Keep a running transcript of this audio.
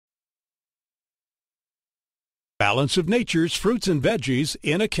Balance of Nature's fruits and veggies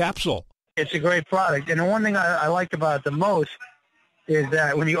in a capsule. It's a great product. And the one thing I like about it the most is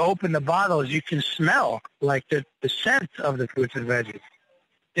that when you open the bottles, you can smell like the scent of the fruits and veggies.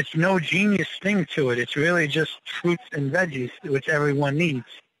 It's no genius thing to it. It's really just fruits and veggies, which everyone needs.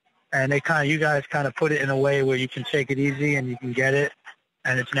 And you guys kind of put it in a way where you can take it easy and you can get it,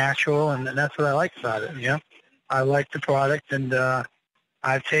 and it's natural, and that's what I like about it. You know, I like the product, and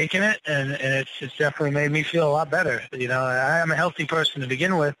I've taken it, and it's definitely made me feel a lot better. You know, I am a healthy person to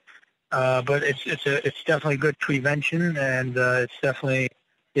begin with, but it's definitely good prevention, and it's definitely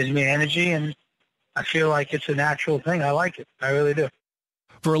gives me energy, and I feel like it's a natural thing. I like it. I really do.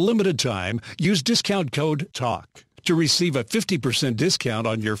 For a limited time, use discount code TALK to receive a 50% discount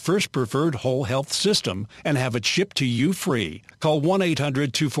on your first preferred whole health system and have it shipped to you free. Call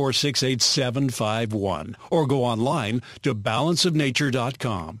 1-800-246-8751 or go online to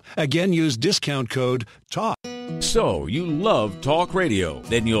balanceofnature.com. Again, use discount code TALK. So, you love talk radio?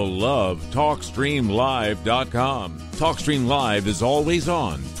 Then you'll love TalkStreamLive.com. TalkStream Live is always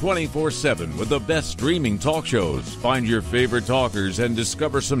on, 24/7 with the best streaming talk shows. Find your favorite talkers and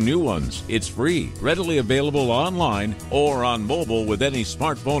discover some new ones. It's free, readily available online or on mobile with any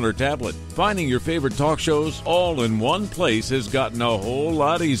smartphone or tablet. Finding your favorite talk shows all in one place has gotten a whole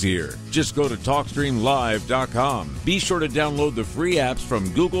lot easier. Just go to TalkStreamLive.com. Be sure to download the free apps from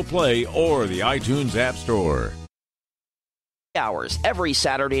Google Play or the iTunes App Store. Hours every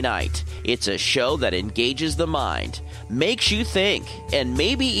Saturday night. It's a show that engages the mind, makes you think, and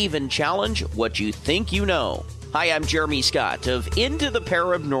maybe even challenge what you think you know. Hi, I'm Jeremy Scott of Into the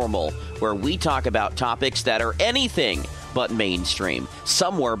Paranormal, where we talk about topics that are anything but mainstream,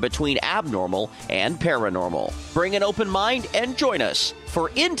 somewhere between abnormal and paranormal. Bring an open mind and join us for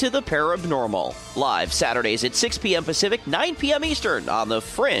Into the Paranormal, live Saturdays at 6 p.m. Pacific, 9 p.m. Eastern on the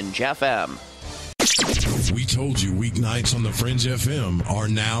Fringe FM. We told you weeknights on the Fringe FM are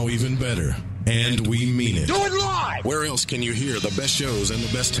now even better, and we mean it. Do it live! Where else can you hear the best shows and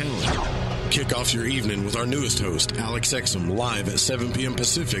the best talent? Kick off your evening with our newest host, Alex Exum, live at 7 p.m.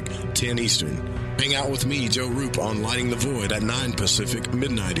 Pacific, 10 Eastern. Hang out with me, Joe Roop, on Lighting the Void at 9 Pacific,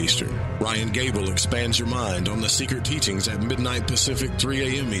 midnight Eastern. Ryan Gable expands your mind on the secret teachings at midnight Pacific,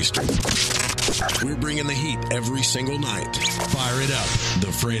 3 a.m. Eastern. We're bringing the heat every single night. Fire it up,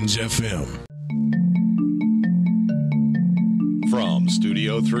 the Fringe FM. From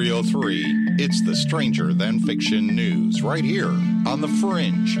Studio 303, it's the Stranger Than Fiction News right here on the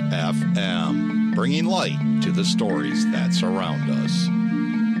Fringe FM, bringing light to the stories that surround us.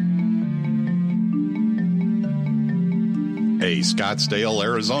 A Scottsdale,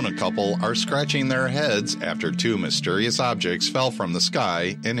 Arizona couple are scratching their heads after two mysterious objects fell from the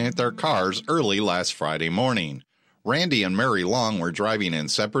sky and hit their cars early last Friday morning. Randy and Mary Long were driving in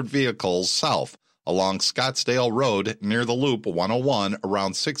separate vehicles south along Scottsdale Road near the Loop 101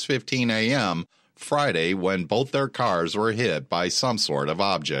 around 6:15 a.m. Friday when both their cars were hit by some sort of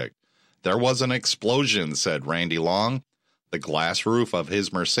object. There was an explosion, said Randy Long. The glass roof of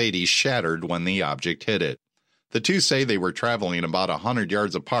his Mercedes shattered when the object hit it. The two say they were traveling about 100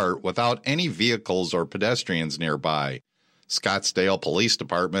 yards apart without any vehicles or pedestrians nearby. Scottsdale Police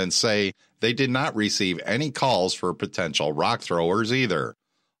Department say they did not receive any calls for potential rock throwers either.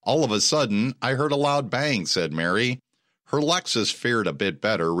 All of a sudden, I heard a loud bang, said Mary. Her Lexus fared a bit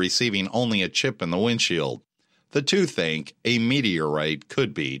better, receiving only a chip in the windshield. The two think a meteorite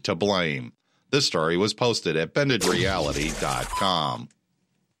could be to blame. This story was posted at bendedreality.com.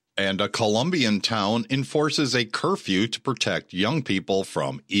 And a Colombian town enforces a curfew to protect young people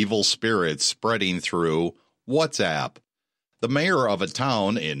from evil spirits spreading through WhatsApp. The mayor of a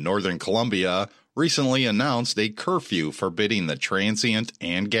town in northern Colombia recently announced a curfew forbidding the transient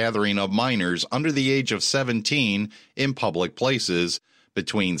and gathering of minors under the age of 17 in public places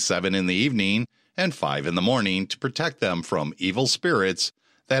between 7 in the evening and 5 in the morning to protect them from evil spirits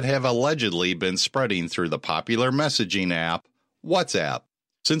that have allegedly been spreading through the popular messaging app WhatsApp.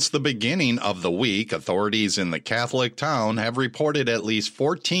 Since the beginning of the week, authorities in the Catholic town have reported at least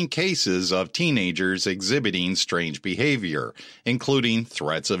 14 cases of teenagers exhibiting strange behavior, including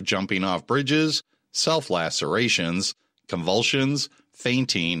threats of jumping off bridges, self-lacerations, convulsions,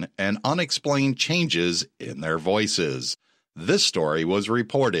 fainting, and unexplained changes in their voices. This story was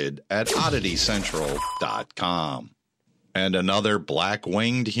reported at odditycentral.com. And another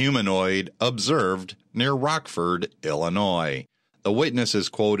black-winged humanoid observed near Rockford, Illinois. The witness is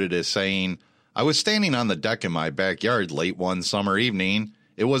quoted as saying, "I was standing on the deck in my backyard late one summer evening.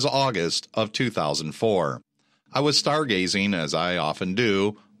 It was August of 2004. I was stargazing, as I often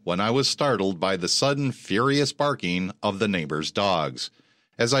do, when I was startled by the sudden furious barking of the neighbor's dogs.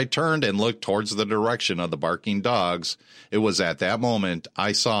 As I turned and looked towards the direction of the barking dogs, it was at that moment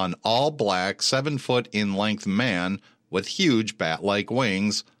I saw an all-black, 7-foot-in-length man with huge bat-like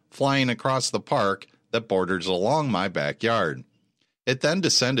wings flying across the park that borders along my backyard. It then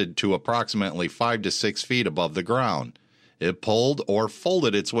descended to approximately 5 to 6 feet above the ground. It pulled or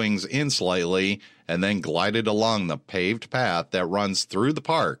folded its wings in slightly and then glided along the paved path that runs through the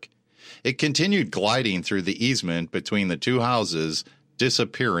park. It continued gliding through the easement between the two houses,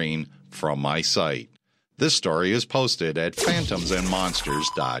 disappearing from my sight. This story is posted at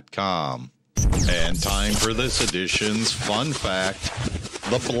phantomsandmonsters.com. And time for this edition's fun fact.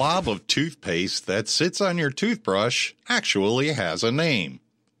 The blob of toothpaste that sits on your toothbrush actually has a name.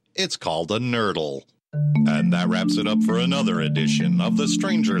 It's called a nurdle. And that wraps it up for another edition of the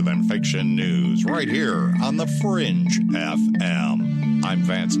Stranger Than Fiction News right here on the Fringe FM. I'm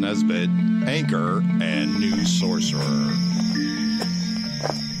Vance Nesbitt, anchor and news sorcerer.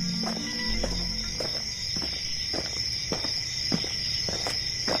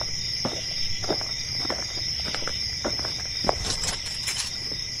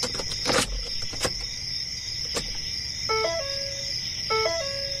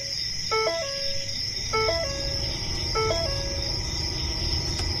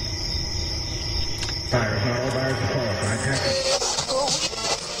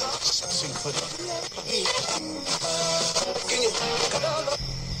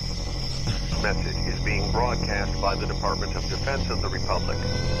 Message is being broadcast by the Department of Defense of the Republic.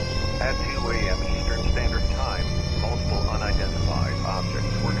 At 2 a.m. Eastern Standard Time, multiple unidentified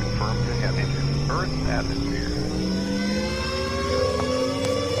objects were confirmed to have entered Earth's atmosphere.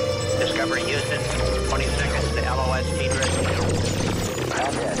 Discovery Houston, 20 seconds to LOS speed rescue.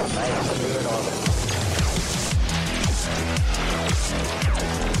 Roger, nice to be in orbit.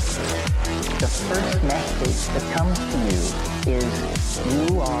 The first message that comes to you is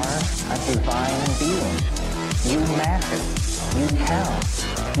you are a divine being. You matter. You count.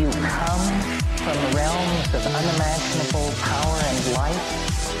 You come from realms of unimaginable power and light,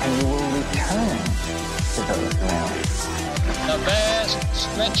 and you will return to those realms. The vast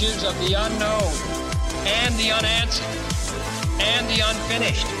stretches of the unknown and the unanswered and the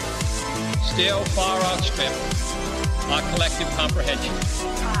unfinished still far outstrip our collective comprehension.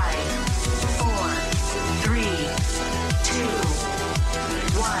 5, 4, 3, 2,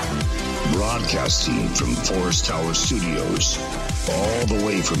 1. Broadcasting from Forest Tower Studios, all the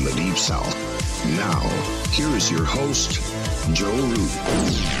way from the Deep South. Now, here is your host, Joe Root.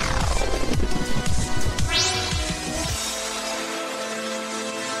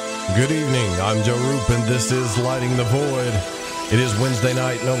 Good evening, I'm Joe Roop, and this is Lighting the Void. It is Wednesday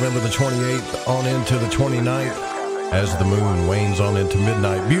night, November the 28th, on into the 29th, as the moon wanes on into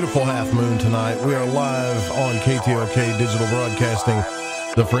midnight. Beautiful half moon tonight. We are live on KTLK Digital Broadcasting,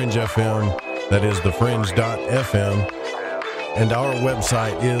 The Fringe FM, that is thefringe.fm, and our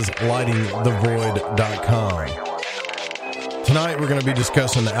website is lightingthevoid.com. Tonight we're going to be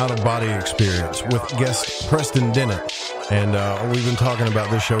discussing the out-of-body experience with guest Preston Dennett. And we've been talking about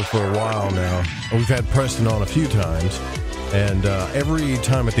this show for a while now. We've had Preston on a few times. And every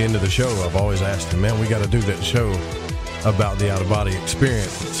time at the end of the show, I've always asked him, man, we got to do that show about the out-of-body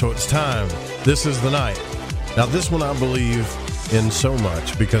experience. So it's time. This is the night. Now, this one I believe in so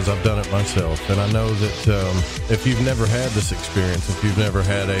much because I've done it myself. And I know that if you've never had this experience, if you've never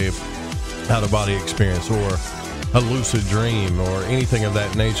had a out-of-body experience or a lucid dream or anything of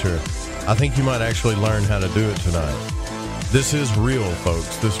that nature, I think you might actually learn how to do it tonight. This is real,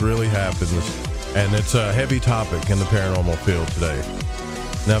 folks. This really happens, and it's a heavy topic in the paranormal field today.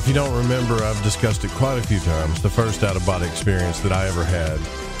 Now, if you don't remember, I've discussed it quite a few times. The first out-of-body experience that I ever had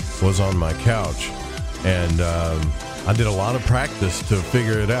was on my couch, and I did a lot of practice to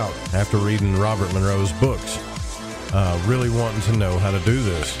figure it out after reading Robert Monroe's books, really wanting to know how to do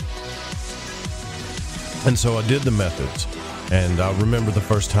this. And so I did the methods, and I remember the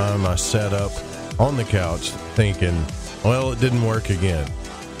first time I sat up on the couch thinking, well, it didn't work again,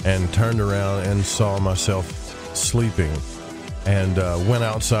 and turned around and saw myself sleeping, and went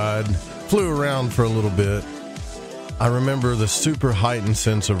outside, flew around for a little bit. I remember the super heightened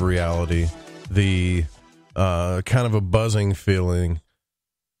sense of reality, the kind of a buzzing feeling,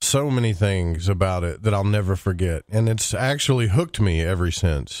 so many things about it that I'll never forget, and it's actually hooked me ever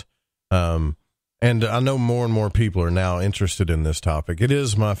since. And I know more and more people are now interested in this topic. It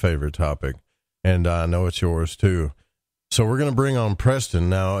is my favorite topic, and I know it's yours too. So we're going to bring on Preston.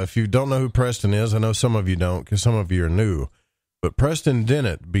 Now, if you don't know who Preston is, I know some of you don't because some of you are new, but Preston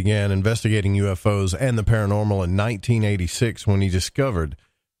Dennett began investigating UFOs and the paranormal in 1986 when he discovered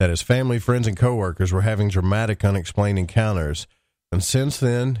that his family, friends, and coworkers were having dramatic unexplained encounters And since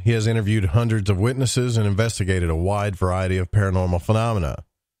then, he has interviewed hundreds of witnesses and investigated a wide variety of paranormal phenomena.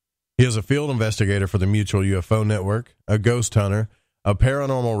 He is a field investigator for the Mutual UFO Network, a ghost hunter, a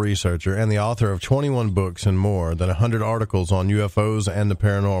paranormal researcher, and the author of 21 books and more than 100 articles on UFOs and the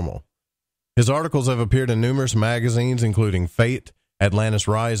paranormal. His articles have appeared in numerous magazines, including Fate, Atlantis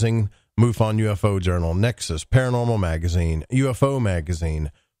Rising, MUFON UFO Journal, Nexus, Paranormal Magazine, UFO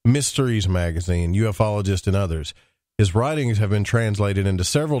Magazine, Mysteries Magazine, Ufologist, and others. His writings have been translated into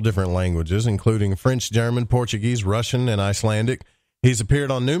several different languages, including French, German, Portuguese, Russian, and Icelandic. He's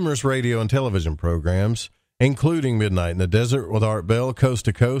appeared on numerous radio and television programs, including Midnight in the Desert with Art Bell, Coast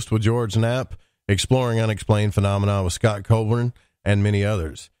to Coast with George Knapp, Exploring Unexplained Phenomena with Scott Colburn, and many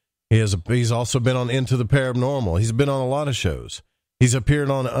others. He's also been on Into the Paranormal. He's been on a lot of shows. He's appeared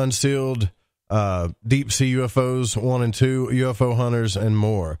on Unsealed, Deep Sea UFOs 1 and 2, UFO Hunters, and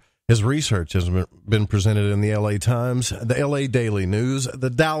more. His research has been presented in the LA Times, the LA Daily News, the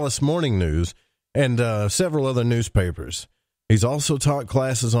Dallas Morning News, and several other newspapers. He's also taught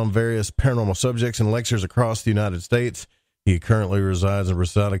classes on various paranormal subjects and lectures across the United States. He currently resides in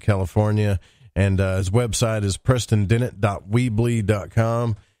Reseda, California, and his website is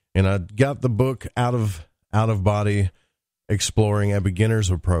prestondennett.weebly.com. And I got the book Out of Body Exploring a Beginner's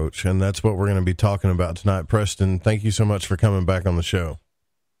Approach, and that's what we're going to be talking about tonight. Preston, thank you so much for coming back on the show.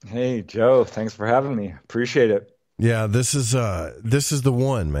 Hey, Joe, thanks for having me. Appreciate it. Yeah, this is the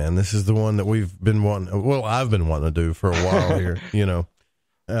one, man. This is the one that we've been wanting. Well, I've been wanting to do for a while here. You know.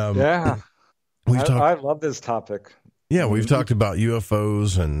 Yeah, I love this topic. Yeah, we've talked about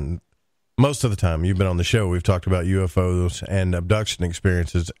UFOs, and most of the time you've been on the show, we've talked about UFOs and abduction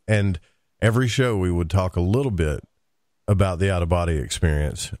experiences. And every show we would talk a little bit about the out of body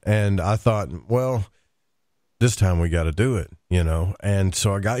experience. And I thought, well, this time we got to do it, you know. And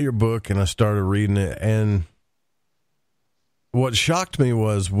so I got your book and I started reading it, and what shocked me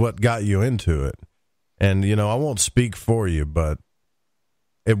was what got you into it. And, you know, I won't speak for you, but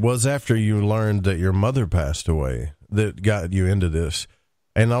it was after you learned that your mother passed away that got you into this.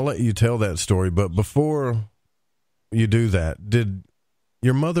 And I'll let you tell that story. But before you do that, did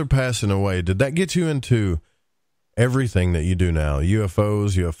your mother passing away, did that get you into everything that you do now?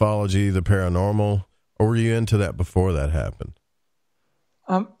 UFOs, ufology, the paranormal? Or were you into that before that happened?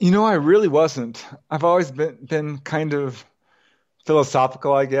 You know, I really wasn't. I've always been kind of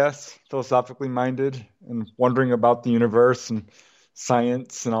philosophical, I guess, philosophically minded, and wondering about the universe and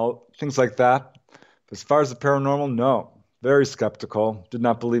science and all things like that. But as far as the paranormal, no. Very skeptical. Did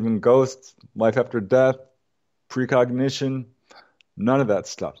not believe in ghosts, life after death, precognition, none of that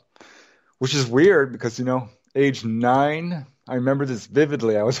stuff. Which is weird because, you know, age 9, I remember this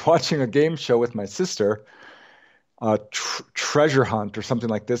vividly. I was watching a game show with my sister, Treasure Hunt or something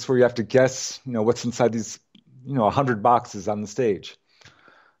like this, where you have to guess, you know, what's inside these, you know, 100 boxes on the stage,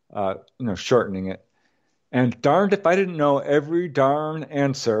 you know, shortening it. And darned if I didn't know every darn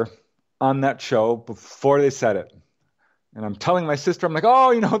answer on that show before they said it. And I'm telling my sister, I'm like,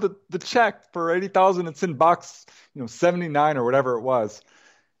 oh, you know, the check for $80,000, it's in box, you know, 79 or whatever it was.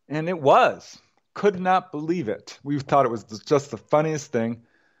 And it was. Could not believe it. We thought it was just the funniest thing.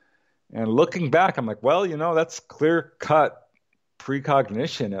 And looking back, I'm like, well, you know, that's clear-cut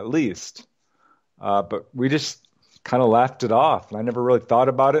precognition at least. But we just kind of laughed it off. And I never really thought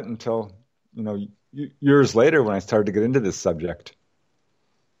about it until, you know, years later when I started to get into this subject.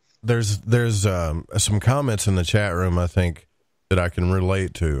 There's some comments in the chat room, I think, that I can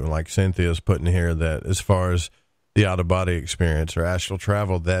relate to. Like Cynthia's putting here that as far as the out-of-body experience or astral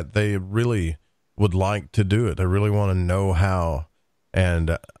travel, that they really would like to do it. They really want to know how.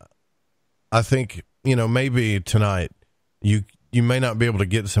 And I think, you know, maybe tonight you may not be able to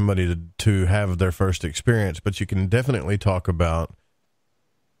get somebody to have their first experience, but you can definitely talk about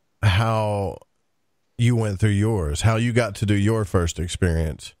how you went through yours, how you got to do your first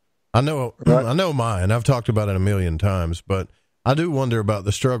experience. I know mine. I've talked about it a million times, but I do wonder about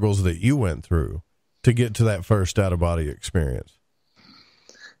the struggles that you went through to get to that first out-of-body experience.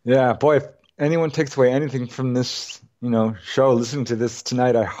 Yeah, boy, if anyone takes away anything from this, you know, show, listening to this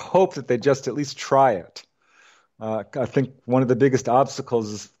tonight, I hope that they just at least try it. I think one of the biggest obstacles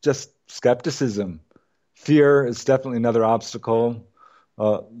is just skepticism. Fear is definitely another obstacle.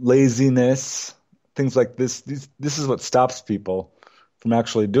 Laziness, things like this. This is what stops people from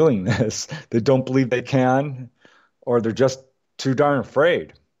actually doing this. They don't believe they can, or they're just too darn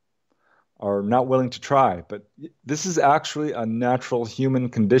afraid, or not willing to try. But this is actually a natural human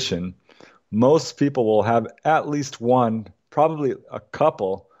condition. Most people will have at least one, probably a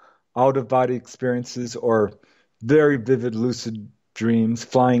couple, out-of-body experiences or very vivid lucid dreams,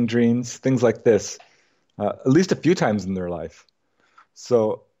 flying dreams, things like this, at least a few times in their life.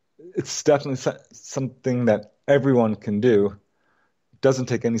 So it's definitely something that everyone can do. It doesn't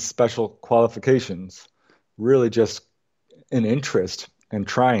take any special qualifications, really just an interest in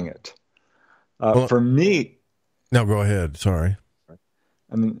trying it. For me... No, go ahead. Sorry.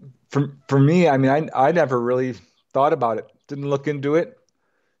 I mean, for me, I mean, I never really thought about it, didn't look into it.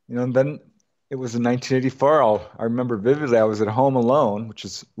 And then it was in 1984. I remember vividly, I was at home alone, which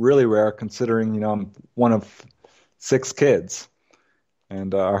is really rare considering, I'm one of 6 kids.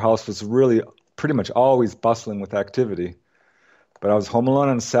 And our house was really pretty much always bustling with activity. But I was home alone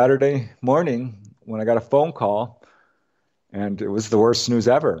on a Saturday morning when I got a phone call, and it was the worst news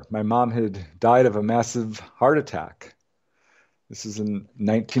ever. My mom had died of a massive heart attack. This is in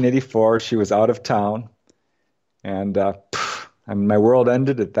 1984. She was out of town, and my world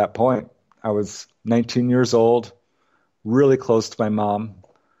ended at that point. I was 19 years old, really close to my mom.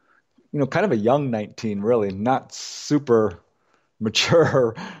 Kind of a young 19, really, not super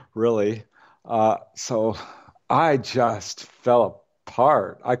mature, really. So I just fell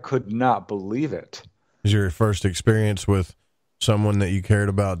apart. I could not believe it. Was your first experience with someone that you cared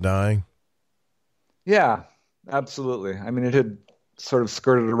about dying? Yeah, absolutely. I mean, it had sort of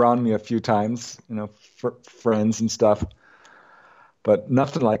skirted around me a few times, for friends and stuff, but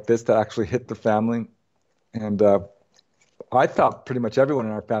nothing like this that actually hit the family. And I thought pretty much everyone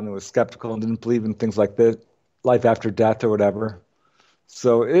in our family was skeptical and didn't believe in things like this, life after death or whatever.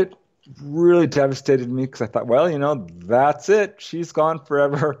 So it really devastated me because I thought, well, that's it. She's gone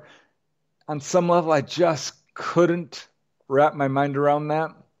forever. On some level, I just couldn't wrap my mind around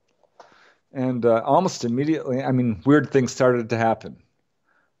that. And almost immediately, I mean, weird things started to happen.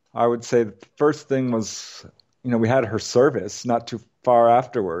 I would say the first thing was, we had her service not too far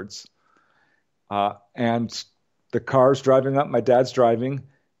afterwards. And the car's driving up, my dad's driving,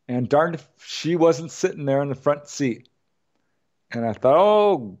 and darned if she wasn't sitting there in the front seat. And I thought,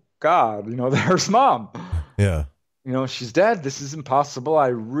 oh, God, there's Mom. Yeah. She's dead. This is impossible. I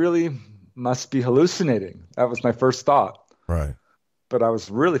really must be hallucinating. That was my first thought. Right. But I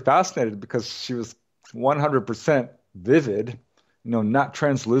was really fascinated because she was 100% vivid, not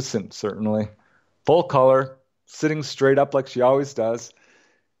translucent, certainly. Full color, sitting straight up like she always does,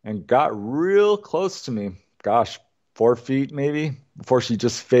 and got real close to me. Gosh, 4 feet maybe, before she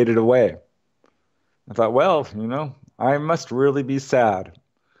just faded away. I thought, well, I must really be sad,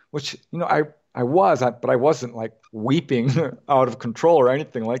 which, I was, but I wasn't like weeping out of control or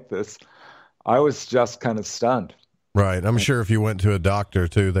anything like this. I was just kind of stunned. Right. I'm sure if you went to a doctor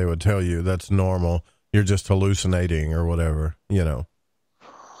too, they would tell you that's normal. You're just hallucinating or whatever,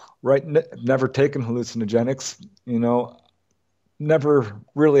 Right. Never taken hallucinogenics, never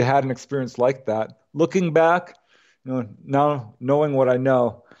really had an experience like that. Looking back, now knowing what I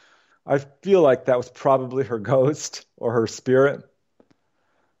know, I feel like that was probably her ghost or her spirit.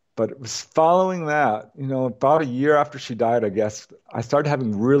 But it was following that, about a year after she died, I guess, I started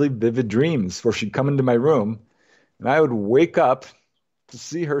having really vivid dreams where she'd come into my room and I would wake up to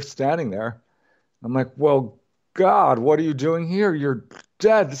see her standing there. I'm like, well, God, what are you doing here? You're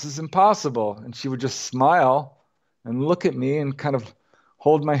dead. This is impossible. And she would just smile and look at me and kind of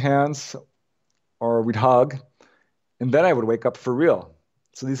hold my hands, or we'd hug. And then I would wake up for real.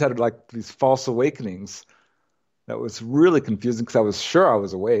 So these had like these false awakenings. That was really confusing because I was sure I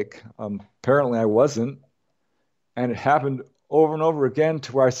was awake. Apparently I wasn't. And it happened over and over again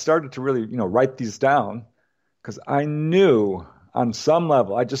to where I started to really, write these down because I knew on some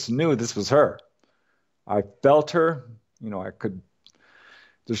level, I just knew this was her. I felt her,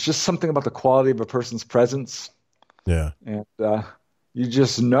 there's just something about the quality of a person's presence. Yeah. And you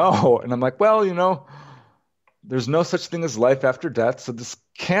just know. And I'm like, well, there's no such thing as life after death, so this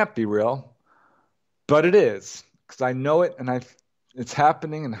can't be real. But it is. Because I know it and it's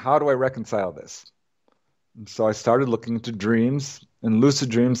happening, and how do I reconcile this? And so I started looking into dreams and lucid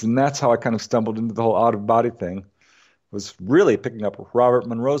dreams, and that's how I kind of stumbled into the whole out-of-body thing. Was really picking up Robert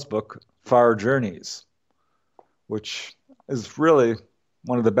Monroe's book, Far Journeys, which is really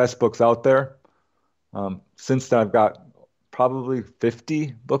one of the best books out there. Since then, I've got probably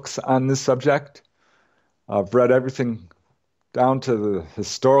 50 books on this subject. I've read everything down to the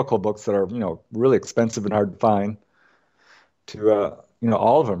historical books that are, really expensive and hard to find, to,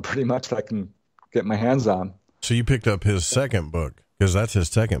 all of them pretty much that I can get my hands on. So you picked up his second book, because that's his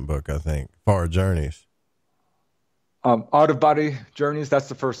second book, I think, Far Journeys. Out-of-body journeys, that's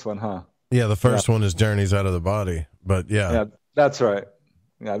the first one, huh? Yeah, the first one is Journeys Out of the Body, but yeah. Yeah, that's right.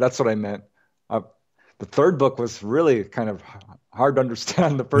 Yeah, that's what I meant. The third book was really kind of hard to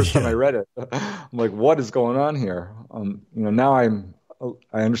understand the first time I read it. I'm like, what is going on here? Now I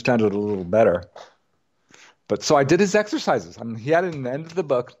understand it a little better. But so I did his exercises. I mean, he had it in the end of the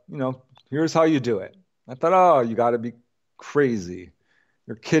book, here's how you do it. I thought, oh, you got to be crazy.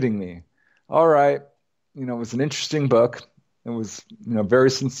 You're kidding me. All right. It was an interesting book. It was,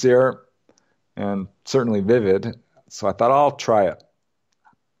 very sincere and certainly vivid. So I thought, I'll try it.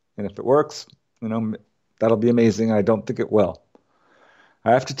 And if it works, that'll be amazing. I don't think it will.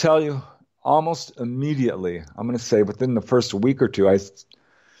 I have to tell you, almost immediately, I'm going to say within the first week or two, I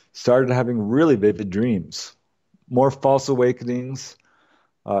started having really vivid dreams, more false awakenings.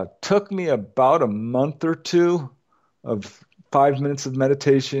 Took me about a month or two of 5 minutes of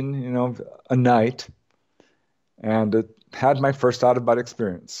meditation, a night, and it had my first out-of-body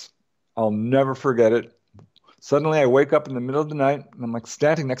experience. I'll never forget it. Suddenly I wake up in the middle of the night, and I'm like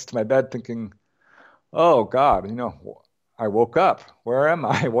standing next to my bed thinking, oh, God, I woke up. Where am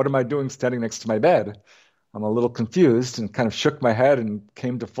I? What am I doing standing next to my bed? I'm a little confused and kind of shook my head and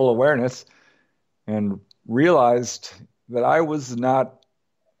came to full awareness and realized that it was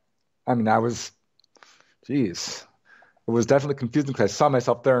definitely confusing because I saw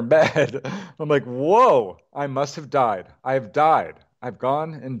myself there in bed. I'm like, whoa, I must have died. I've died. I've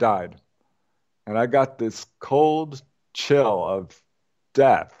gone and died. And I got this cold chill of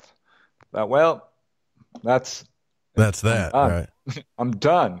death. That, that's that, right? I'm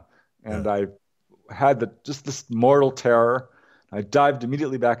done. And I had just this mortal terror. I dived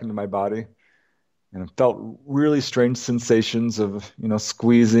immediately back into my body, and I felt really strange sensations of,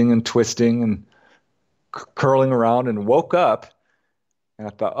 squeezing and twisting and curling around, and woke up, and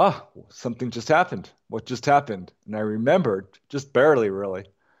I thought, oh, something just happened. What just happened? And I remembered, just barely really,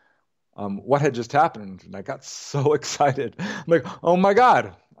 what had just happened. And I got so excited. I'm like, oh my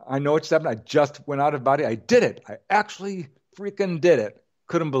God, I know what just happened. I just went out of body. I did it. I actually freaking did it.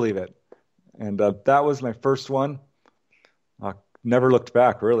 Couldn't believe it. And that was my first one. Never looked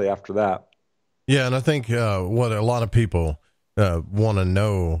back really after that. Yeah, and I think what a lot of people want to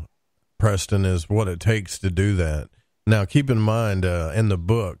know, Preston, is what it takes to do that. Now, keep in mind, in the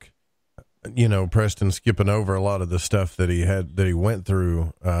book, Preston skipping over a lot of the stuff that he went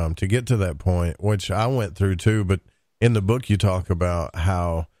through to get to that point, which I went through too. But in the book, you talk about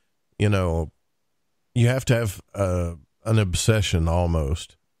how, you have to have an obsession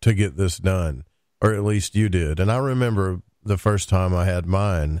almost to get this done, or at least you did. And I remember the first time I had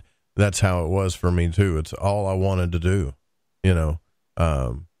mine, that's how it was for me too. It's all I wanted to do,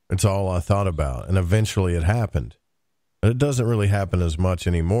 it's all I thought about. And eventually it happened. It doesn't really happen as much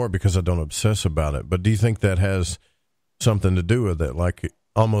anymore because I don't obsess about it. But do you think that has something to do with it? Like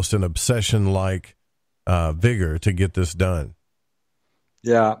almost an obsession like vigor to get this done?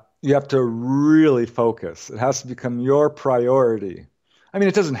 Yeah. You have to really focus. It has to become your priority. I mean,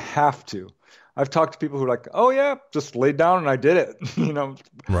 it doesn't have to. I've talked to people who are like, oh yeah, just laid down and I did it.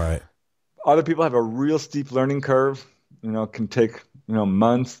 Right. Other people have a real steep learning curve, can take,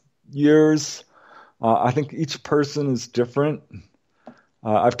 months, years. I think each person is different.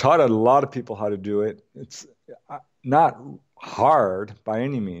 I've taught a lot of people how to do it. It's not hard by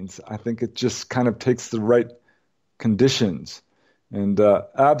any means. I think it just kind of takes the right conditions. And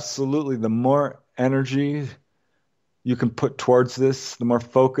absolutely, the more energy you can put towards this, the more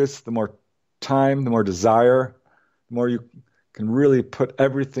focus, the more time, the more desire, the more you can really put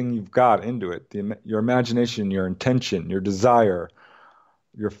everything you've got into it. Your imagination, your intention, your desire,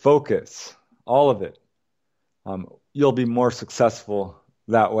 your focus, all of it. You'll be more successful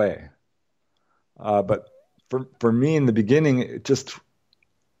that way. But for me in the beginning,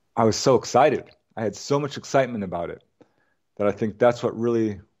 I was so excited. I had so much excitement about it that I think that's what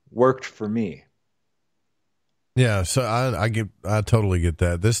really worked for me. Yeah, so I totally get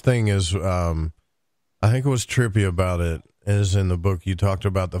that. This thing is, I think what's trippy about it is in the book you talked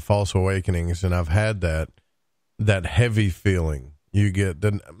about the false awakenings, and I've had that heavy feeling you get.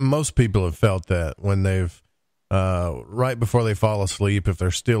 Most people have felt that when they've right before they fall asleep, if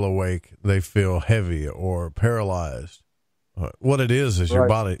they're still awake, they feel heavy or paralyzed. What it is your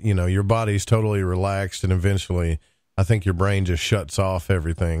body, your body's totally relaxed, and eventually I think your brain just shuts off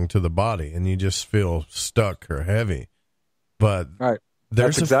everything to the body and you just feel stuck or heavy. But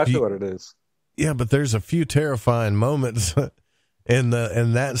that's exactly what it is. Yeah, but there's a few terrifying moments in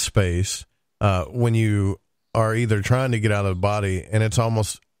that space when you are either trying to get out of the body and it's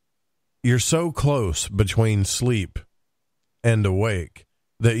almost, you're so close between sleep and awake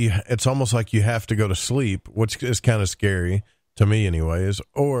that it's almost like you have to go to sleep, which is kind of scary to me anyways,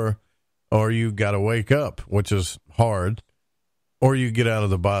 or you got to wake up, which is hard, or you get out of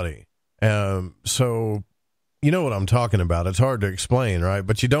the body. So you know what I'm talking about. It's hard to explain, right?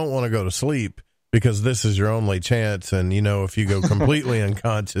 But you don't want to go to sleep because this is your only chance. And, if you go completely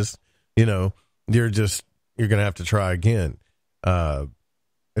unconscious, you're you're going to have to try again.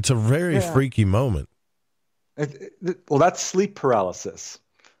 It's a very freaky moment. Well, that's sleep paralysis.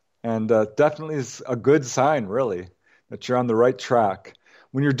 And definitely is a good sign, really, that you're on the right track.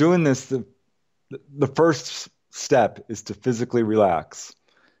 When you're doing this, the first step is to physically relax.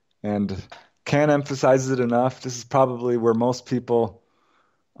 And can't emphasize it enough. This is probably where most people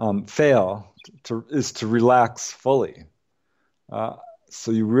fail, is to relax fully.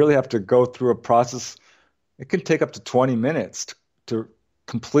 So you really have to go through a process. It can take up to 20 minutes to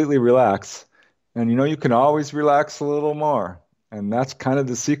completely relax. And you can always relax a little more. And that's kind of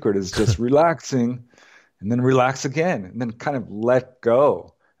the secret, is just relaxing and then relax again and then kind of let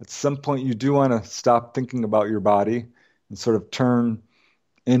go. At some point, you do want to stop thinking about your body and sort of turn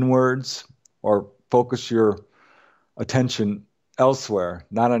inwards or focus your attention elsewhere,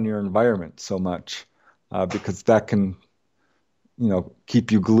 not on your environment so much, because that can,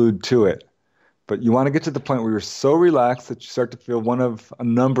 keep you glued to it. But you want to get to the point where you're so relaxed that you start to feel one of a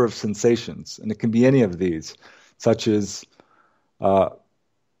number of sensations. And it can be any of these, such as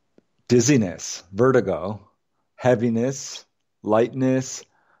dizziness, vertigo, heaviness, lightness,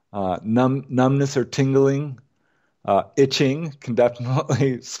 numbness or tingling, itching can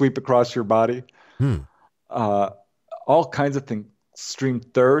definitely sweep across your body. All kinds of things, extreme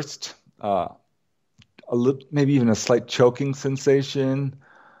thirst, maybe even a slight choking sensation.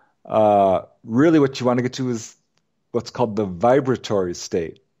 Really what you want to get to is what's called the vibratory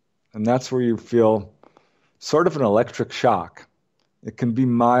state. And that's where you feel sort of an electric shock. It can be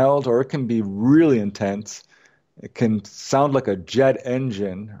mild or it can be really intense. It can sound like a jet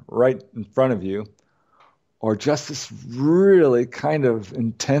engine right in front of you, or just this really kind of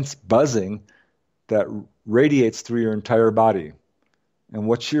intense buzzing that radiates through your entire body. And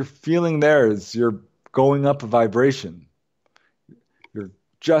what you're feeling there is you're going up a vibration. You're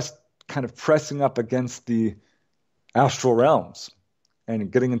just kind of pressing up against the astral realms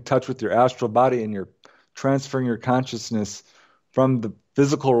and getting in touch with your astral body, and you're transferring your consciousness from the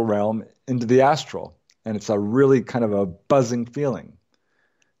physical realm into the astral. And it's a really kind of a buzzing feeling.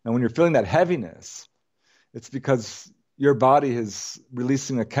 And when you're feeling that heaviness, it's because your body is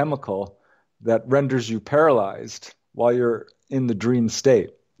releasing a chemical that renders you paralyzed while you're in the dream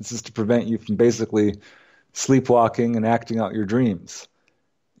state. This is to prevent you from basically sleepwalking and acting out your dreams.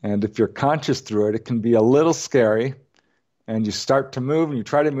 And if you're conscious through it, it can be a little scary. And you start to move and you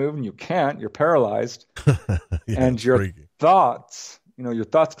try to move and you can't. You're paralyzed. And your thoughts, your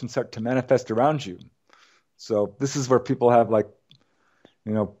thoughts can start to manifest around you. So this is where people have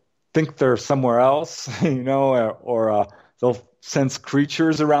think they're somewhere else, or they'll sense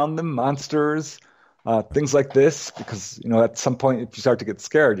creatures around them, monsters, things like this, because, at some point, if you start to get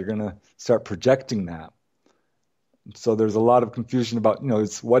scared, you're going to start projecting that. So there's a lot of confusion about,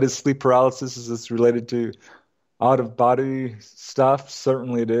 what is sleep paralysis? Is this related to out-of-body stuff?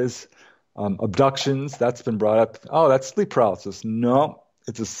 Certainly it is. Abductions, that's been brought up. Oh, that's sleep paralysis. No,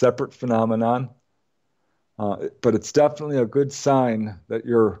 it's a separate phenomenon. But it's definitely a good sign that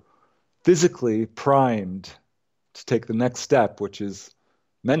you're physically primed to take the next step, which is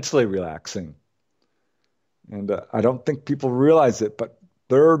mentally relaxing. And I don't think people realize it, but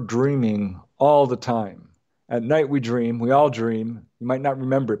they're dreaming all the time. At night we dream. We all dream. You might not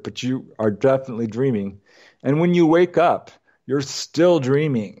remember it, but you are definitely dreaming. And when you wake up, you're still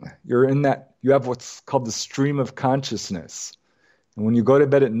dreaming. You're in that, you have what's called the stream of consciousness. And when you go to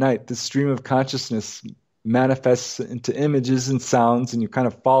bed at night, this stream of consciousness manifests into images and sounds, and you kind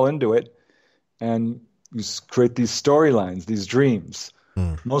of fall into it, and you create these storylines, these dreams.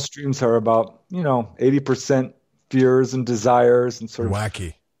 Most dreams are about, 80% fears and desires and sort of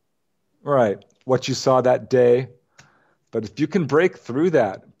wacky. Right. What you saw that day. But if you can break through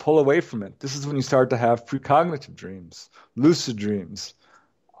that, pull away from it, this is when you start to have precognitive dreams, lucid dreams,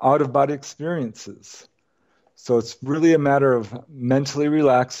 out-of-body experiences. So it's really a matter of mentally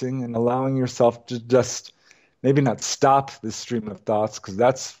relaxing and allowing yourself to just maybe not stop this stream of thoughts, because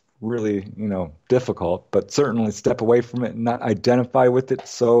that's really, difficult, but certainly step away from it and not identify with it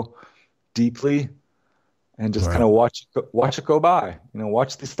so deeply, and just kind of watch it go by.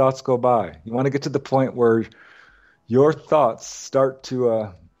 Watch these thoughts go by. You want to get to the point where your thoughts start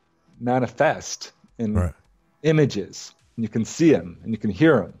to manifest in images, and you can see them and you can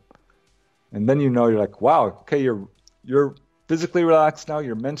hear them. And then you're like, wow, okay, you're physically relaxed now,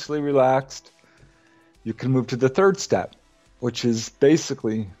 you're mentally relaxed. You can move to the third step, which is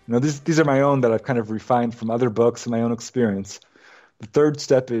basically, these are my own that I've kind of refined from other books and my own experience. The third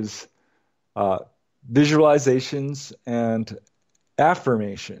step is visualizations and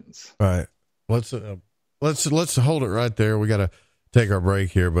affirmations. Right. Let's hold it right there. We got to take our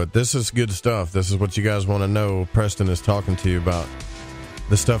break here, but this is good stuff. This is what you guys want to know. Preston is talking to you about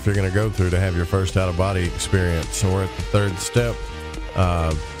the stuff you're going to go through to have your first out-of-body experience. So we're at the third step.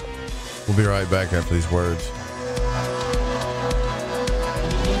 We'll be right back after these words.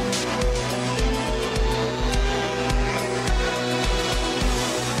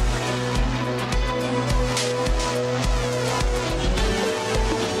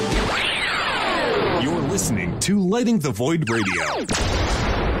 You're listening to Lighting the Void Radio.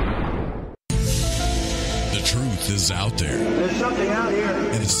 The truth is out there. There's something out here.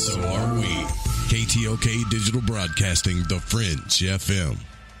 And so are we. KTOK Digital Broadcasting, The Fringe FM.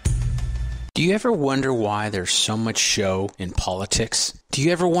 Do you ever wonder why there's so much show in politics? Do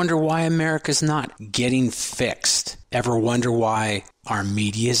you ever wonder why America's not getting fixed? Ever wonder why our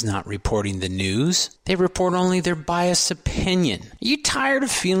media is not reporting the news? They report only their biased opinion. Are you tired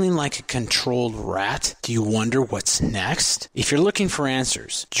of feeling like a controlled rat? Do you wonder what's next? If you're looking for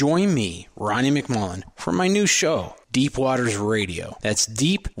answers, join me, Ronnie McMullen, for my new show, Deep Waters Radio. That's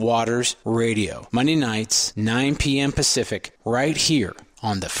Deep Waters Radio. Monday nights, 9 p.m. Pacific, right here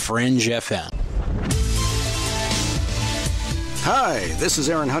on the Fringe FM. Hi, this is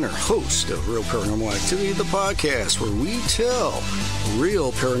Aaron Hunter, host of Real Paranormal Activity, the podcast where we tell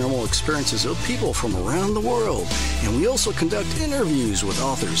real paranormal experiences of people from around the world. And we also conduct interviews with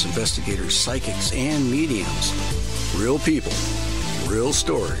authors, investigators, psychics, and mediums. Real people, real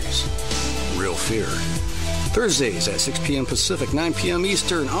stories, real fear. Thursdays at 6 p.m. Pacific, 9 p.m.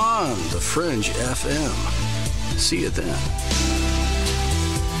 Eastern on the Fringe FM. See you then.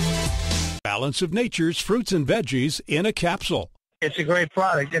 Balance of Nature's fruits and veggies in a capsule. It's a great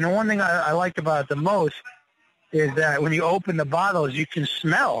product. And the one thing I like about it the most is that when you open the bottles, you can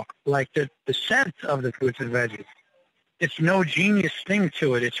smell like the scent of the fruits and veggies. It's no genius thing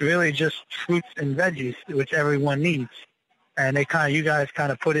to it. It's really just fruits and veggies, which everyone needs. And you guys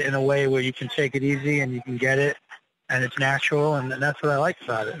kind of put it in a way where you can take it easy and you can get it, and it's natural, and that's what I like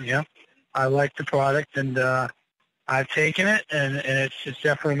about it. You know, I like the product, and I've taken it, and it's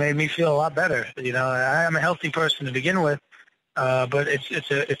definitely made me feel a lot better. You know, I'm a healthy person to begin with, but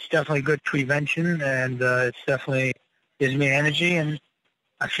it's definitely good prevention, and it's definitely gives me energy, and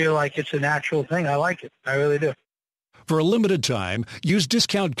I feel like it's a natural thing. I like it. I really do. For a limited time, use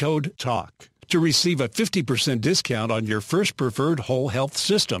discount code TALK to receive a 50% discount on your first preferred whole health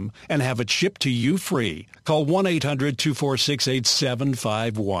system and have it shipped to you free. Call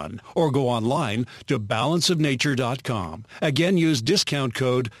 1-800-246-8751 or go online to balanceofnature.com. Again, use discount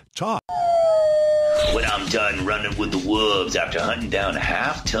code TALK. When I'm done running with the wolves after hunting down a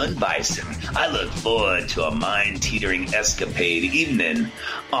half-ton bison, I look forward to a mind-teetering escapade evening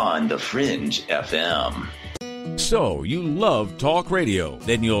on the Fringe FM. So, you love talk radio?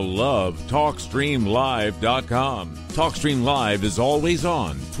 Then you'll love TalkStreamLive.com. TalkStream Live is always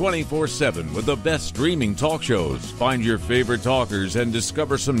on, 24/7 with the best streaming talk shows. Find your favorite talkers and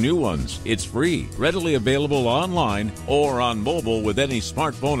discover some new ones. It's free, readily available online or on mobile with any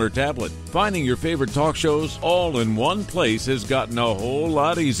smartphone or tablet. Finding your favorite talk shows all in one place has gotten a whole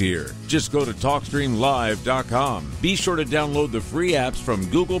lot easier. Just go to TalkStreamLive.com. Be sure to download the free apps from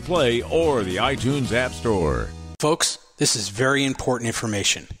Google Play or the iTunes App Store. Folks, this is very important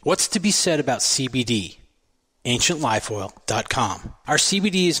information. What's to be said about CBD? AncientLifeOil.com. Our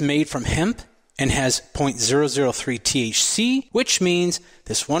CBD is made from hemp and has 0.003 THC, which means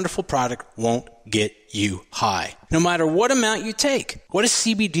this wonderful product won't get you high, no matter what amount you take. What does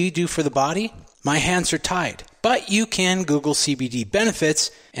CBD do for the body? My hands are tied. But you can Google CBD benefits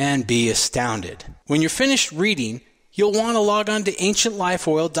and be astounded. When you're finished reading, you'll want to log on to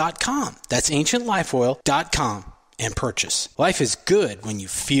AncientLifeOil.com. That's AncientLifeOil.com. and purchase. Life is good when you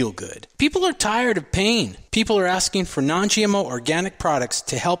feel good. People are tired of pain. People are asking for non-GMO organic products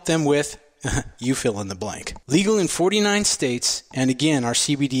to help them with, you fill in the blank. Legal in 49 states, and again, our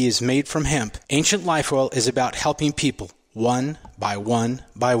CBD is made from hemp. Ancient Life Oil is about helping people one by one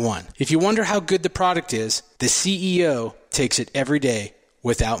by one. If you wonder how good the product is, the CEO takes it every day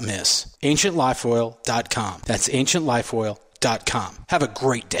without miss. AncientLifeOil.com. That's AncientLifeOil.com. Have a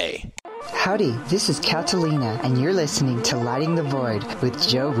great day. Howdy, this is Catalina, and you're listening to Lighting the Void with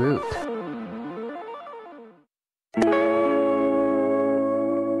Joe Roop.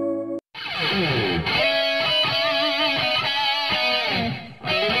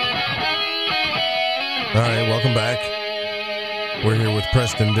 All right, welcome back. We're here with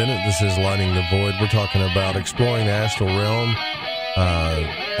Preston Dennett. This is Lighting the Void. We're talking about exploring the astral realm,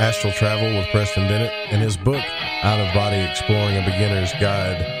 astral travel with Preston Dennett, and his book, Out of Body Exploring a Beginner's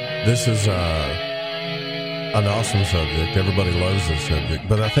Guide. This is an awesome subject. Everybody loves this subject.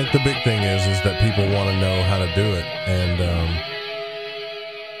 But I think the big thing is that people want to know how to do it. And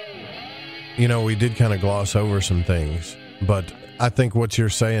we did kind of gloss over some things, but I think what you're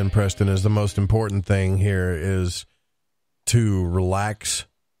saying, Preston, is the most important thing here is to relax,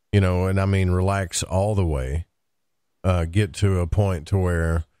 and I mean relax all the way, get to a point to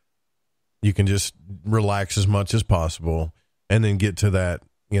where you can just relax as much as possible and then get to that,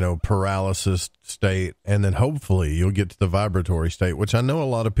 paralysis state. And then hopefully you'll get to the vibratory state, which I know a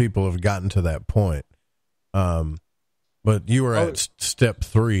lot of people have gotten to that point. But you were at step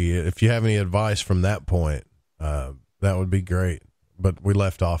 3. If you have any advice from that point, that would be great. But we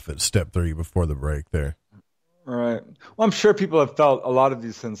left off at step 3 before the break there. All right. Well, I'm sure people have felt a lot of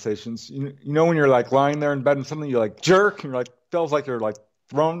these sensations. When you're like lying there in bed and something, you like jerk and you're like, feels like you're like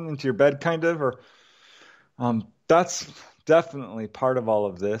thrown into your bed kind of, or that's definitely part of all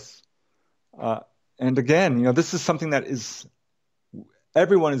of this. And again, this is something that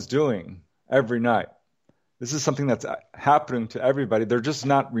everyone is doing every night. This is something that's happening to everybody. They're just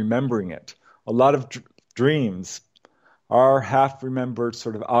not remembering it. A lot of dreams are half-remembered,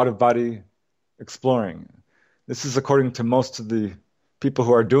 sort of out-of-body exploring. This is according to most of the people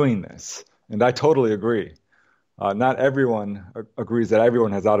who are doing this, and I totally agree. Not everyone agrees that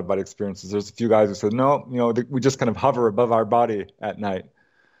everyone has out-of-body experiences. There's a few guys who said, no, we just kind of hover above our body at night.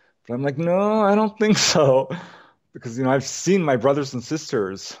 But I'm like, no, I don't think so. Because, I've seen my brothers and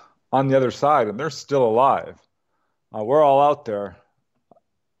sisters on the other side, and they're still alive. We're all out there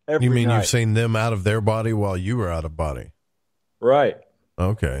every You mean night. You've seen them out of their body while you were out of body? Right.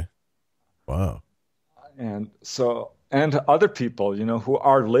 Okay. Wow. And other people, who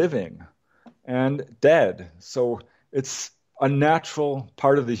are living and dead. So it's a natural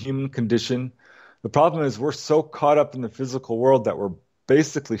part of the human condition. The problem is we're so caught up in the physical world that we're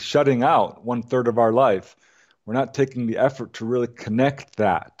basically shutting out 1/3 of our life. We're not taking the effort to really connect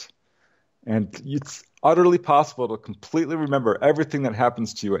that. And it's utterly possible to completely remember everything that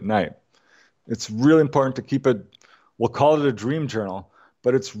happens to you at night. It's really important to keep we'll call it a dream journal,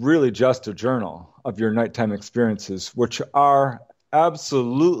 but it's really just a journal of your nighttime experiences, which are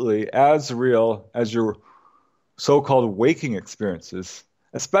absolutely as real as your so-called waking experiences,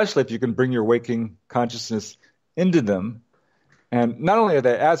 especially if you can bring your waking consciousness into them. And not only are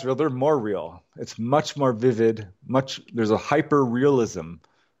they as real, they're more real. It's much more vivid, there's a hyper-realism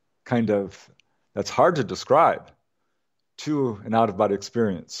kind of that's hard to describe to an out-of-body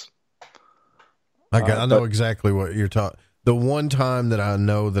experience. I know exactly what you're talking. The one time that I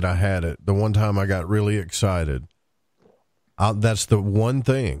know that I had it, the one time I got really excited, that's the one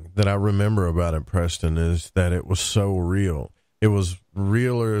thing that I remember about it, Preston, is that it was so real. It was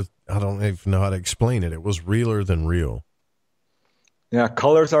realer. I don't even know how to explain it. It was realer than real. Yeah,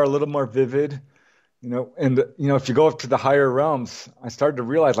 colors are a little more vivid, and if you go up to the higher realms, I started to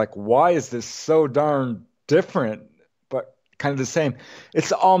realize, like, why is this so darn different, but kind of the same?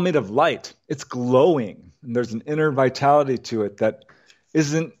 It's all made of light. It's glowing, and there's an inner vitality to it that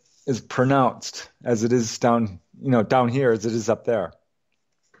isn't as pronounced as it is down here as it is up there.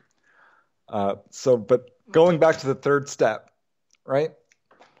 But going back to the 3rd step, right?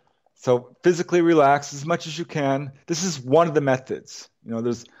 So physically relax as much as you can. This is one of the methods.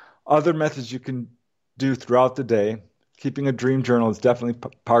 There's other methods you can do throughout the day. Keeping a dream journal is definitely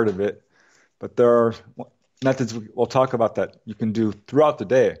part of it. But there are methods we'll talk about that you can do throughout the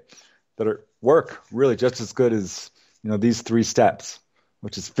day that work really just as good as these 3 steps,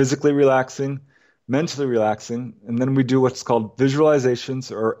 which is physically relaxing, mentally relaxing, and then we do what's called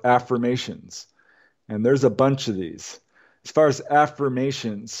visualizations or affirmations. And there's a bunch of these. As far as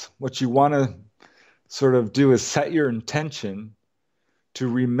affirmations, what you want to sort of do is set your intention to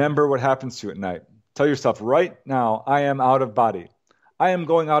remember what happens to you at night. Tell yourself, right now, I am out of body. I am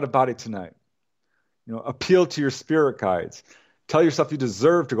going out of body tonight. Appeal to your spirit guides. Tell yourself you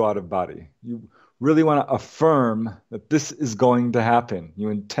deserve to go out of body. You really want to affirm that this is going to happen. You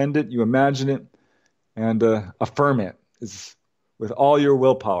intend it, you imagine it, and affirm it with all your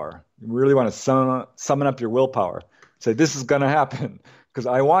willpower. You really want to summon up your willpower. Say, this is going to happen because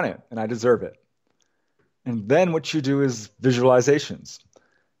I want it and I deserve it. And then what you do is visualizations.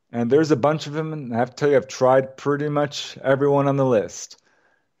 And there's a bunch of them, and I have to tell you, I've tried pretty much everyone on the list.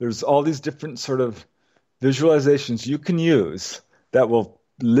 There's all these different sort of visualizations you can use that will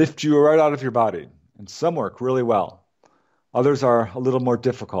lift you right out of your body. And some work really well. Others are a little more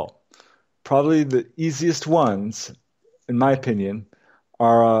difficult. Probably the easiest ones, in my opinion,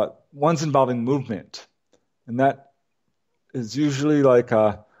 are ones involving movement. And that is usually like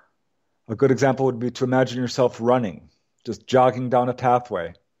a good example would be to imagine yourself running, just jogging down a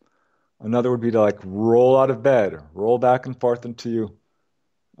pathway. Another would be to like roll out of bed, roll back and forth until you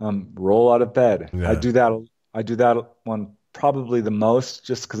roll out of bed. Yeah. I do that one probably the most,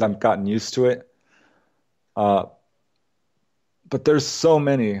 just because I've gotten used to it. But there's so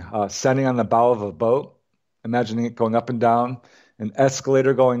many. Standing on the bow of a boat, imagining it going up and down, an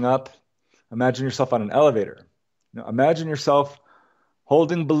escalator going up. Imagine yourself on an elevator. Imagine yourself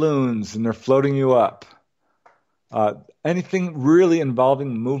holding balloons and they're floating you up. Anything really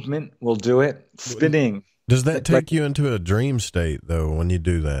involving movement will do it. Spinning. Does that take you into a dream state, though, when you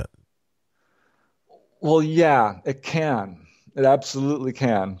do that? Well, yeah, it can. It absolutely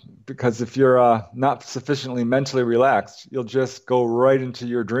can. Because if you're not sufficiently mentally relaxed, you'll just go right into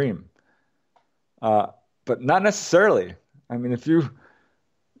your dream. But not necessarily. I mean, if you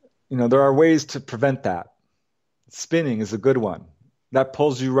there are ways to prevent that. Spinning is a good one. That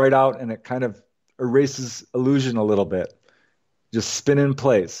pulls you right out and it kind of erases illusion a little bit. Just spin in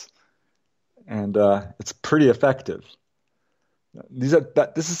place. And it's pretty effective.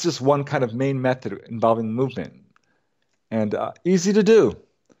 This is just one kind of main method involving movement. And easy to do.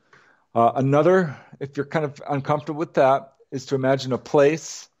 Another, if you're kind of uncomfortable with that, is to imagine a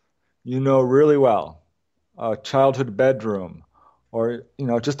place you know really well. A childhood bedroom. Or,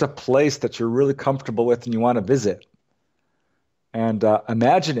 just a place that you're really comfortable with and you want to visit. And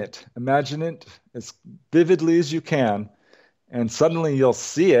imagine it. Imagine it as vividly as you can. And suddenly you'll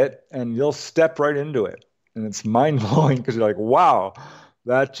see it and you'll step right into it. And it's mind-blowing because you're like, wow,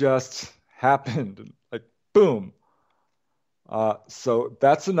 that just happened. Like, boom. So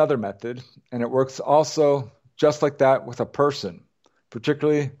that's another method. And it works also just like that with a person,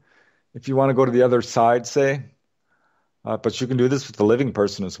 particularly if you want to go to the other side, say. But you can do this with the living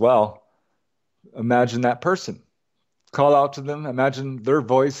person as well. Imagine that person. Call out to them. Imagine their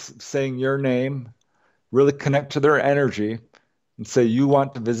voice saying your name. Really connect to their energy and say you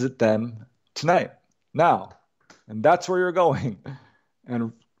want to visit them tonight, now. And that's where you're going.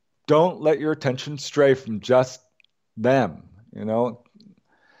 And don't let your attention stray from just them,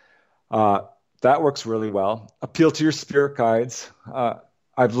 That works really well. Appeal to your spirit guides.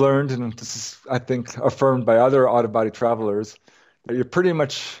 I've learned, and this is, I think, affirmed by other out-of-body travelers, that you're pretty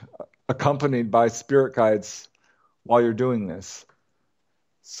much accompanied by spirit guides while you're doing this.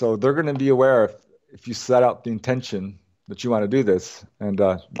 So they're going to be aware if you set out the intention that you want to do this, and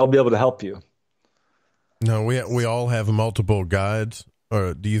they'll be able to help you. No, we all have multiple guides,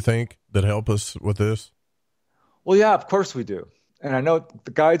 or do you think, that help us with this? Well, yeah, of course we do. And I know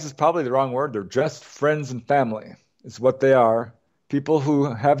the guides is probably the wrong word. They're just friends and family is what they are. People who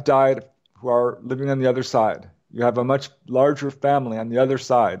have died, who are living on the other side. You have a much larger family on the other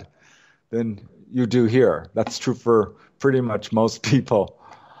side than you do here. That's true for pretty much most people.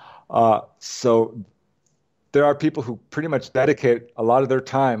 So there are people who pretty much dedicate a lot of their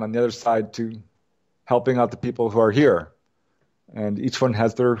time on the other side to helping out the people who are here. And each one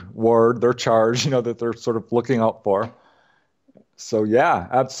has their ward, their charge, that they're sort of looking out for. So yeah,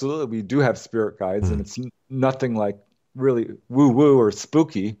 absolutely. We do have spirit guides, and it's nothing like really woo-woo or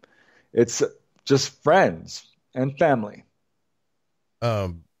spooky. It's just friends and family.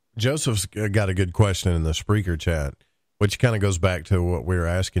 Joseph's got a good question in the Spreaker chat, which kind of goes back to what we were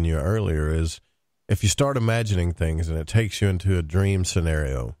asking you earlier, is if you start imagining things and it takes you into a dream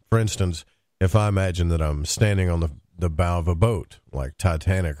scenario. For instance, if I imagine that I'm standing on the bow of a boat, like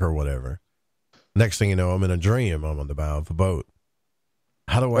Titanic or whatever, next thing you know, I'm in a dream, I'm on the bow of a boat.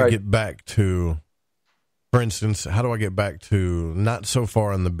 How do I get back to... For instance, how do I get back to not so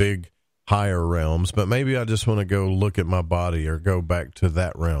far in the big higher realms, but maybe I just want to go look at my body or go back to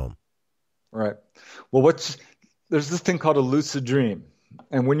that realm? Right. Well, there's this thing called a lucid dream.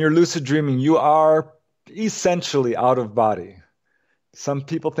 And when you're lucid dreaming, you are essentially out of body. Some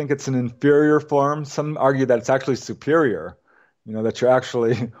people think it's an inferior form. Some argue that it's actually superior, that you're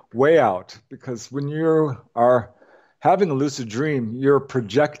actually way out. Because when you are having a lucid dream, you're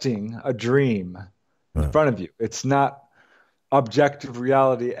projecting a dream in front of you. It's not objective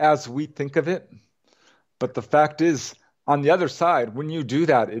reality as we think of it. But the fact is, on the other side, when you do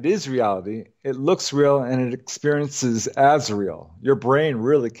that, it is reality. It looks real and it experiences as real. Your brain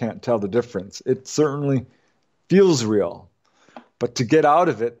really can't tell the difference. It certainly feels real. But to get out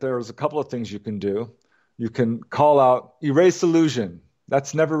of it, there's a couple of things you can do. You can call out, erase illusion.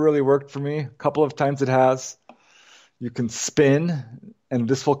 That's never really worked for me. A couple of times it has. You can spin, and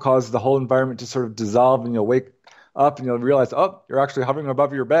this will cause the whole environment to sort of dissolve, and you'll wake up and you'll realize, oh, you're actually hovering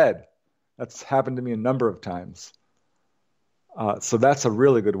above your bed. That's happened to me a number of times. So that's a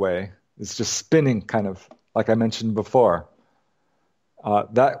really good way. It's just spinning, kind of like I mentioned before.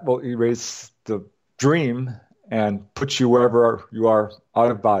 That will erase the dream and put you wherever you are out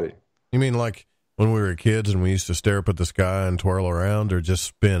of body. You mean like when we were kids and we used to stare up at the sky and twirl around, or just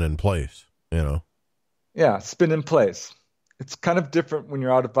spin in place, Yeah, spin in place. it's kind of different when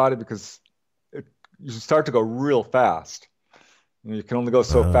you're out of body because you start to go real fast. You can only go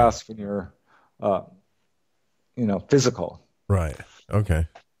so fast when you're, physical. Right. Okay.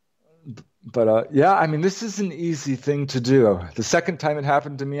 But yeah, I mean, this is an easy thing to do. The second time it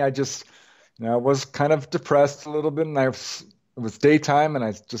happened to me, I just, I was kind of depressed a little bit, and it was daytime, and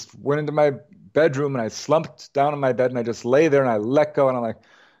I just went into my bedroom, and I slumped down in my bed, and I just lay there, and I let go, and I'm like,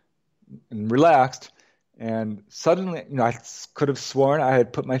 and relaxed. And suddenly, I could have sworn I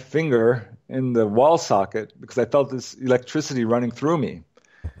had put my finger in the wall socket because I felt this electricity running through me.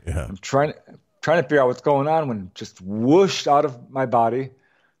 Yeah. I'm trying to figure out what's going on when it just whooshed out of my body.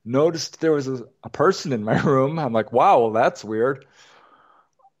 Noticed there was a person in my room. I'm like, wow, well, that's weird.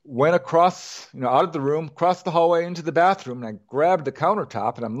 Went across, out of the room, across the hallway into the bathroom, and I grabbed the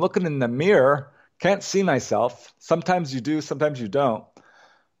countertop, and I'm looking in the mirror. Can't see myself. Sometimes you do, sometimes you don't.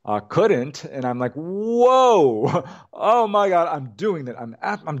 Couldn't, and I'm like, whoa, oh my God, I'm doing that.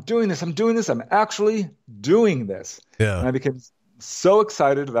 I'm doing this. I'm actually doing this. Yeah. And I became so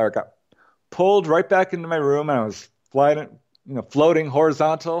excited that I got pulled right back into my room, and I was floating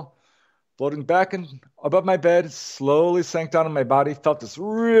horizontal, floating back above my bed, slowly sank down in my body, felt this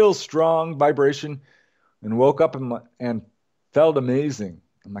real strong vibration, and woke up and felt amazing.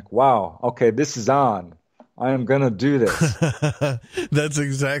 I'm like, wow, okay, this is on. I am going to do this. That's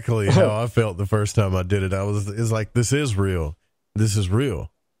exactly how I felt the first time I did it. It's like, this is real. This is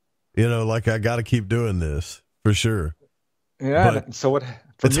real. Like I got to keep doing this for sure. Yeah. But so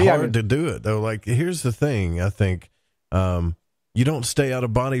it's hard to do it though. Like, here's the thing. I think, you don't stay out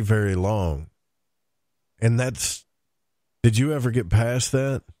of body very long. And did you ever get past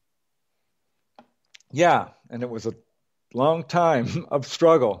that? Yeah. And it was a long time of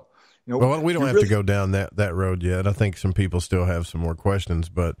struggle. Well, we don't have to go down that road yet. I think some people still have some more questions,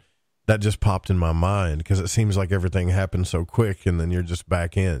 but that just popped in my mind because it seems like everything happened so quick and then you're just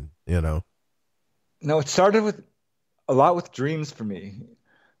back in, No, it started with a lot with dreams for me.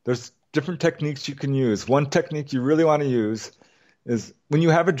 There's different techniques you can use. One technique you really want to use is when you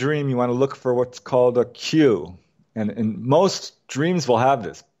have a dream, you want to look for what's called a cue. And most dreams will have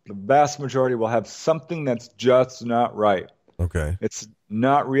this. The vast majority will have something that's just not right. Okay. It's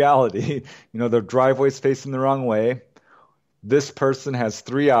not reality. Their driveway's facing the wrong way. This person has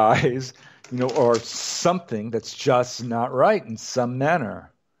 3 eyes, or something that's just not right in some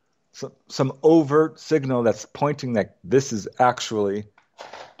manner. So, some overt signal that's pointing that this is actually,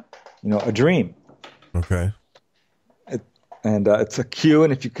 a dream. Okay. It's a cue,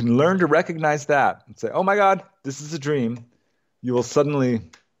 and if you can learn to recognize that and say, oh my God, this is a dream, you will suddenly,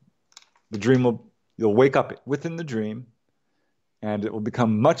 you'll wake up within the dream, and it will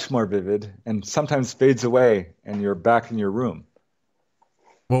become much more vivid and sometimes fades away, and you're back in your room.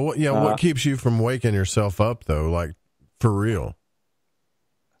 Well, what keeps you from waking yourself up, though, like, for real?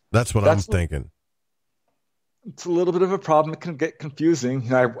 That's what I'm thinking. It's a little bit of a problem. It can get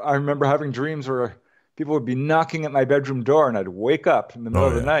confusing. I remember having dreams where people would be knocking at my bedroom door, and I'd wake up in the middle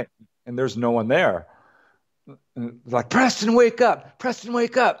of the night, and there's no one there. And like, Preston, wake up! Preston,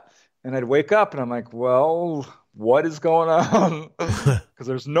 wake up! And I'd wake up, and I'm like, well, what is going on? Because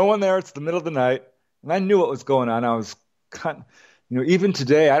there's no one there. It's the middle of the night, and I knew what was going on. I was even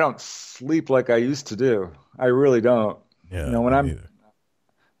today, I don't sleep like I used to do. I really don't. Yeah, when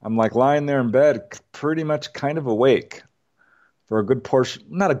I'm like lying there in bed, pretty much kind of awake for a good portion,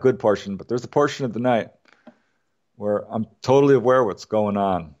 not a good portion, but there's a portion of the night where I'm totally aware of what's going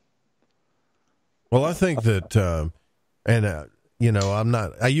on. Well, I think that,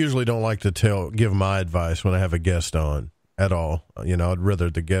 I usually don't like to give my advice when I have a guest on at all. I'd rather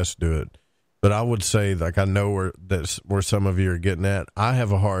the guest do it. But I would say, like, I know where some of you are getting at. I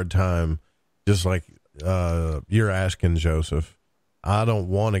have a hard time, just like you're asking, Joseph. I don't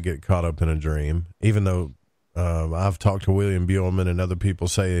want to get caught up in a dream, even though I've talked to William Buellman and other people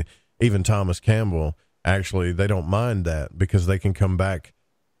say, even Thomas Campbell, actually, they don't mind that because they can come back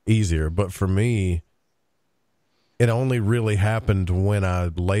easier. But for me, it only really happened when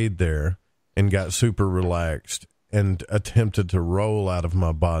I laid there and got super relaxed and attempted to roll out of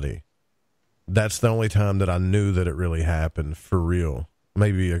my body. That's the only time that I knew that it really happened for real.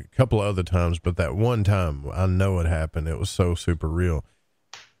 Maybe a couple of other times, but that one time I know it happened. It was so super real.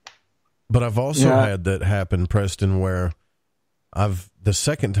 But I've also had that happen, Preston, where the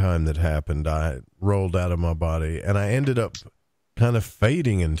second time that happened, I rolled out of my body and I ended up kind of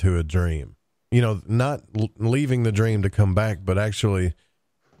fading into a dream. Not leaving the dream to come back, but actually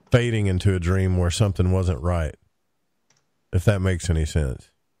fading into a dream where something wasn't right. If that makes any sense.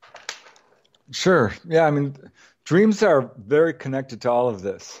 Sure. Yeah. I mean, dreams are very connected to all of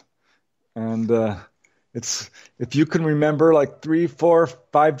this. And, If you can remember like 3, 4,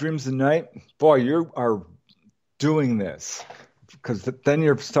 5 dreams a night, boy, you are doing this, because then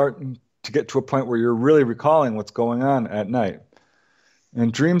you're starting to get to a point where you're really recalling what's going on at night.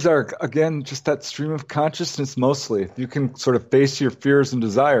 And dreams are, again, just that stream of consciousness mostly. If you can sort of face your fears and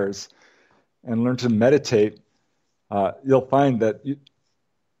desires and learn to meditate, you'll find that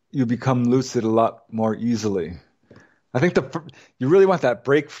you become lucid a lot more easily. I think you really want that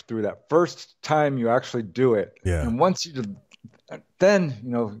breakthrough, that first time you actually do it. Yeah. And once you do,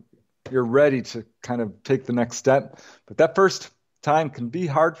 then, you're ready to kind of take the next step. But that first time can be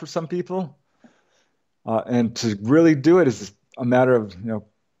hard for some people. And to really do it is a matter of,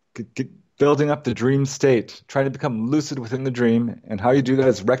 building up the dream state, trying to become lucid within the dream. And how you do that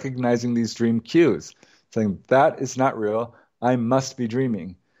is recognizing these dream cues, saying, that is not real. I must be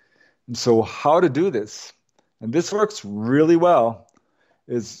dreaming. And so how to do this? And this works really well,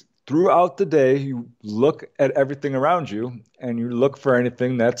 is throughout the day, you look at everything around you and you look for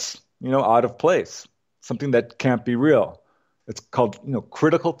anything that's, out of place, something that can't be real. It's called,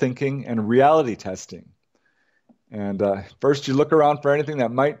 critical thinking and reality testing. And first you look around for anything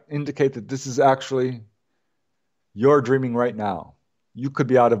that might indicate that this is actually you're dreaming right now. You could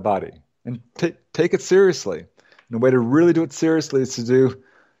be out of body, and take it seriously. And the way to really do it seriously is to do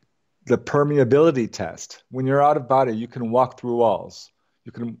the permeability test. When you're out of body, you can walk through walls.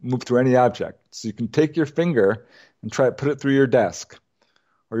 You can move through any object. So you can take your finger and try to put it through your desk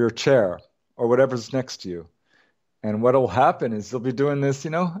or your chair or whatever's next to you. And what will happen is you'll be doing this,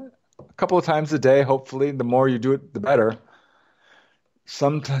 a couple of times a day. Hopefully, the more you do it, the better.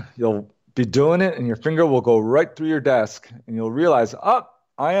 Sometimes you'll be doing it and your finger will go right through your desk and you'll realize,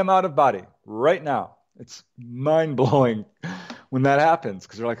 I am out of body right now. It's mind-blowing when that happens,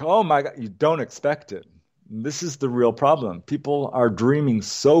 because you're like, oh my God, you don't expect it. And this is the real problem. People are dreaming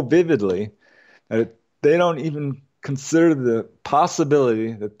so vividly that they don't even consider the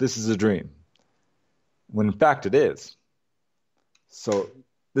possibility that this is a dream, when in fact it is. So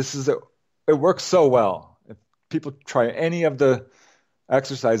it works so well. If people try any of the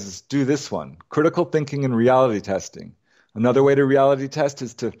exercises, do this one, critical thinking and reality testing. Another way to reality test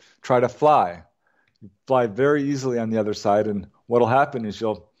is to try to fly. You fly very easily on the other side, and what'll happen is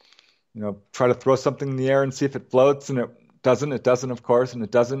you'll, try to throw something in the air and see if it floats, and it doesn't, of course, and it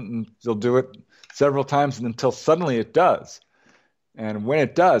doesn't, and you'll do it several times until suddenly it does. And when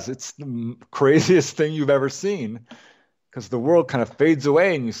it does, it's the craziest thing you've ever seen, because the world kind of fades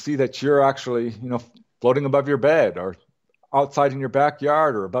away and you see that you're actually, floating above your bed or outside in your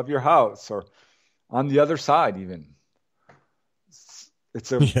backyard or above your house or on the other side even.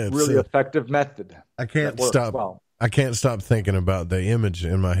 It's a really effective method. I can't stop. Well. I can't stop thinking about the image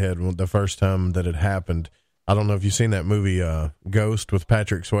in my head the first time that it happened. I don't know if you've seen that movie Ghost with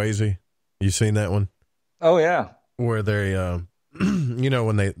Patrick Swayze. You seen that one? Oh yeah. Where they,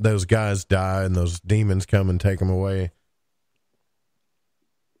 when those guys die and those demons come and take them away,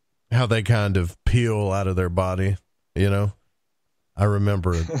 how they kind of peel out of their body. I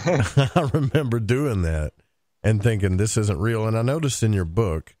remember doing that and thinking this isn't real. And I noticed in your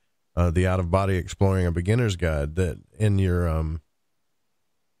book, The Out of Body Exploring a Beginner's Guide, that in your,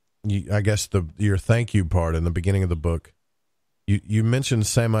 your thank you part in the beginning of the book, you mentioned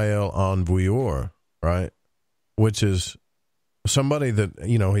Samael Envoyeur, right? Which is somebody that,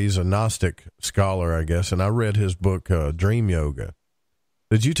 he's a Gnostic scholar, I guess. And I read his book, Dream Yoga.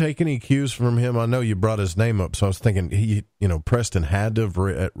 Did you take any cues from him? I know you brought his name up, so I was thinking Preston had to have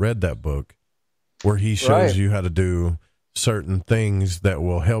read that book where he shows you how to do certain things that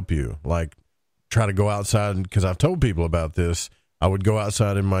will help you, like try to go outside, because I've told people about this. I would go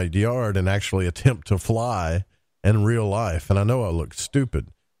outside in my yard and actually attempt to fly in real life, and I know I looked stupid,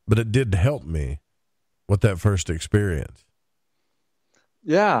 but it did help me with that first experience.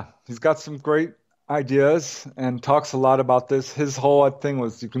 Yeah, he's got some great ideas and talks a lot about this. His whole thing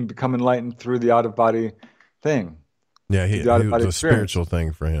was you can become enlightened through the out-of-body thing. Yeah, it was a spiritual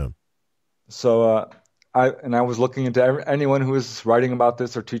thing for him. So I was looking into anyone who was writing about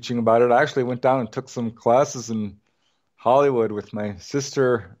this or teaching about it. I actually went down and took some classes in Hollywood with my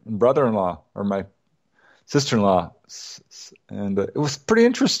sister and brother-in-law, or my sister-in-law, and it was pretty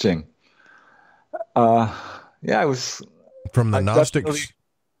interesting. It was from the Gnostics.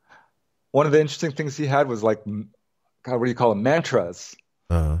 One of the interesting things he had was like, God, what do you call them? Mantras,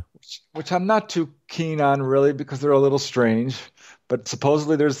 which I'm not too keen on really, because they're a little strange. But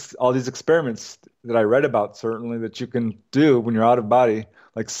supposedly there's all these experiments that I read about, certainly, that you can do when you're out of body,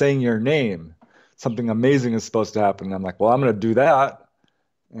 like saying your name. Something amazing is supposed to happen. And I'm like, well, I'm going to do that.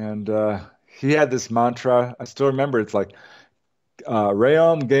 And he had this mantra. I still remember. It's like,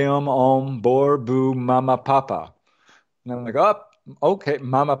 Reom, Geom, Om, Bor, Bu, Mama, Papa. And I'm like, oh, okay,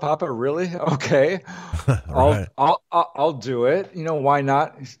 Mama, Papa, really? Okay. Right. I'll do it. Why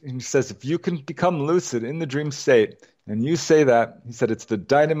not? And he says, if you can become lucid in the dream state, and you say that, he said, it's the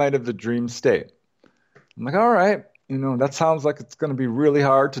dynamite of the dream state. I'm like, all right, that sounds like it's going to be really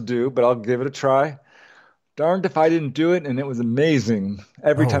hard to do, but I'll give it a try. Darned if I didn't do it, and it was amazing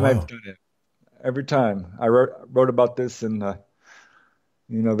every time I've done it. Every time. I wrote about this, and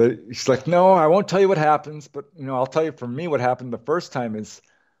she's like, no, I won't tell you what happens, but I'll tell you for me what happened the first time is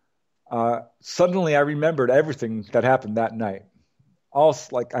suddenly I remembered everything that happened that night. I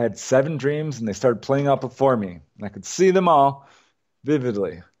had 7 dreams, and they started playing out before me, and I could see them all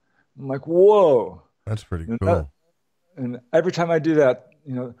vividly. I'm like, whoa. That's pretty cool. And every time I do that,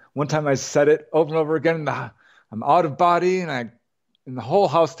 one time I said it over and over again, and I'm out of body, and the whole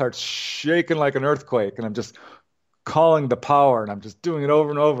house starts shaking like an earthquake, and I'm just calling the power, and I'm just doing it over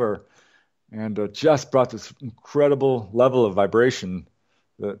and over, and just brought this incredible level of vibration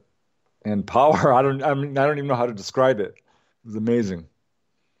and power. I don't even know how to describe it. It was amazing.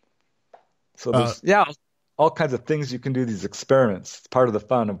 So there's all kinds of things you can do, these experiments. It's part of the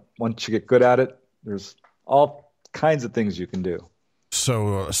fun. Once you get good at it, there's all kinds of things you can do.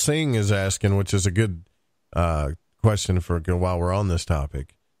 So Singh is asking, which is a good question for while we're on this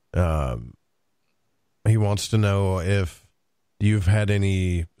topic. He wants to know if you've had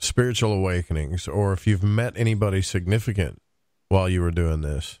any spiritual awakenings or if you've met anybody significant while you were doing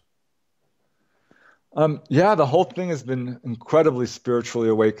this. The whole thing has been incredibly spiritually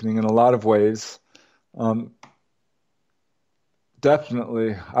awakening in a lot of ways.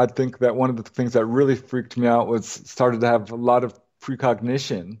 Definitely. I think that one of the things that really freaked me out was started to have a lot of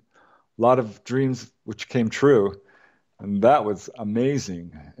precognition, a lot of dreams which came true. And that was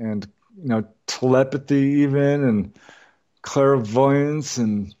amazing. And, telepathy even, and clairvoyance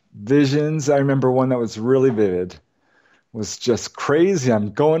and visions. I remember one that was really vivid. It was just crazy.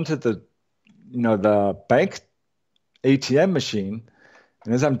 I'm going to the bank ATM machine.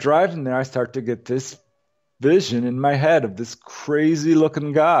 And as I'm driving there, I start to get this vision in my head of this crazy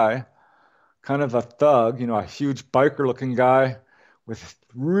looking guy, kind of a thug, a huge biker looking guy with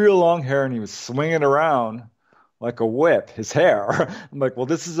real long hair, and he was swinging around like a whip, his hair. I'm like, well,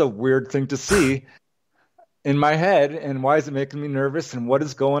 this is a weird thing to see in my head, and why is it making me nervous, and what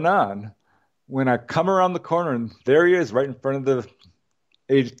is going on? When I come around the corner, and there he is right in front of the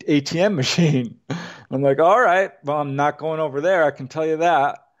ATM machine. I'm like, all right, well, I'm not going over there, I can tell you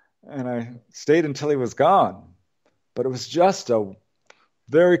that. And I stayed until he was gone. But it was just a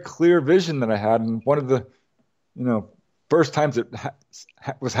very clear vision that I had. And one of the, first times it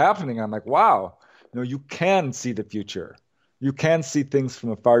was happening, I'm like, wow, you can see the future. You can see things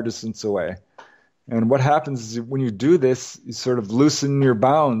from a far distance away. And what happens is when you do this, you sort of loosen your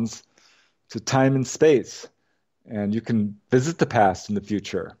bounds to time and space. And you can visit the past and the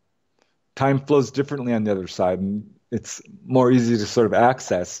future. Time flows differently on the other side, and it's more easy to sort of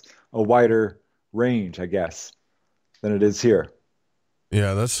access a wider range, I guess, than it is here.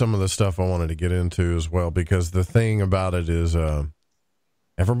 Yeah, that's some of the stuff I wanted to get into as well, because the thing about it is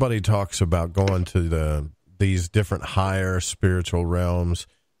everybody talks about going to these different higher spiritual realms.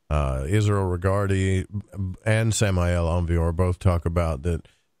 Israel Regardi and Samael Envior both talk about that,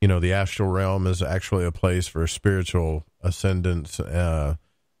 the astral realm is actually a place for spiritual ascendance.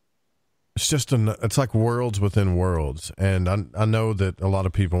 It's like worlds within worlds. And I know that a lot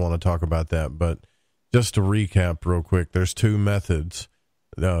of people want to talk about that, but just to recap real quick, there's 2 methods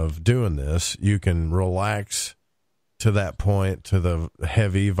of doing this. You can relax to that point, to the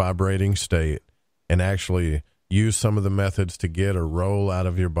heavy vibrating state, and actually use some of the methods to get a roll out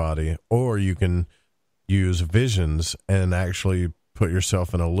of your body, or you can use visions and actually put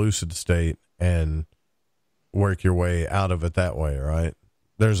yourself in a lucid state and work your way out of it that way, right?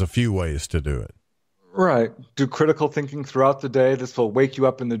 There's a few ways to do it. Right. Do critical thinking throughout the day. This will wake you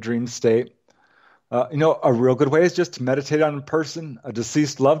up in the dream state. A real good way is just to meditate on a person, a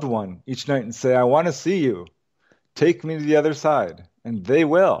deceased loved one, each night and say, I want to see you. Take me to the other side. And they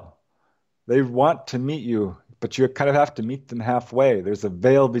will. They want to meet you, but you kind of have to meet them halfway. There's a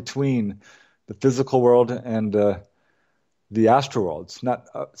veil between the physical world and the astral world. It's not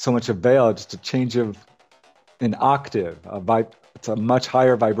so much a veil, it's just a change of an octave. It's a much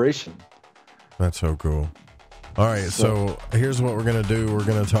higher vibration. That's so cool. All right, so here's what we're going to do. We're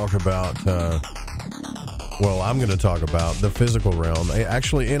going to talk about, I'm going to talk about the physical realm,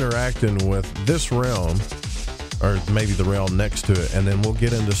 actually interacting with this realm, or maybe the realm next to it, and then we'll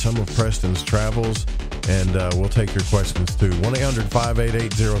get into some of Preston's travels and we'll take your questions too.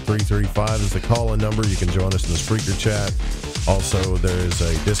 1-800-588-0335 is the call-in number. You can join us in the Spreaker chat. Also, there is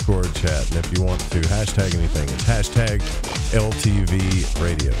a Discord chat, and if you want to hashtag anything, it's hashtag LTV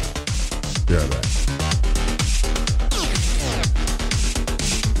Radio. Be right back.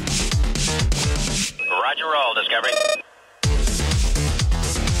 Roger, roll, Discovery.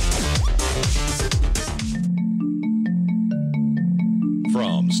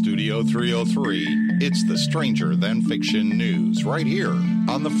 From Studio 303, it's the Stranger Than Fiction News right here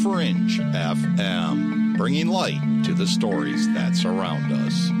on the Fringe FM, bringing light to the stories that surround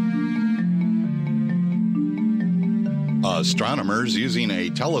us. Astronomers using a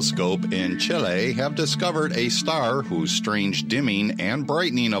telescope in Chile have discovered a star whose strange dimming and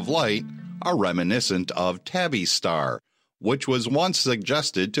brightening of light are reminiscent of Tabby's star, which was once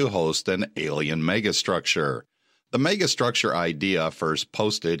suggested to host an alien megastructure. The megastructure idea, first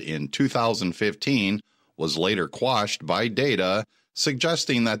posted in 2015, was later quashed by data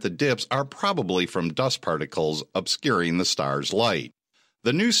suggesting that the dips are probably from dust particles obscuring the star's light.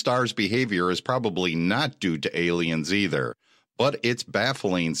 The new star's behavior is probably not due to aliens either, but it's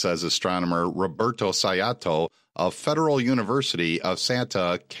baffling, says astronomer Roberto Sayato of Federal University of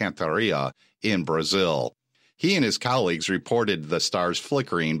Santa Catarina in Brazil. He and his colleagues reported the star's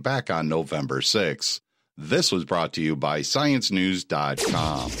flickering back on November 6. This was brought to you by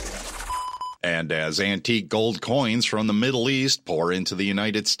ScienceNews.com. And as antique gold coins from the Middle East pour into the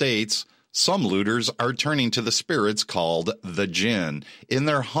United States, some looters are turning to the spirits called the Jinn in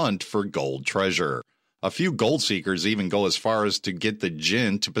their hunt for gold treasure. A few gold seekers even go as far as to get the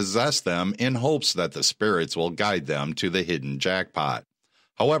Jinn to possess them in hopes that the spirits will guide them to the hidden jackpot.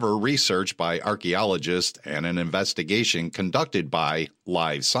 However, research by archaeologists and an investigation conducted by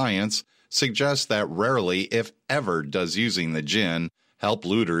Live Science suggests that rarely, if ever, does using the Jinn help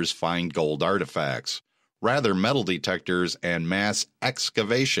looters find gold artifacts. Rather, metal detectors and mass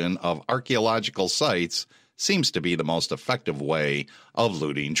excavation of archaeological sites seems to be the most effective way of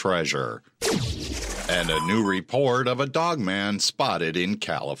looting treasure. And a new report of a dogman spotted in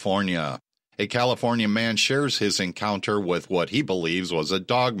California. A California man shares his encounter with what he believes was a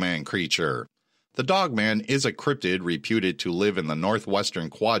dogman creature. The dogman is a cryptid reputed to live in the northwestern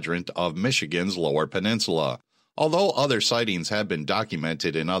quadrant of Michigan's Lower Peninsula. Although other sightings have been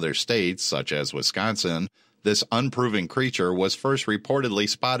documented in other states, such as Wisconsin, this unproven creature was first reportedly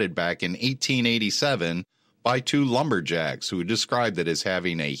spotted back in 1887 by two lumberjacks who described it as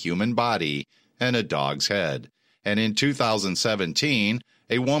having a human body and a dog's head. And in 2017,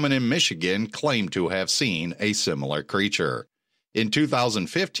 a woman in Michigan claimed to have seen a similar creature. In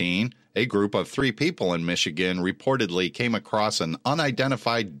 2015, a group of 3 people in Michigan reportedly came across an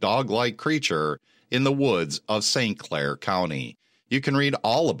unidentified dog-like creature in the woods of St. Clair County. You can read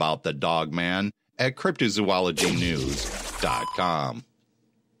all about the dogman at cryptozoologynews.com.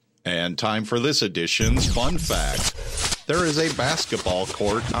 And time for this edition's fun fact. There is a basketball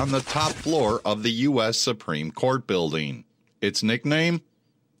court on the top floor of the U.S. Supreme Court building. Its nickname?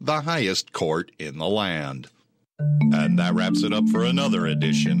 The highest court in the land. And that wraps it up for another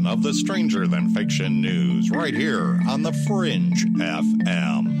edition of the Stranger Than Fiction News right here on the Fringe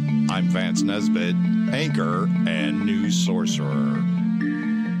FM. I'm Vance Nesbitt, anchor and news sorcerer.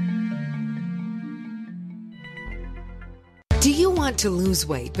 Do you want to lose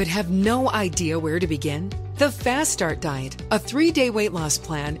weight but have no idea where to begin? The Fast Start Diet, a 3-day weight loss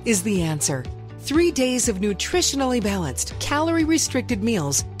plan, is the answer. 3 days of nutritionally balanced, calorie-restricted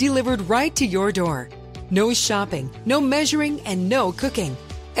meals delivered right to your door. No shopping, no measuring, and no cooking.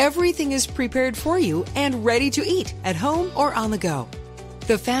 Everything is prepared for you and ready to eat at home or on the go.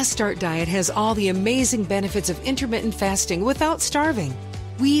 The Fast Start Diet has all the amazing benefits of intermittent fasting without starving.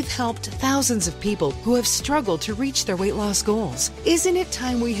 We've helped thousands of people who have struggled to reach their weight loss goals. Isn't it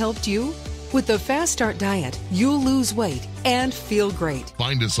time we helped you? With the Fast Start Diet, you'll lose weight and feel great.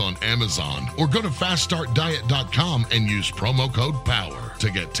 Find us on Amazon or go to faststartdiet.com and use promo code POWER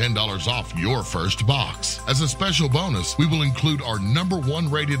to get $10 off your first box. As a special bonus, we will include our #1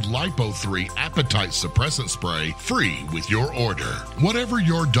 rated Lipo3 appetite suppressant spray free with your order. Whatever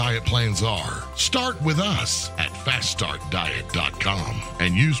your diet plans are, start with us at faststartdiet.com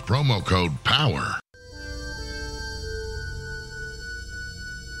and use promo code POWER.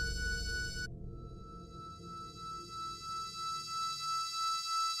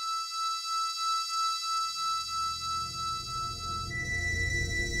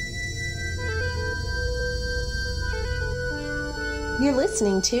 You're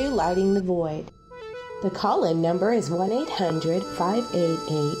listening to Lighting the Void. The call-in number is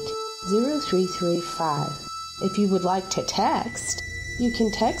 1-800-588-0335. If you would like to text, You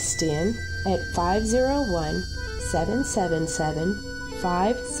can text in at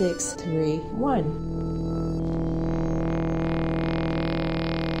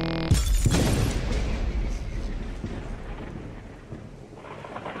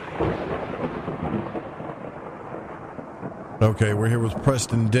Okay, we're here with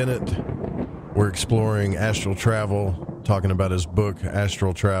Preston Dennett. We're exploring astral travel, talking about his book,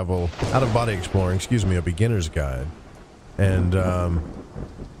 Astral Travel, Out-of-Body Exploring, a beginner's guide. And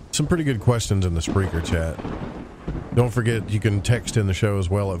some pretty good questions in the Spreaker chat. Don't forget, you can text in the show as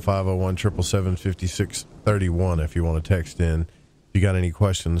well at 501-777-5631 if you want to text in. If you got any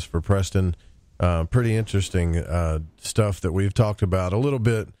questions for Preston. Pretty interesting stuff that we've talked about a little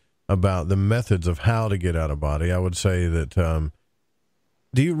bit, about the methods of how to get out of body. I would say that,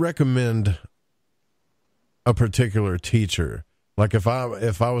 do you recommend a particular teacher? Like if I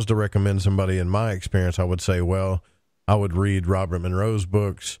was to recommend somebody in my experience, I would say, well, I would read Robert Monroe's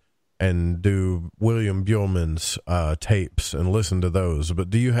books and do William Buellman's tapes and listen to those. But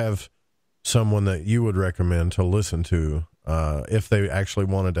do you have someone that you would recommend to listen to if they actually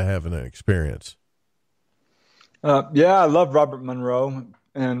wanted to have an experience? Yeah, I love Robert Monroe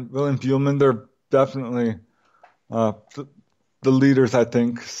and William Buellman. They're definitely the leaders, I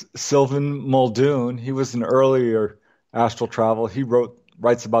think. Sylvan Muldoon, he was an earlier astral travel. He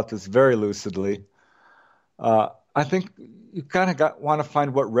writes about this very lucidly. I think you kind of want to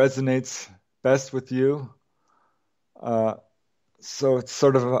find what resonates best with you. So it's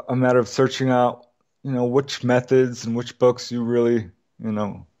sort of a matter of searching out, which methods and which books you really,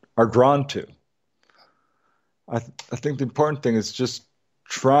 are drawn to. I think the important thing is just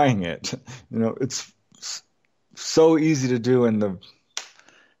trying it. It's so easy to do, and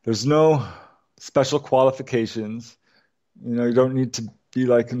there's no special qualifications. You don't need to be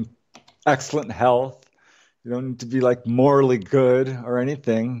like in excellent health. You don't need to be like morally good or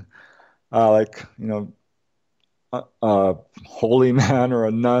anything, a holy man or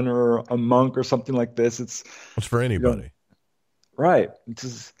a nun or a monk or something like this. It's for anybody. Right.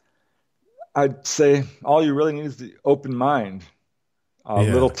 I'd say all you really need is the open mind. A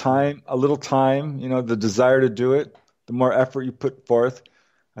little time, the desire to do it. The more effort you put forth,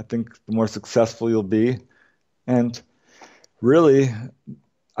 I think the more successful you'll be. And really,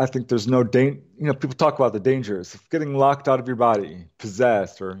 I think there's no danger. People talk about the dangers of getting locked out of your body,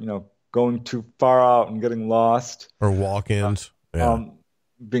 possessed, or, going too far out and getting lost. Or walk-ins.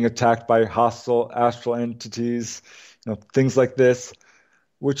 Being attacked by hostile astral entities, things like this,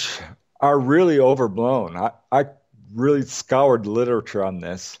 which are really overblown. I really scoured literature on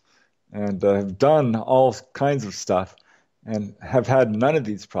this and have done all kinds of stuff and have had none of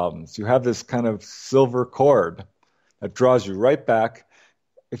these problems. You have this kind of silver cord that draws you right back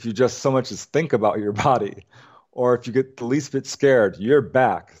if you just so much as think about your body, or if you get the least bit scared, you're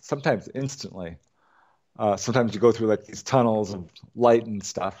back, sometimes instantly. Sometimes you go through like these tunnels of light and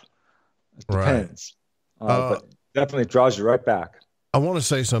stuff. It depends. But definitely draws you right back. I want to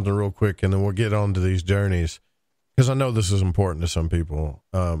say something real quick, and then we'll get on to these journeys, because I know this is important to some people.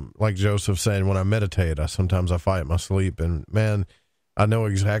 Like Joseph saying, when I meditate, sometimes I fight my sleep, and man, I know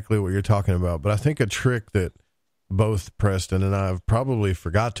exactly what you're talking about. But I think a trick that both Preston and I have probably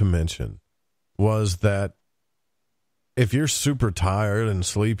forgot to mention was that if you're super tired and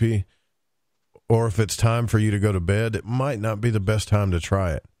sleepy, or if it's time for you to go to bed, it might not be the best time to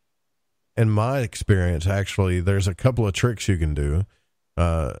try it. In my experience, actually, there's a couple of tricks you can do.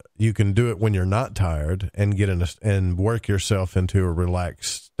 You can do it when you're not tired and and work yourself into a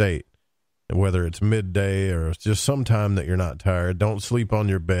relaxed state, whether it's midday or just some time that you're not tired. Don't sleep on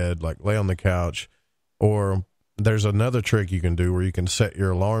your bed, like lay on the couch. Or there's another trick you can do where you can set your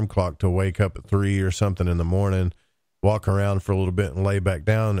alarm clock to wake up at 3 or something in the morning, walk around for a little bit and lay back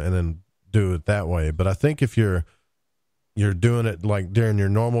down, and then do it that way. But I think if you're doing it like during your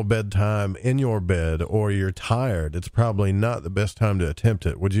normal bedtime in your bed, or you're tired, it's probably not the best time to attempt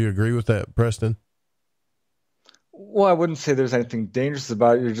it. Would you agree with that, Preston? Well, I wouldn't say there's anything dangerous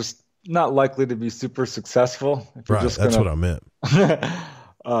about it. You're just not likely to be super successful. If you're just that's what I meant.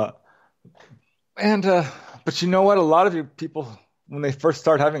 But you know what? A lot of you people, when they first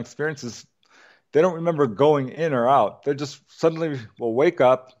start having experiences, they don't remember going in or out. They just suddenly will wake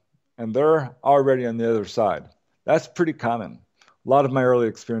up and they're already on the other side. That's pretty common. A lot of my early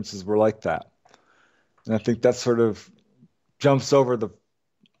experiences were like that. And I think that sort of jumps over the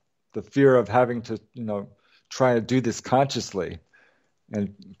fear of having to, try to do this consciously.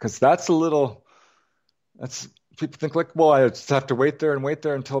 And because people think like, well, I just have to wait there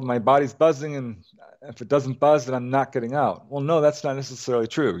until my body's buzzing. And if it doesn't buzz, then I'm not getting out. Well, no, that's not necessarily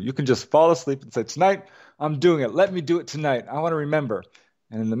true. You can just fall asleep and say, tonight, I'm doing it. Let me do it tonight. I want to remember.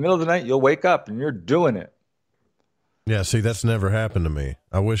 And in the middle of the night, you'll wake up and you're doing it. Yeah, see, that's never happened to me.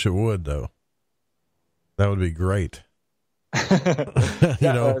 I wish it would, though. That would be great. It's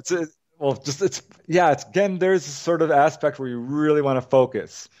again, there's a sort of aspect where you really want to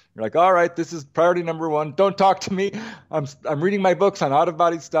focus. You're like, all right, this is priority number one. Don't talk to me. I'm reading my books on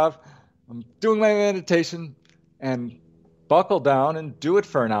out-of-body stuff. I'm doing my meditation, and buckle down and do it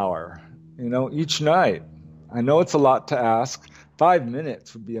for an hour, each night. I know it's a lot to ask. 5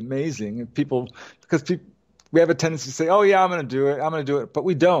 minutes would be amazing. And we have a tendency to say, oh yeah, I'm going to do it. But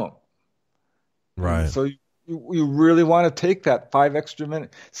we don't. Right. And so you really want to take that 5 extra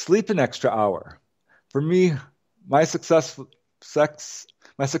minutes, sleep an extra hour. For me, my success in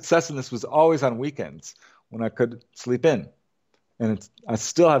this was always on weekends when I could sleep in. And I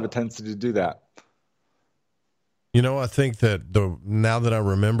still have a tendency to do that. I think that now that I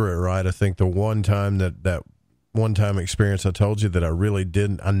remember it right, I think the one time that one-time experience I told you that I really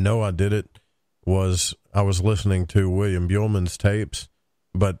didn't, I know I did it, was I was listening to William Buellman's tapes,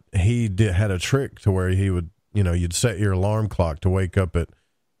 but he had a trick to where he would, you'd set your alarm clock to wake up at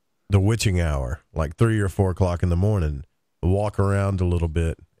the witching hour, like 3 or 4 o'clock in the morning, walk around a little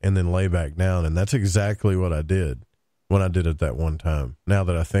bit, and then lay back down. And that's exactly what I did when I did it that one time, now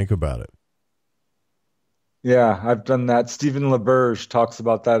that I think about it. Yeah, I've done that. Stephen LaBerge talks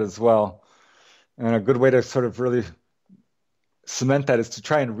about that as well. And a good way to sort of really cement that is to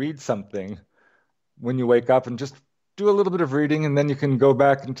try and read something when you wake up and just do a little bit of reading, and then you can go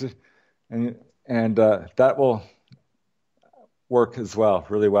back and that will work as well,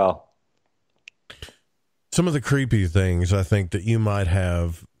 really well. Some of the creepy things I think that you might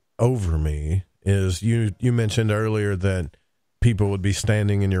have over me is you mentioned earlier that people would be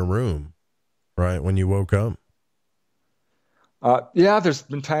standing in your room, right, when you woke up. Yeah, there's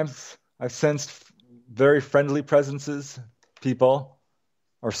been times I've sensed very friendly presences, people,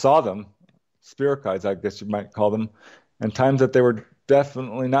 or saw them, spirit guides, I guess you might call them, and times that they were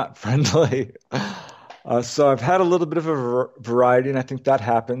definitely not friendly. So I've had a little bit of a variety, and I think that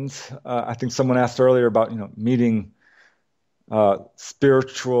happens. I think someone asked earlier about, meeting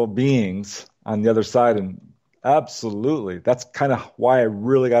spiritual beings on the other side, and absolutely, that's kind of why I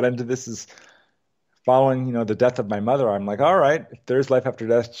really got into this, is following, the death of my mother. I'm like, all right, if there's life after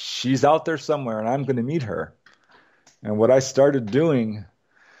death, she's out there somewhere and I'm going to meet her. And what I started doing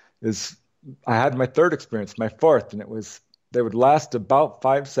is I had my third experience, my fourth, and they would last about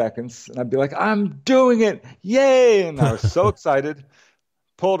 5 seconds. And I'd be like, I'm doing it. Yay. And I was so excited,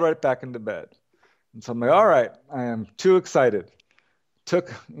 pulled right back into bed. And so I'm like, all right, I am too excited.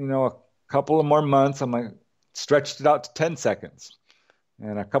 Took, a couple of more months. I'm like, stretched it out to 10 seconds.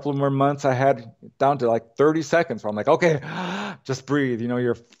 And a couple of more months, I had down to like 30 seconds. Where I'm like, okay, just breathe.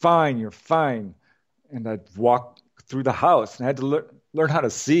 You're fine. And I'd walk through the house, and I had to learn how to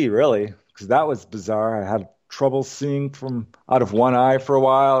see, really, because that was bizarre. I had trouble seeing from out of one eye for a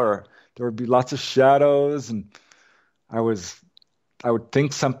while, or there would be lots of shadows, and I would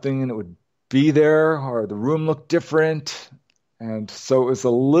think something, and it would be there, or the room looked different. And so it was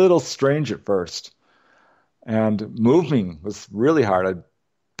a little strange at first. And moving was really hard. I'd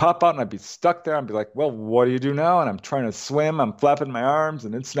pop out and I'd be stuck there. I'd be like, well, what do you do now? And I'm trying to swim. I'm flapping my arms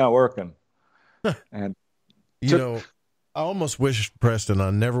and it's not working. And I almost wish, Preston,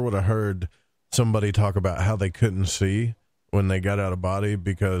 I never would have heard somebody talk about how they couldn't see when they got out of body,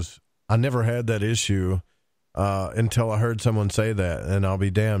 because I never had that issue until I heard someone say that. And I'll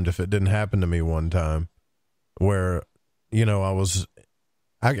be damned if it didn't happen to me one time where, I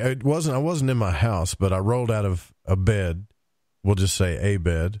wasn't in my house, but I rolled out of a bed, we'll just say a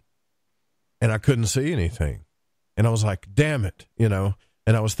bed, and I couldn't see anything. And I was like, damn it,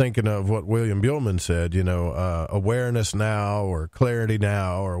 and I was thinking of what William Buellman said, awareness now, or clarity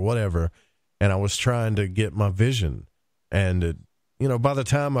now, or whatever. And I was trying to get my vision. And, by the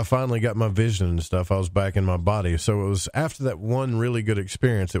time I finally got my vision and stuff, I was back in my body. So it was after that one really good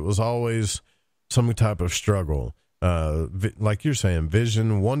experience, it was always some type of struggle. Like you're saying,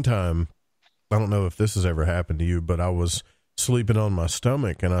 vision. One time, I don't know if this has ever happened to you, but I was sleeping on my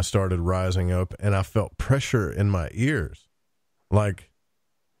stomach and I started rising up and I felt pressure in my ears, like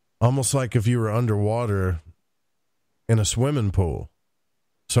almost like if you were underwater in a swimming pool.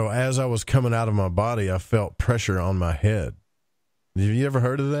 So as I was coming out of my body, I felt pressure on my head. Have you ever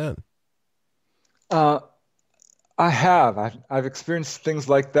heard of that? I have. I've experienced things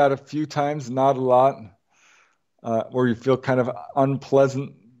like that a few times, not a lot, where you feel kind of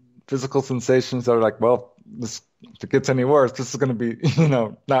unpleasant physical sensations that are like, well, if it gets any worse, this is going to be,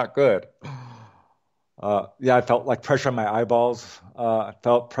 not good. I felt like pressure on my eyeballs. I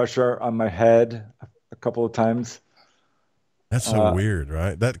felt pressure on my head. couple of times. That's so weird,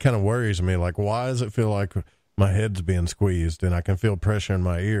 right? That kind of worries me. Like, why does it feel like my head's being squeezed and I can feel pressure in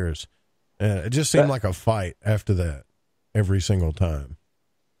my ears? It just seemed like a fight after that every single time.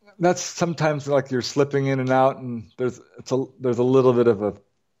 That's sometimes like you're slipping in and out, and there's a little bit of a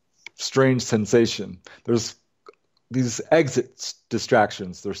strange sensation. There's these exit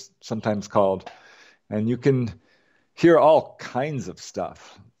distractions, they're sometimes called, and you can hear all kinds of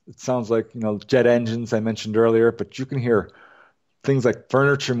stuff. It sounds like, jet engines I mentioned earlier, but you can hear things like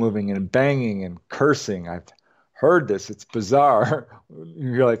furniture moving and banging and cursing. I've heard this. It's bizarre.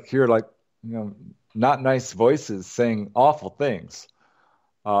 You hear not nice voices saying awful things.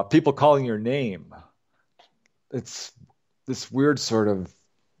 People calling your name. It's this weird sort of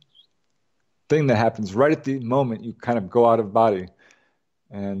thing that happens right at the moment you kind of go out of body.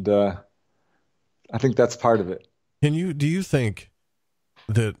 And I think that's part of it. Do you think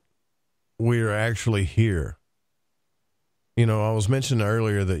that we're actually here? I was mentioning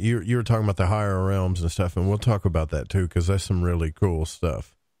earlier that you were talking about the higher realms and stuff, and we'll talk about that too, because that's some really cool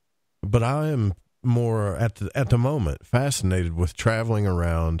stuff. But I am more at the moment fascinated with traveling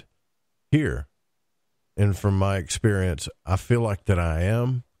around here. And from my experience, I feel like that I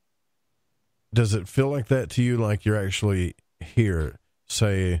am. Does it feel like that to you? Like you're actually here?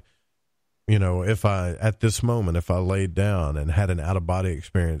 Say, if at this moment, if I laid down and had an out of body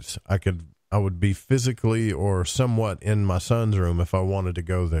experience, I would be physically or somewhat in my son's room if I wanted to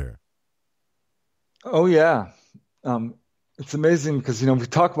go there. Oh yeah. It's amazing because, we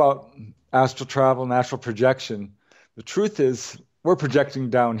talk about astral travel and astral projection. The truth is we're projecting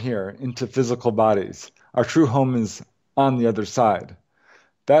down here into physical bodies. Our true home is on the other side.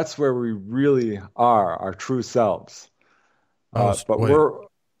 That's where we really are, our true selves. So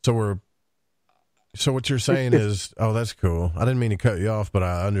what you're saying is, oh, that's cool. I didn't mean to cut you off, but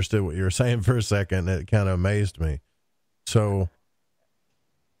I understood what you were saying for a second. It kind of amazed me. So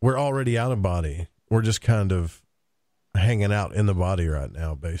we're already out of body. We're just kind of hanging out in the body right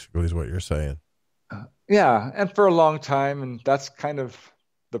now, basically, is what you're saying. Yeah, and for a long time, and that's kind of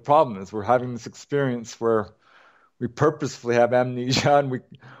the problem, is we're having this experience where we purposefully have amnesia, and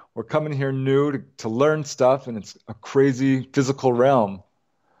we're coming here new to learn stuff, and it's a crazy physical realm.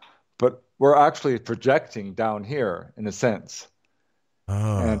 But we're actually projecting down here, in a sense.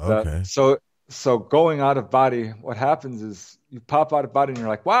 Okay. So going out of body, what happens is you pop out of body, and you're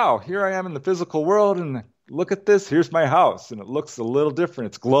like, wow, here I am in the physical world, and look at this, here's my house, and it looks a little different.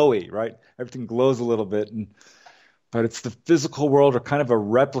 It's glowy, right? Everything glows a little bit, but it's the physical world, or kind of a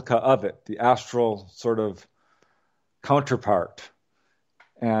replica of it, the astral sort of counterpart.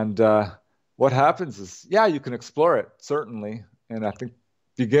 And what happens is, you can explore it, certainly, and I think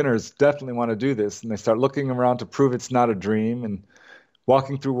beginners definitely want to do this, and they start looking around to prove it's not a dream, and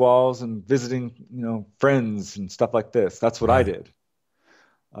walking through walls and visiting, friends and stuff like this. That's what I did.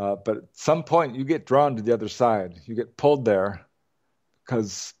 But at some point, you get drawn to the other side. You get pulled there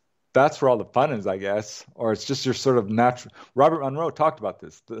because that's where all the fun is, I guess. Or it's just your sort of natural. Robert Monroe talked about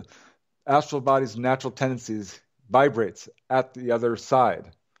this. The astral body's natural tendencies vibrates at the other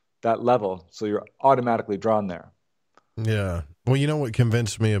side, that level. So you're automatically drawn there. Yeah. Well, what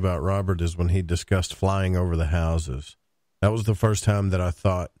convinced me about Robert is when he discussed flying over the houses. That was the first time that I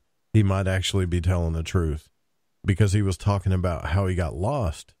thought he might actually be telling the truth, because he was talking about how he got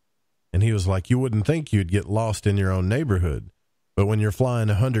lost. And he was like, you wouldn't think you'd get lost in your own neighborhood, but when you're flying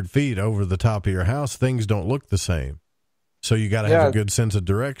 100 feet over the top of your house, things don't look the same. So you got to have a good sense of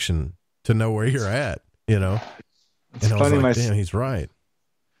direction to know where you're at, It's And I funny, was like, damn, he's right.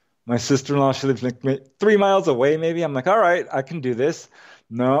 My sister-in-law, she lives like 3 miles away, maybe. I'm like, all right, I can do this.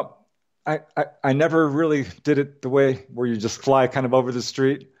 No, I never really did it the way where you just fly kind of over the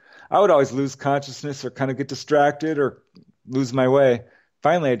street. I would always lose consciousness or kind of get distracted or lose my way.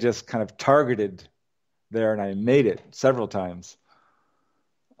 Finally, I just kind of targeted there, and I made it several times.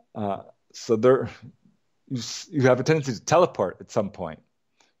 So there, you have a tendency to teleport at some point.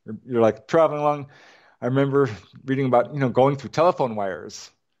 You're like traveling along. I remember reading about, going through telephone wires.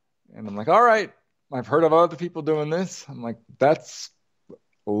 And I'm like, all right, I've heard of other people doing this. I'm like, that's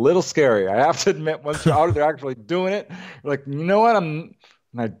a little scary. I have to admit, once you're out there actually doing it, you're like, you know what? And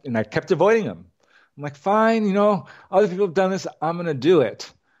I kept avoiding them. I'm like, fine, other people have done this. I'm going to do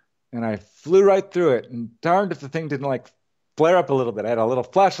it. And I flew right through it. And darned if the thing didn't flare up a little bit. I had a little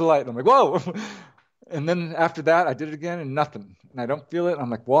flash of light. And I'm like, whoa. And then after that, I did it again and nothing. And I don't feel it. I'm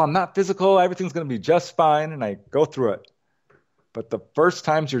like, well, I'm not physical. Everything's going to be just fine. And I go through it. But the first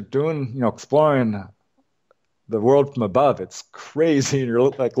times you're doing, exploring the world from above, it's crazy. And you're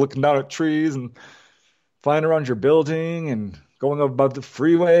looking down at trees and flying around your building and going above the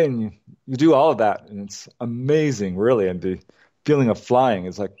freeway, and you do all of that, and it's amazing, really. And the feeling of flying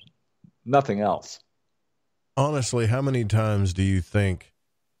is like nothing else. Honestly, how many times do you think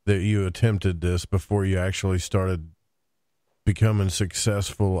that you attempted this before you actually started becoming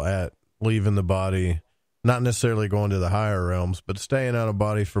successful at leaving the body, not necessarily going to the higher realms, but staying out of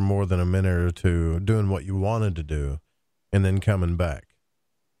body for more than a minute or two, doing what you wanted to do, and then coming back?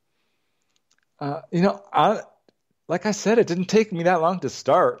 Like I said, it didn't take me that long to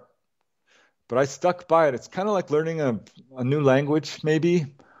start, but I stuck by it. It's kind of like learning a new language, maybe,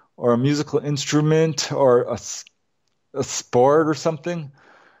 or a musical instrument, or a sport or something,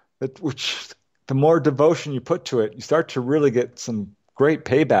 which the more devotion you put to it, you start to really get some great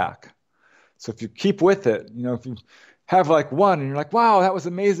payback. So if you keep with it, if you have like one and you're like, wow, that was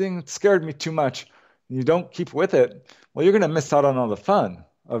amazing, it scared me too much, and you don't keep with it, well, you're going to miss out on all the fun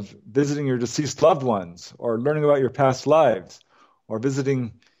of visiting your deceased loved ones, or learning about your past lives, or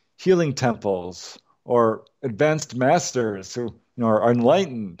visiting healing temples, or advanced masters who are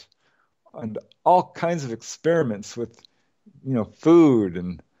enlightened, and all kinds of experiments with food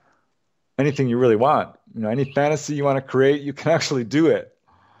and anything you really want. Any fantasy you want to create, you can actually do it.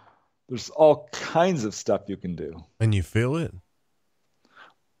 There's all kinds of stuff you can do. And you feel it?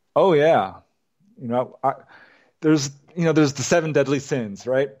 Oh yeah. There's the 7 deadly sins,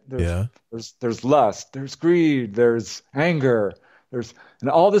 right? There's lust, there's greed, there's anger, and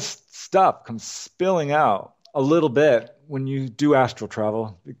all this stuff comes spilling out a little bit when you do astral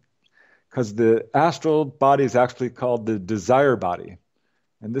travel, because the astral body is actually called the desire body.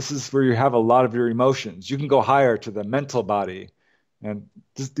 And this is where you have a lot of your emotions. You can go higher to the mental body. And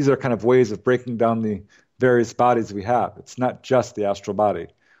these are kind of ways of breaking down the various bodies we have. It's not just the astral body.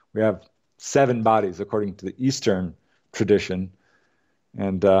 We have 7 bodies according to the Eastern tradition.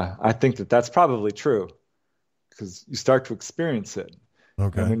 And I think that that's probably true, because you start to experience it.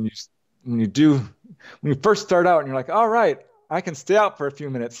 Okay. And when you first start out and you're like, all right, I can stay out for a few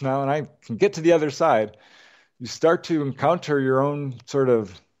minutes now and I can get to the other side, you start to encounter your own sort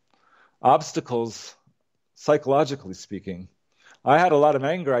of obstacles, psychologically speaking. I had a lot of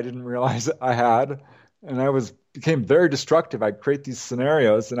anger I didn't realize I had, and I became very destructive. I'd create these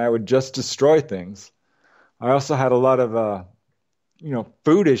scenarios and I would just destroy things. I also had a lot of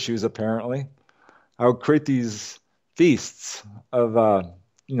food issues, apparently. I would create these feasts of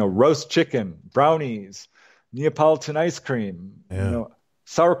roast chicken, brownies, Neapolitan ice cream,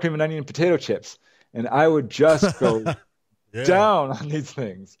 sour cream and onion potato chips. And I would just go down on these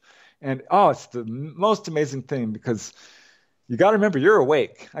things. And it's the most amazing thing, because you got to remember, you're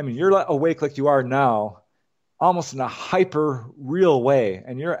awake. I mean, you're awake like you are now, almost in a hyper real way.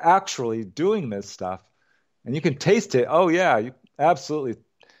 And you're actually doing this stuff. And you can taste it. Oh, yeah, you absolutely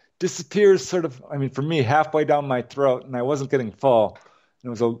disappears sort of, for me, halfway down my throat, and I wasn't getting full. And it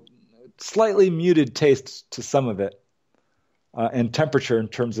was a slightly muted taste to some of it. And temperature in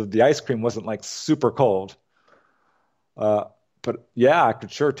terms of the ice cream wasn't like super cold. But yeah, I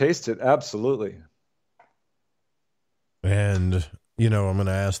could sure taste it. Absolutely. And, I'm going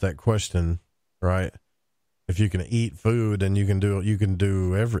to ask that question, right? If you can eat food and you can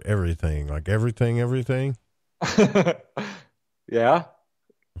do everything, like everything. Yeah.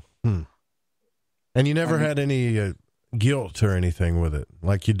 And you never had any guilt or anything with it,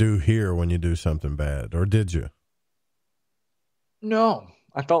 like you do here when you do something bad, or did you? No,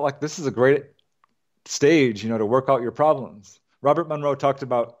 I felt like this is a great stage, to work out your problems. Robert Monroe talked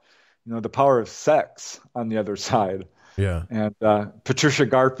about, the power of sex on the other side. Yeah. And Patricia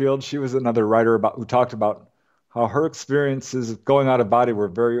Garfield, she was another writer who talked about how her experiences of going out of body were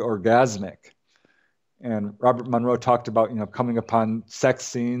very orgasmic. And Robert Monroe talked about, coming upon sex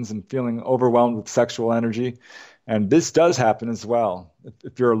scenes and feeling overwhelmed with sexual energy. And this does happen as well,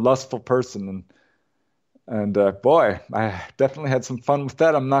 if you're a lustful person. And boy, I definitely had some fun with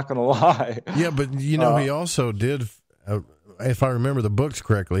that. I'm not going to lie. Yeah, but he also did, if I remember the books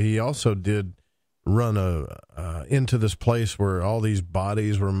correctly, he also did run into this place where all these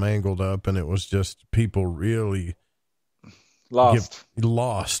bodies were mangled up, and it was just people really lost.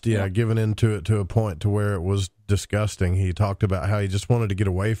 Yeah, giving into it to a point to where it was disgusting. He talked about how he just wanted to get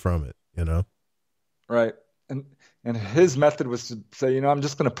away from it. Right. And his method was to say, I'm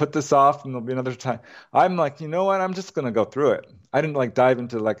just going to put this off and there'll be another time. I'm like, you know what? I'm just going to go through it. I didn't dive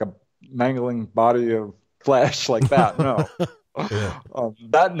into a mangling body of flesh like that. No,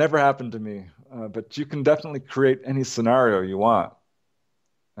 that never happened to me. But you can definitely create any scenario you want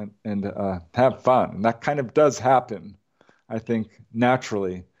and have fun. And that kind of does happen, I think,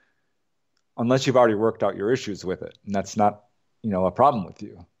 naturally, unless you've already worked out your issues with it. And that's not, a problem with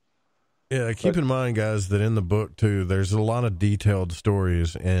you. Yeah, keep in mind, guys, that in the book, too, there's a lot of detailed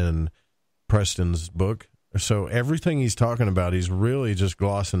stories in Preston's book. So everything he's talking about, he's really just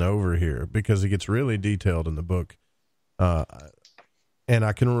glossing over here because it gets really detailed in the book. And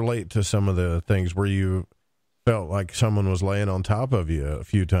I can relate to some of the things where you felt like someone was laying on top of you a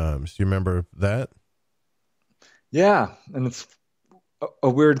few times. Do you remember that? Yeah, and it's a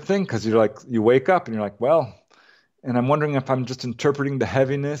weird thing because you wake up and you're like, well, and I'm wondering if I'm just interpreting the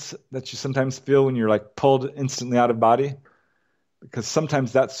heaviness that you sometimes feel when you're like pulled instantly out of body, because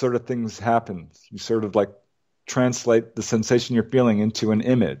sometimes that sort of things happens. You sort of like translate the sensation you're feeling into an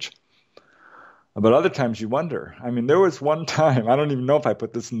image. But other times you wonder. I mean, there was one time, I don't even know if I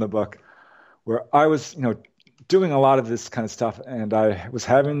put this in the book, where I was, doing a lot of this kind of stuff, and I was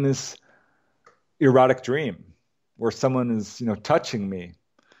having this erotic dream where someone is, touching me,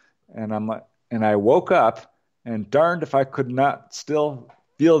 and I woke up, and darned if I could not still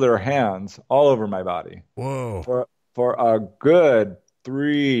feel their hands all over my body. Whoa! For a good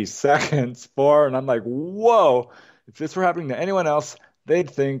 3 seconds, 4, and I'm like, whoa! If this were happening to anyone else, they'd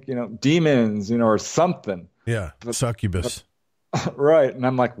think, demons, or something. Yeah, succubus. Right. And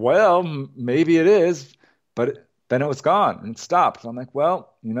I'm like, well, maybe it is, but then it was gone and it stopped. So I'm like,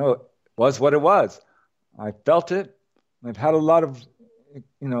 well, it was what it was. I felt it. I've had a lot of,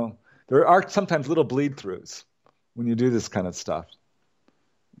 there are sometimes little bleed throughs when you do this kind of stuff.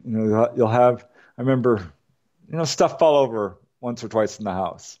 You'll have, I remember, stuff fall over once or twice in the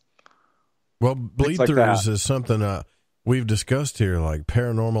house. Well, bleed throughs is something we've discussed here, like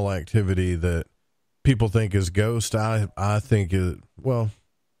paranormal activity that people think is ghost. I think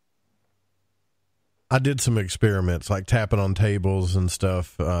I did some experiments like tapping on tables and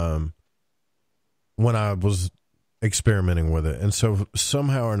stuff when I was experimenting with it. And so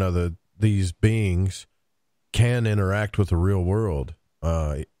somehow or another, these beings can interact with the real world.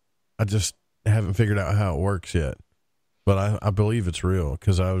 I just haven't figured out how it works yet, but I believe it's real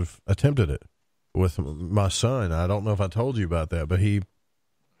because I've attempted it with my son. I don't know if I told you about that, but he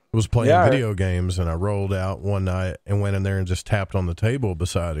was playing video games, and I rolled out one night and went in there and just tapped on the table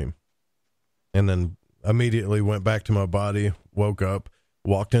beside him, and then immediately went back to my body, woke up,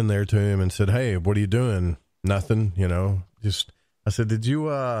 walked in there to him and said, "Hey, what are you doing?" Nothing, I said, "Did you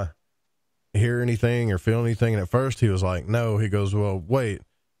hear anything or feel anything?" And at first he was like, "No." He goes, "Well, wait,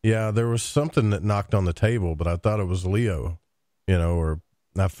 yeah, there was something that knocked on the table, but I thought it was Leo, or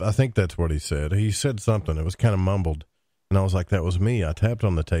I think that's what he said. He said something. It was kind of mumbled. And I was like, that was me. I tapped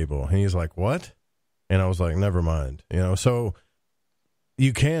on the table. And he's like, what? And I was like, never mind. So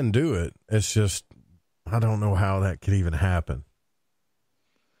you can do it. It's just, I don't know how that could even happen.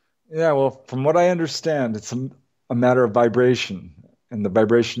 Yeah, well, from what I understand, it's a matter of vibration and the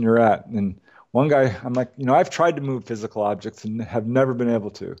vibration you're at. And one guy, I'm like, I've tried to move physical objects and have never been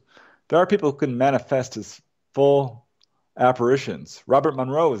able to. There are people who can manifest as full apparitions. Robert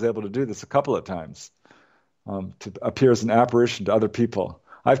Monroe was able to do this a couple of times. To appear as an apparition to other people.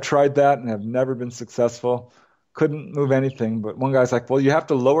 I've tried that and have never been successful. Couldn't move anything. But one guy's like, well, you have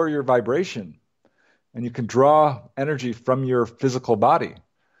to lower your vibration and you can draw energy from your physical body.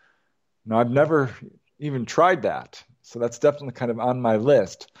 Now, I've never even tried that. So that's definitely kind of on my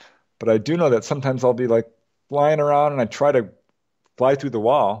list. But I do know that sometimes I'll be like flying around and I try to fly through the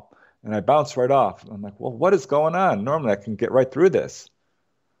wall and I bounce right off. I'm like, well, what is going on? Normally I can get right through this.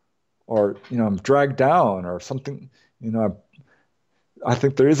 Or, I'm dragged down or something, I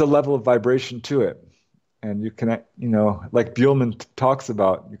think there is a level of vibration to it. And you can, like Buellman talks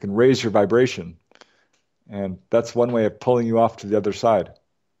about, you can raise your vibration. And that's one way of pulling you off to the other side.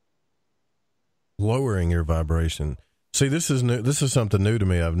 Lowering your vibration. See, this is new. This is something new to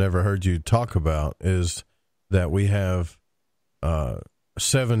me. I've never heard you talk about is that we have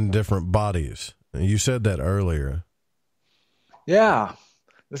 7 different bodies. You said that earlier. Yeah.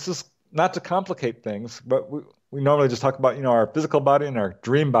 This is not to complicate things, but we normally just talk about, our physical body and our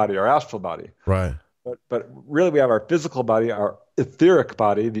dream body, our astral body. Right. But really we have our physical body, our etheric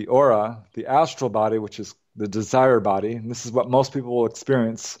body, the aura, the astral body, which is the desire body. And this is what most people will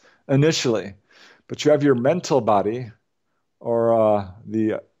experience initially. But you have your mental body or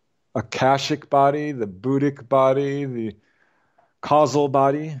the akashic body, the buddhic body, the causal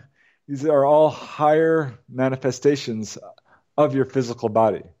body. These are all higher manifestations of your physical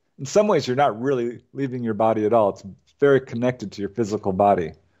body. In some ways, you're not really leaving your body at all. It's very connected to your physical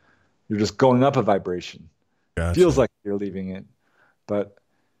body. You're just going up a vibration. Gotcha. It feels like you're leaving it. But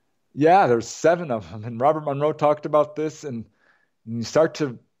yeah, there's 7 of them. And Robert Monroe talked about this. And you start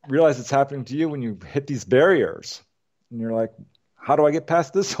to realize it's happening to you when you hit these barriers. And you're like, how do I get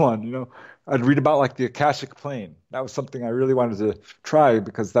past this one? I'd read about like the Akashic plane. That was something I really wanted to try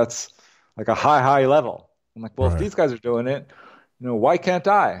because that's like a high level. I'm like, well, Right. if these guys are doing it, why can't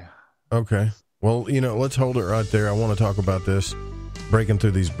I? Okay. Well, let's hold it right there. I want to talk about this, breaking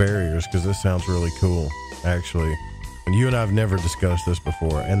through these barriers, because this sounds really cool, actually. And you and I have never discussed this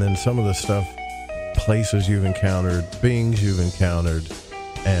before. And then some of the stuff, places you've encountered, beings you've encountered,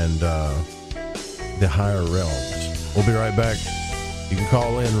 and the higher realms. We'll be right back. You can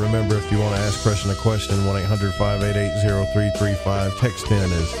call in. Remember, if you want to ask Preston a question, 1-800-588-0335. Text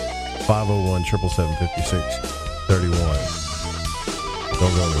in is 501-777-5631.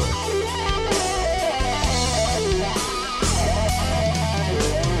 Don't go anywhere.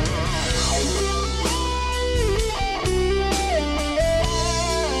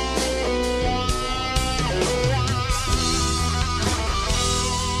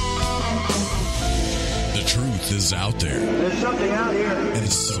 Is out there. There's something out here. And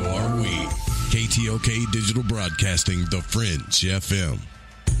so are we. KTOK Digital Broadcasting, The Fringe FM.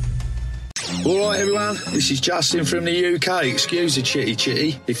 All right, everyone, this is Justin from the UK. Excuse the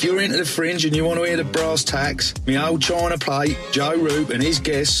chitty. If you're into the Fringe and you want to hear the brass tacks, me old China plate, Joe Roop and his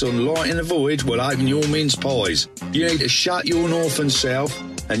guests on Light in the Void will open your mince pies. You need to shut your north and south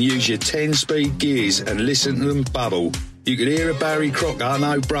and use your 10-speed gears and listen to them bubble. You could hear a Barry Crocker,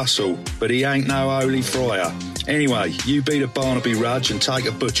 no Brussels, but he ain't no holy friar. Anyway, you beat a Barnaby Rudge and take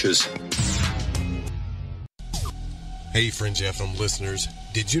a butcher's. Hey, Fringe FM listeners.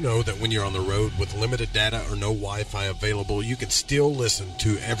 Did you know that when you're on the road with limited data or no Wi-Fi available, you can still listen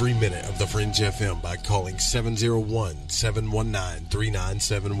to every minute of the Fringe FM by calling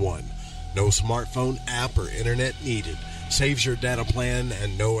 701-719-3971. No smartphone app or internet needed. Saves your data plan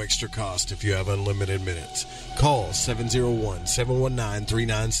and no extra cost if you have unlimited minutes. Call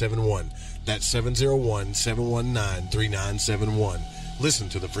 701-719-3971. That's 701-719-3971. Listen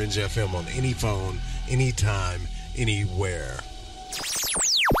to the Fringe FM on any phone, anytime, anywhere.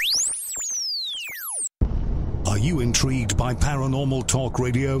 Are you intrigued by Paranormal Talk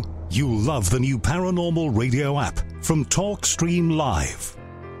Radio? You'll love the new Paranormal Radio app from TalkStream Live.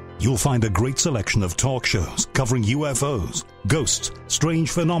 You'll find a great selection of talk shows covering UFOs, ghosts,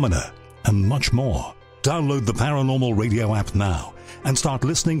 strange phenomena, and much more. Download the Paranormal Radio app now and start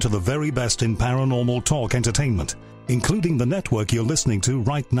listening to the very best in paranormal talk entertainment, including the network you're listening to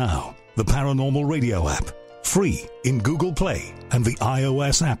right now, the Paranormal Radio app. Free in Google Play and the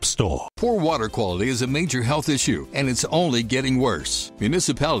iOS App Store. Poor water quality is a major health issue, and it's only getting worse.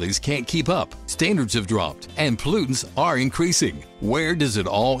 Municipalities can't keep up, standards have dropped, and pollutants are increasing. Where does it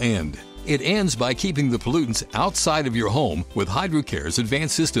all end? It ends by keeping the pollutants outside of your home with HydroCare's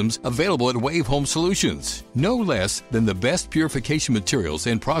advanced systems available at Wave Home Solutions. No less than the best purification materials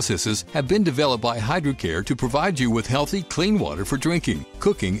and processes have been developed by HydroCare to provide you with healthy, clean water for drinking,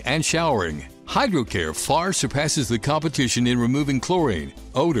 cooking, and showering. HydroCare far surpasses the competition in removing chlorine,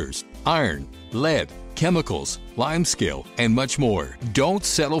 odors, iron, lead, chemicals, limescale, and much more. Don't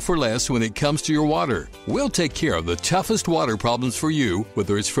settle for less when it comes to your water. We'll take care of the toughest water problems for you,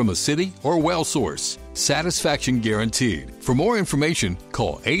 whether it's from a city or well source. Satisfaction guaranteed. For more information,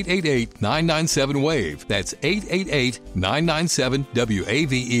 call 888-997-WAVE. That's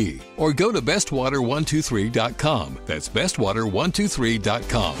 888-997-WAVE. Or go to bestwater123.com. That's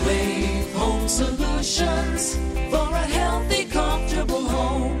bestwater123.com. Wave Home Solutions for a healthy, comfortable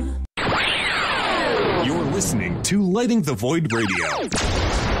home. You're listening to Lighting the Void Radio.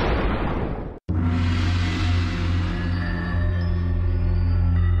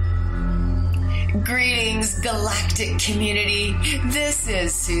 Greetings, galactic community. This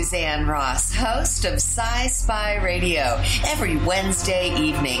is Suzanne Ross, host of Sci-Spy Radio, every Wednesday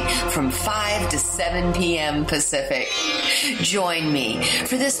evening from 5 to 7 p.m. Pacific. Join me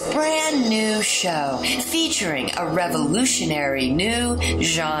for this brand new show featuring a revolutionary new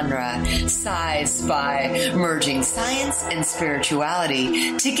genre, Sci-Spy, merging science and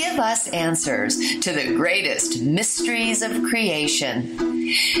spirituality to give us answers to the greatest mysteries of creation.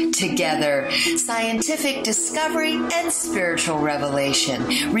 Together, scientific discovery and spiritual revelation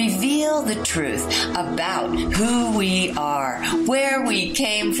reveal the truth about who we are, where we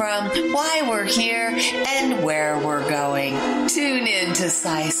came from, why we're here, and where we're going. Tune in to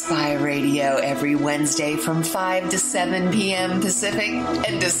Sci-Spy Radio every Wednesday from 5 to 7 p.m. Pacific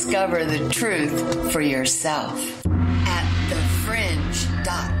and discover the truth for yourself at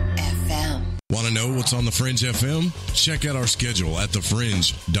thefringe.fm. Want to know what's on The Fringe FM? Check out our schedule at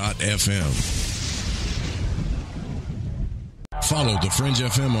thefringe.fm. Follow The Fringe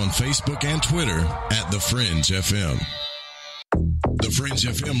FM on Facebook and Twitter at The Fringe FM. The Fringe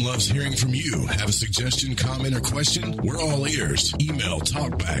FM loves hearing from you. Have a suggestion, comment, or question? We're all ears. Email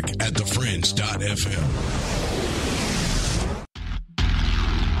talkback at thefringe.fm.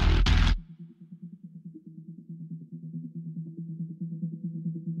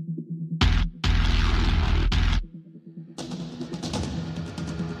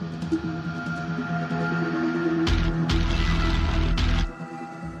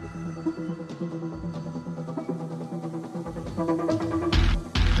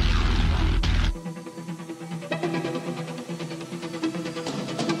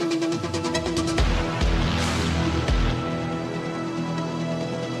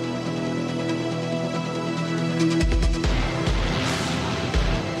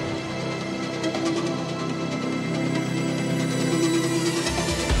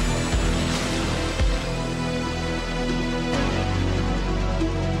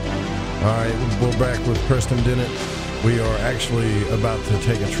 We're back with Preston Dennett. We are actually about to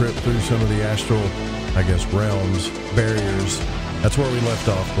take a trip through some of the astral, I guess, realms, barriers. That's where we left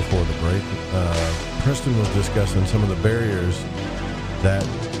off before the break. Preston was discussing some of the barriers that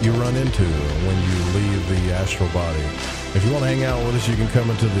you run into when you leave the astral body. If you want to hang out with us, you can come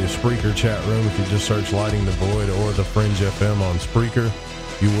into the Spreaker chat room. If you just search Lighting the Void or the Fringe FM on Spreaker,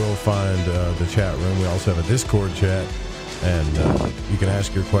 you will find the chat room. We also have a Discord chat, and you can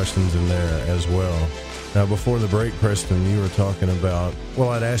ask your questions in there as well. Now, before the break, Preston, you were talking about, well,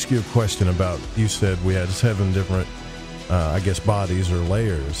 I'd ask you a question about, you said we had 7 different, I guess, bodies or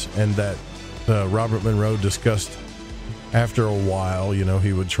layers, and that Robert Monroe discussed after a while, you know,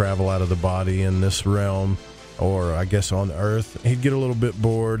 he would travel out of the body in this realm, or I guess on Earth. He'd get a little bit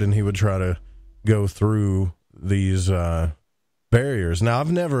bored, and he would try to go through these barriers. Now,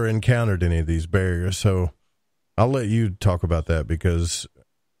 I've never encountered any of these barriers, so I'll let you talk about that because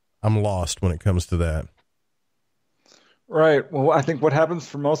I'm lost when it comes to that. Right. Well, I think what happens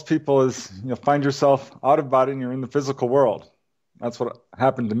for most people is, you know, find yourself out of body and you're in the physical world. That's what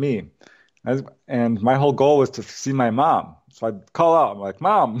happened to me. And my whole goal was to see my mom. So I'd call out, I'm like,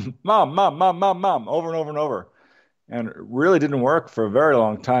 Mom, Mom, Mom, Mom, Mom, Mom, over and over and over. And it really didn't work for a very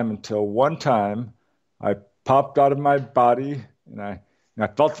long time until one time I popped out of my body and I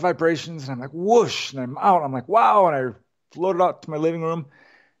felt the vibrations, and I'm like, whoosh, and I'm out. I'm like, wow, and I floated out to my living room,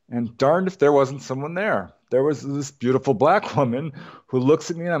 and darned if there wasn't someone there. There was this beautiful black woman who looks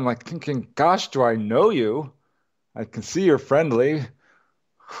at me, and I'm like thinking, gosh, do I know you? I can see you're friendly.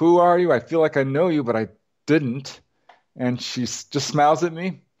 Who are you? I feel like I know you, but I didn't. And she just smiles at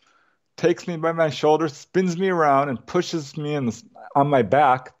me, takes me by my shoulder, spins me around, and pushes me on my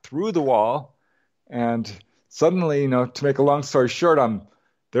back through the wall, and suddenly, you know, to make a long story short,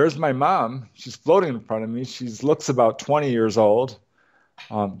 there's my mom. She's floating in front of me. She looks about 20 years old,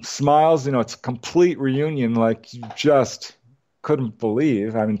 smiles. You know, it's a complete reunion like you just couldn't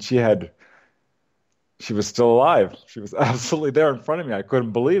believe. I mean, she was still alive. She was absolutely there in front of me. I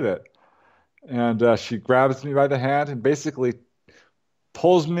couldn't believe it. And she grabs me by the hand and basically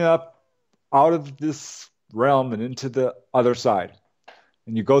pulls me up out of this realm and into the other side.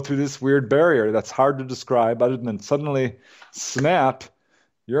 And you go through this weird barrier that's hard to describe other than suddenly snap,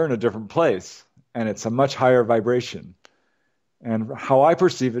 you're in a different place. And it's a much higher vibration. And how I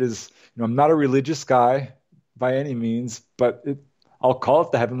perceive it is, you know, I'm not a religious guy by any means, but I'll call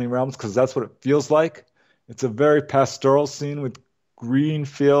it the heavenly realms because that's what it feels like. It's a very pastoral scene with green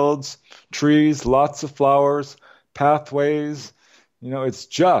fields, trees, lots of flowers, pathways. You know, it's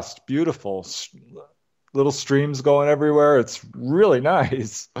just beautiful. Little streams going everywhere. It's really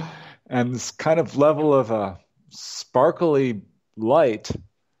nice. And this kind of level of a sparkly light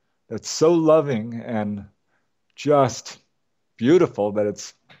that's so loving and just beautiful that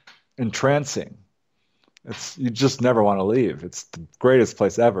it's entrancing. You just never want to leave. It's the greatest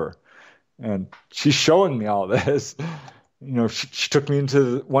place ever. And she's showing me all this. You know, she took me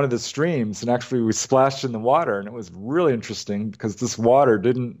into one of the streams, and actually we splashed in the water, and it was really interesting because this water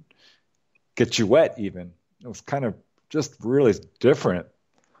didn't get you wet even. It was kind of just really different.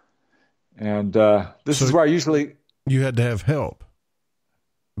 And this is where I usually... You had to have help,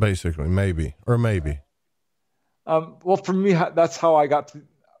 basically, maybe. Well, for me, that's how I got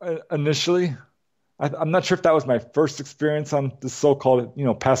to, initially. I'm not sure if that was my first experience on the so-called, you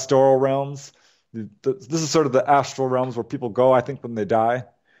know, pastoral realms. This is sort of the astral realms where people go, I think, when they die.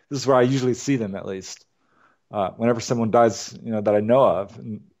 This is where I usually see them, at least. Whenever someone dies, you know, that I know of,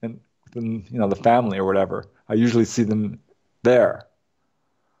 and you know, the family or whatever, I usually see them there.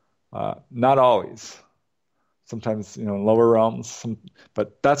 Not always. Sometimes, you know, in lower realms.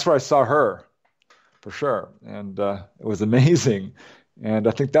 But that's where I saw her, for sure. And it was amazing. And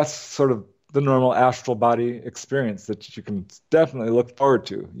I think that's sort of the normal astral body experience that you can definitely look forward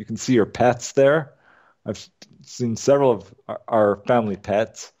to. You can see your pets there. I've seen several of our family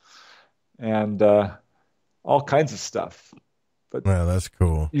pets and all kinds of stuff. But wow, that's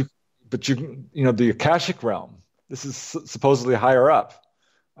cool. You know, the Akashic realm, this is supposedly higher up.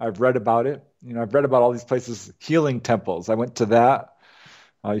 I've read about it. You know, I've read about all these places, healing temples. I went to that.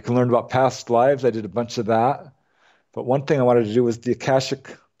 You can learn about past lives. I did a bunch of that. But one thing I wanted to do was the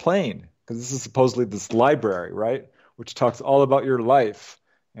Akashic plane, because this is supposedly this library, right, which talks all about your life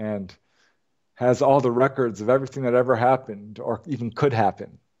and has all the records of everything that ever happened or even could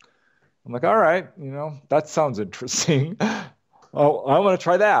happen. I'm like, all right, that sounds interesting. Oh, I want to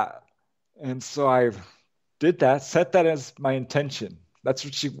try that. And so I did that, set that as my intention. That's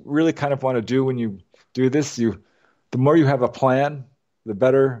what you really kind of want to do when you do this. The more you have a plan, the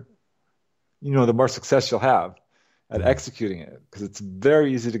better, the more success you'll have at executing it, because it's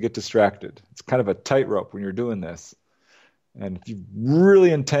very easy to get distracted. It's kind of a tightrope when you're doing this. And if you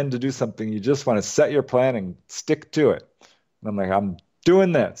really intend to do something, you just want to set your plan and stick to it. And I'm like, I'm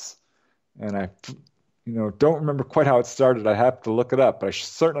doing this. And I, don't remember quite how it started. I have to look it up. But I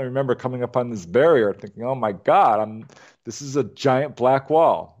certainly remember coming upon this barrier thinking, oh my God, this is a giant black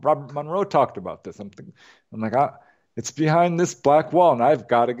wall. Robert Monroe talked about this. I'm like, it's behind this black wall and I've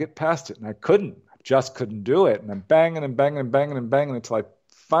got to get past it. And I just couldn't do it. And I'm banging and banging and banging and banging until I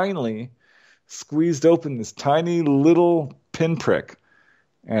finally squeezed open this tiny little pinprick.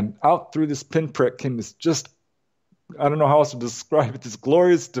 And out through this pinprick came this I don't know how else to describe it, this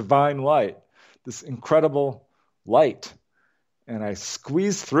glorious divine light, this incredible light. And I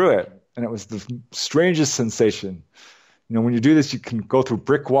squeezed through it, and it was the strangest sensation. When you do this, you can go through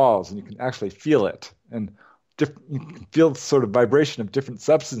brick walls, and you can actually feel it. And you can feel the sort of vibration of different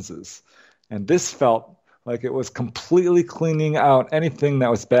substances. And this felt like it was completely cleaning out anything that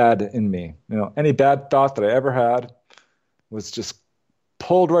was bad in me. Any bad thought that I ever had was just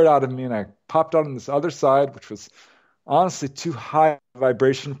pulled right out of me, and I popped out on this other side, which was honestly too high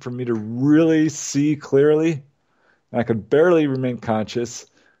vibration for me to really see clearly. And I could barely remain conscious.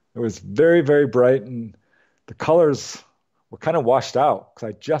 It was very, very bright, and the colors were kind of washed out because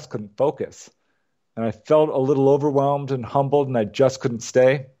I just couldn't focus. And I felt a little overwhelmed and humbled, and I just couldn't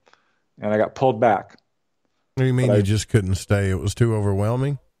stay. And I got pulled back. What do you mean you just couldn't stay? It was too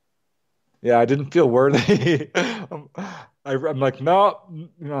overwhelming? Yeah, I didn't feel worthy. I'm like, no,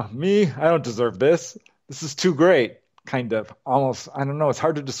 me, I don't deserve this. This is too great. Kind of, almost, I don't know, it's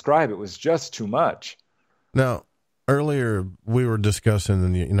hard to describe. It was just too much. Now, earlier we were discussing,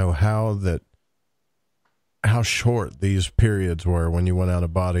 how short these periods were when you went out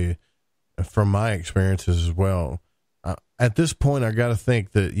of body, from my experiences as well. At this point, I got to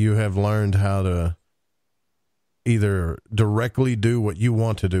think that you have learned how to either directly do what you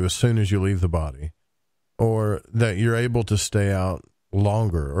want to do as soon as you leave the body, or that you're able to stay out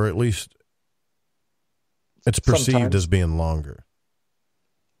longer, or at least it's perceived sometimes as being longer.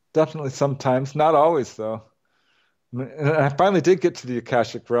 Definitely sometimes. Not always, though. And I finally did get to the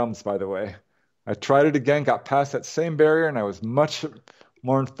Akashic realms, by the way. I tried it again, got past that same barrier, and I was much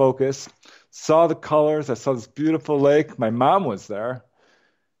more in focus. Saw the colors. I saw this beautiful lake. My mom was there.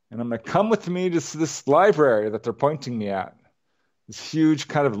 And I'm like, come with me to this library that they're pointing me at. This huge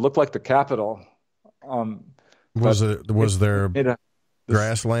kind of looked like the Capitol. Was there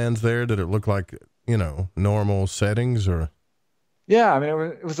grasslands there? Did it look like, normal settings, or? Yeah,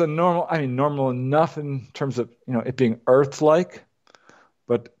 it was normal enough in terms of, it being Earth-like,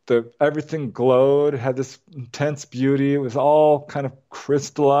 but everything glowed, had this intense beauty. It was all kind of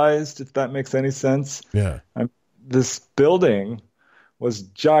crystallized, if that makes any sense. Yeah. This building was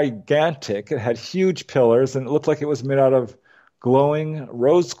gigantic. It had huge pillars, and it looked like it was made out of glowing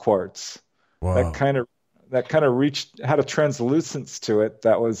rose quartz. Wow. That kind of had a translucence to it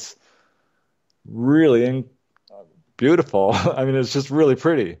that was really beautiful. It's just really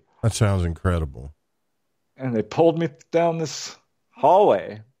pretty. That sounds incredible. And they pulled me down this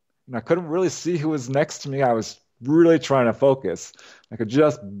hallway, and I couldn't really see who was next to me. I was really trying to focus. I could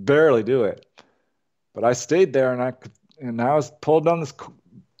just barely do it. But I stayed there, and I was pulled down this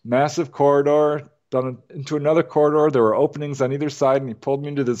massive corridor, down into another corridor. There were openings on either side, and he pulled me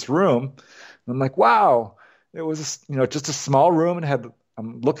into this room. And I'm like, wow. It was, just a small room, and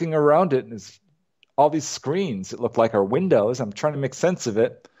I'm looking around it, and it's all these screens. It looked like our windows. I'm trying to make sense of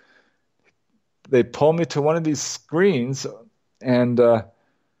it. They pull me to one of these screens, and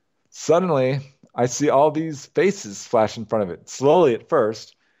suddenly I see all these faces flash in front of it, slowly at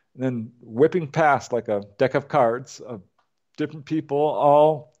first, and then whipping past like a deck of cards of different people,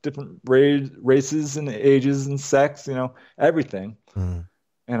 all different races and ages and sex, everything. Mm.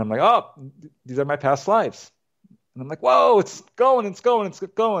 And I'm like, oh, these are my past lives. And I'm like, whoa, it's going.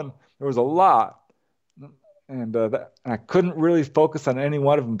 There was a lot. And I couldn't really focus on any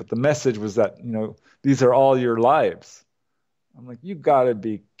one of them, but the message was that, these are all your lives. I'm like, you got to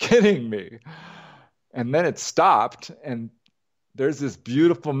be kidding me. And then it stopped, and there's this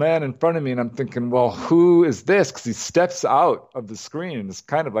beautiful man in front of me, and I'm thinking, well, who is this? Because he steps out of the screen, and it's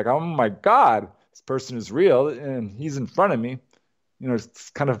kind of like, oh my God, this person is real, and he's in front of me. it's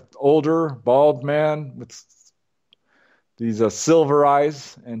kind of older, bald man with these silver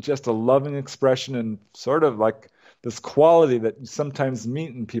eyes and just a loving expression and sort of like this quality that you sometimes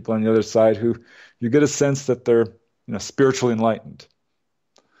meet in people on the other side who you get a sense that they're, spiritually enlightened.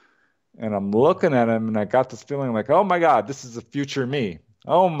 And I'm looking at him and I got this feeling like, oh my God, this is the future me.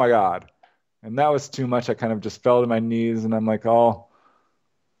 Oh my God. And that was too much. I kind of just fell to my knees and I'm like, oh,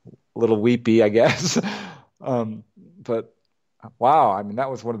 a little weepy, I guess. But wow, I mean,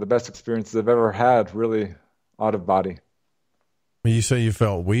 that was one of the best experiences I've ever had, really, out of body. You say you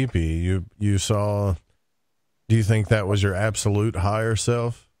felt weepy. You saw, do you think that was your absolute higher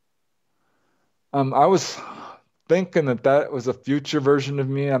self? I was thinking that was a future version of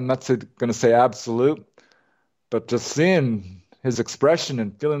me. I'm not going to say absolute, but just seeing his expression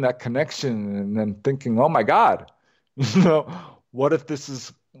and feeling that connection and then thinking, oh my God, what if this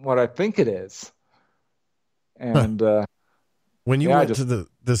is what I think it is? And when you went to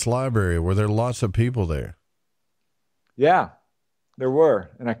this library, were there lots of people there? Yeah, there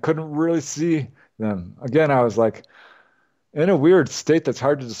were, and I couldn't really see them. Again, I was like in a weird state that's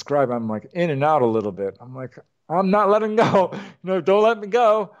hard to describe. I'm like in and out a little bit. I'm like, I'm not letting go. Don't let me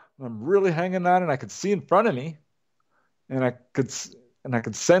go. And I'm really hanging on, and I could see in front of me, and I could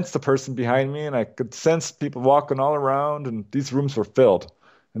sense the person behind me, and I could sense people walking all around, and these rooms were filled.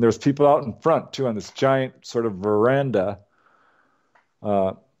 And there was people out in front too on this giant sort of veranda,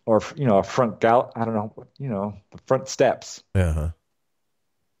 or a front I don't know, the front steps. Uh-huh.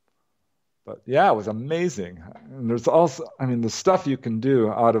 But yeah, it was amazing. And there's also, the stuff you can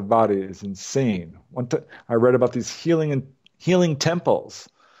do out of body is insane. I read about these healing temples.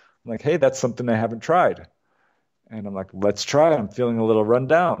 I'm like, hey, that's something I haven't tried. And I'm like, let's try it. I'm feeling a little run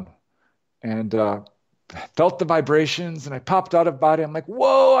down. And felt the vibrations, and I popped out of body. I'm like,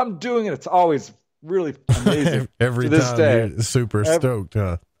 whoa, I'm doing it. It's always really amazing. Every to this time day. you're super stoked,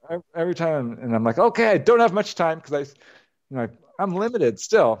 huh? Every time. And I'm like, okay, I don't have much time because I'm limited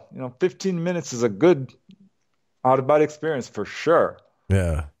still. 15 minutes is a good out-of-body experience for sure.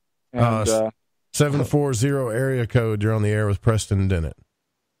 Yeah. And 740 area code. You're on the air with Preston Dennett.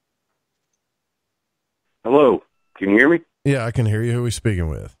 Hello. Can you hear me? Yeah, I can hear you. Who are we speaking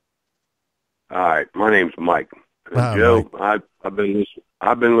with? All right. My name's Mike. Hi, Joe, Mike. I've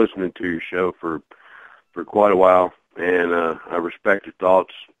been listening to your show for quite a while, and I respect your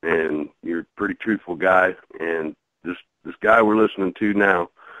thoughts, and you're a pretty truthful guy. And this guy we're listening to now,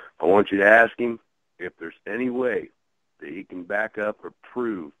 I want you to ask him if there's any way that he can back up or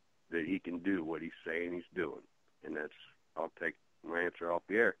prove that he can do what he's saying he's doing. And I'll take my answer off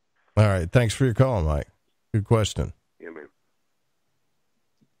the air. All right. Thanks for your call, Mike. Good question. Yeah, man.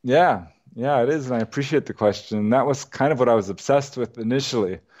 Yeah, it is. And I appreciate the question. That was kind of what I was obsessed with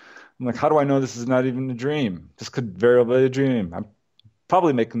initially. I'm like, how do I know this is not even a dream? This could very well be a dream. I'm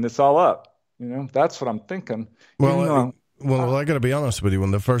probably making this all up. That's what I'm thinking. Well, I got to be honest with you. When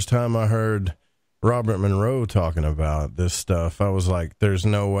the first time I heard Robert Monroe talking about this stuff, I was like, there's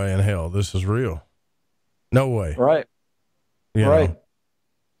no way in hell this is real. No way. Right. Right.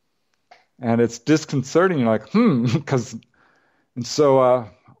 And it's disconcerting. You're like, and so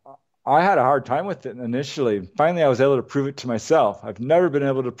I had a hard time with it initially. Finally, I was able to prove it to myself. I've never been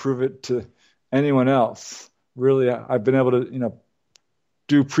able to prove it to anyone else. Really, I've been able to,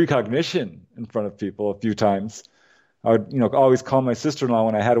 do precognition in front of people a few times. I would, always call my sister-in-law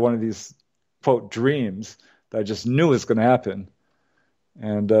when I had one of these, quote, dreams that I just knew was going to happen.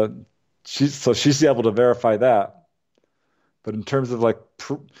 And she's able to verify that. But in terms of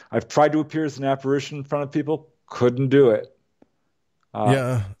I've tried to appear as an apparition in front of people, couldn't do it.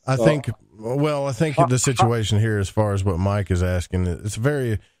 I think the situation here, as far as what Mike is asking,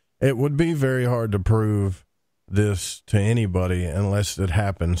 it would be very hard to prove this to anybody unless it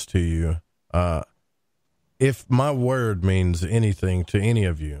happens to you. If my word means anything to any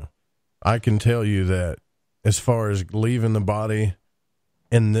of you, I can tell you that as far as leaving the body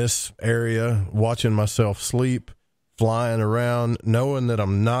in this area, watching myself sleep, flying around, knowing that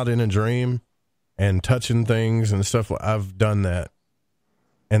I'm not in a dream and touching things and stuff, I've done that.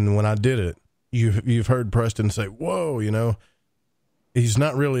 And when I did it, you've heard Preston say, whoa, he's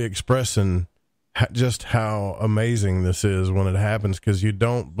not really expressing just how amazing this is when it happens, because you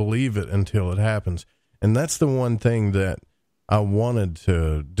don't believe it until it happens. And that's the one thing that I wanted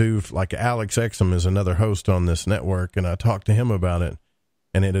to do. Like Alex Exum is another host on this network, and I talked to him about it,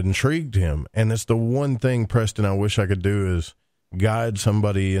 and it intrigued him. And it's the one thing, Preston, I wish I could do is guide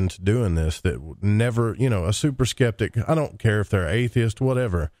somebody into doing this that would never, a super skeptic, I don't care if they're atheist,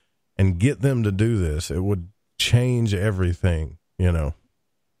 whatever, and get them to do this. It would change everything,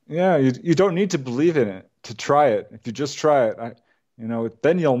 Yeah, you don't need to believe in it to try it. If you just try it,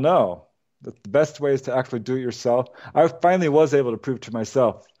 then you'll know that the best way is to actually do it yourself. I finally was able to prove to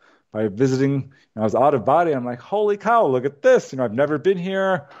myself by visiting. I was out of body. I'm like, holy cow, look at this. I've never been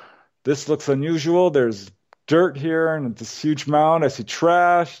here. This looks unusual. There's dirt here and this huge mound. I see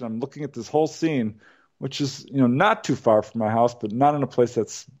trash. And I'm looking at this whole scene, which is, not too far from my house, but not in a place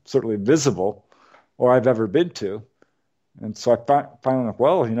that's certainly visible or I've ever been to. And so I finally like,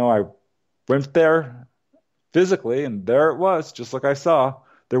 well, I went there physically, and there it was, just like I saw.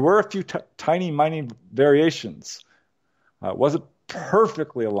 There were a few tiny, minor variations. It wasn't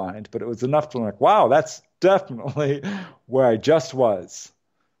perfectly aligned, but it was enough to like, wow, that's definitely where I just was.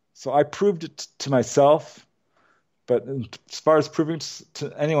 So I proved it to myself, but as far as proving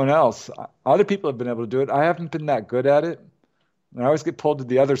to anyone else, other people have been able to do it. I haven't been that good at it. And I always get pulled to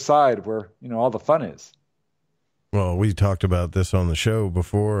the other side where, all the fun is. Well, we talked about this on the show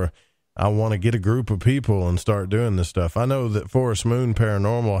before. I want to get a group of people and start doing this stuff. I know that Forest Moon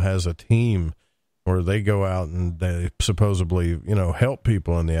Paranormal has a team where they go out and they supposedly, help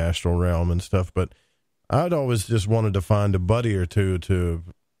people in the astral realm and stuff. But I'd always just wanted to find a buddy or two to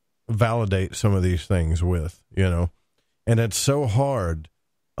validate some of these things with, and it's so hard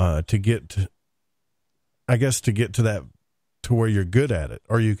to get to that, to where you're good at it,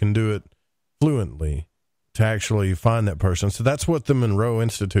 or you can do it fluently, to actually find that person. So that's what the Monroe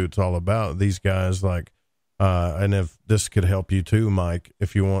Institute's all about. These guys and if this could help you too, Mike,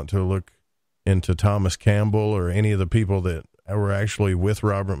 if you want to look into Thomas Campbell or any of the people that were actually with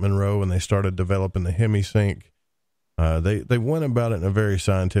Robert Monroe when they started developing the hemisync, they went about it in a very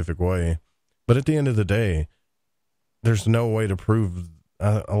scientific way. But at the end of the day, there's no way to prove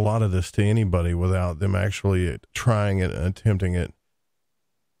a lot of this to anybody without them actually trying it and attempting it.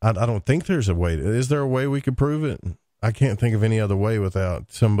 I don't think there's a way. Is there a way we could prove it? I can't think of any other way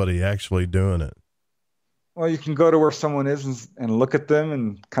without somebody actually doing it. Well, you can go to where someone is and look at them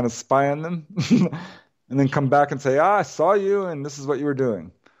and kind of spy on them and then come back and say, I saw you and this is what you were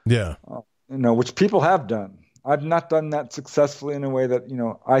doing. Yeah. Which people have done. I've not done that successfully in a way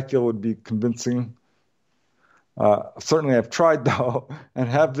that, I feel would be convincing. Certainly I've tried though, and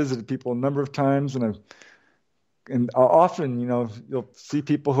have visited people a number of times, and often, you'll see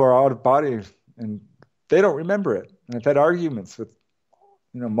people who are out of body and they don't remember it. And I've had arguments with,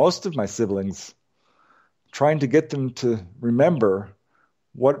 most of my siblings, trying to get them to remember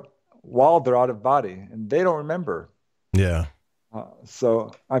while they're out of body, and they don't remember. Yeah.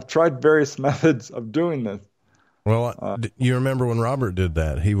 So I've tried various methods of doing this. Well, you remember when Robert did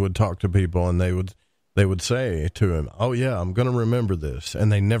that? He would talk to people and they would say to him, oh yeah, I'm going to remember this.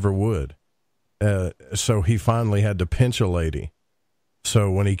 And they never would. So he finally had to pinch a lady.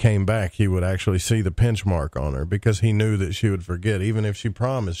 So when he came back, he would actually see the pinch mark on her because he knew that she would forget. Even if she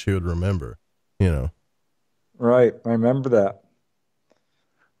promised, she would remember, Right. I remember that.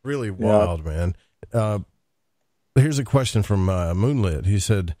 Really wild, man. Here's a question from Moonlit. He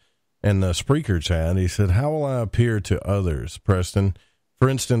said, in the Spreaker chat, he said, how will I appear to others, Preston? For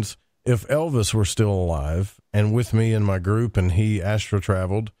instance, if Elvis were still alive and with me in my group and he astral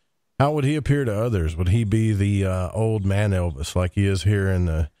traveled, how would he appear to others? Would he be the old man Elvis like he is here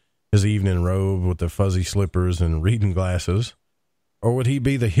in his evening robe with the fuzzy slippers and reading glasses? Or would he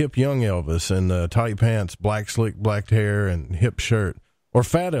be the hip young Elvis in the tight pants, black slick black hair, and hip shirt? Or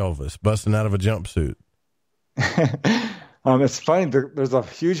fat Elvis busting out of a jumpsuit? It's funny. There's a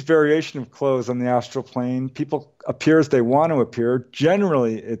huge variation of clothes on the astral plane. People appear as they want to appear.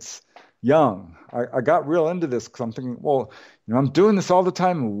 Generally, it's young. I got real into this because I'm thinking, well, I'm doing this all the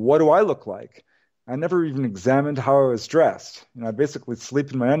time. What do I look like? I never even examined how I was dressed. I basically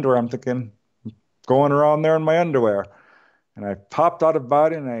sleep in my underwear. I'm thinking, going around there in my underwear. And I popped out of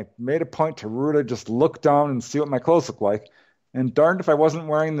body and I made a point to really just look down and see what my clothes look like. And darned if I wasn't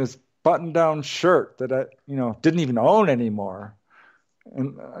wearing this button-down shirt that I, didn't even own anymore.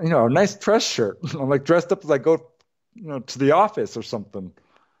 And, a nice dress shirt. I'm like dressed up as I go, to the office or something.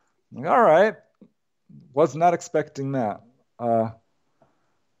 I'm like, all right. Was not expecting that.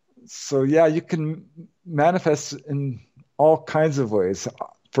 So yeah, you can manifest in all kinds of ways.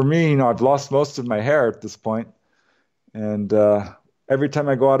 For me, I've lost most of my hair at this point. And every time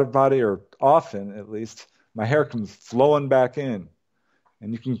I go out of body, or often at least, my hair comes flowing back in.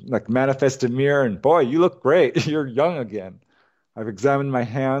 And you can manifest a mirror and boy, you look great. You're young again. I've examined my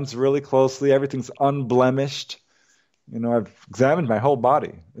hands really closely. Everything's unblemished. I've examined my whole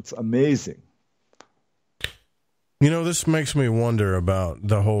body. It's amazing. This makes me wonder about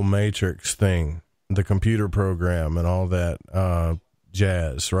the whole Matrix thing, the computer program and all that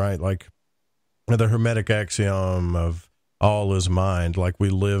jazz, right? Like the Hermetic axiom of all is mind, like we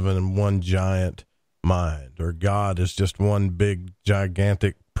live in one giant mind, or God is just one big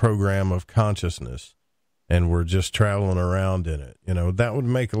gigantic program of consciousness and we're just traveling around in it. You know, that would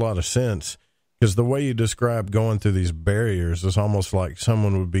make a lot of sense, because the way you describe going through these barriers is almost like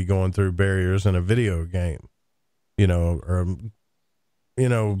someone would be going through barriers in a video game, you know, or, you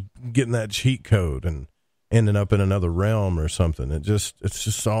know, getting that cheat code and ending up in another realm or something. It's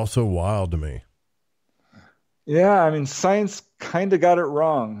just all so wild to me. Yeah, I mean, science kind of got it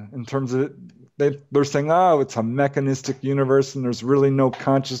wrong in terms of it. They're saying, oh, it's a mechanistic universe and there's really no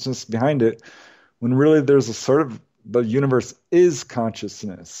consciousness behind it, when really there's a sort of, the universe is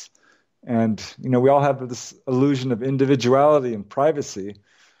consciousness. And, you know, we all have this illusion of individuality and privacy,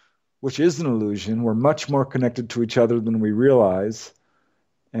 which is an illusion. We're much more connected to each other than we realize.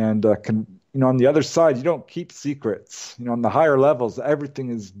 And, you know, on the other side, you don't keep secrets. You know, on the higher levels, everything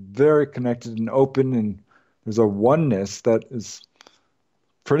is very connected and open, and there's a oneness that is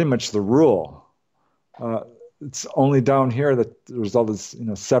pretty much the rule. It's only down here that there's all this, you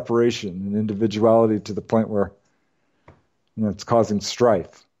know, separation and individuality to the point where, you know, it's causing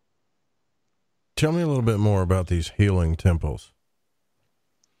strife. Tell me a little bit more about these healing temples.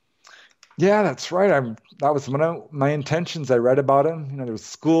 Yeah, that's right. That was one of my intentions. I read about them. You know, there's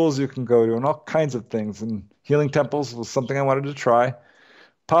schools you can go to and all kinds of things. And healing temples was something I wanted to try.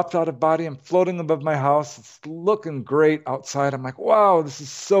 Popped out of body. I'm floating above my house. It's looking great outside. I'm like, wow, this is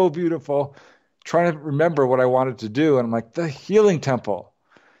so beautiful. Trying to remember what I wanted to do. And I'm like, the healing temple.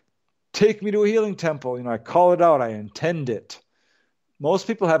 Take me to a healing temple. You know, I call it out. I intend it. Most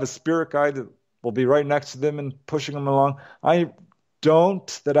people have a spirit guide that will be right next to them and pushing them along. I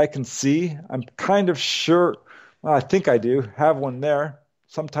don't, that I can see. I'm kind of sure, well, I think I do, have one there.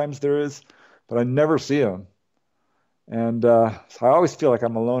 Sometimes there is, but I never see them. And so I always feel like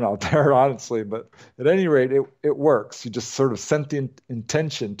I'm alone out there, honestly. But at any rate, it works. You just sort of set the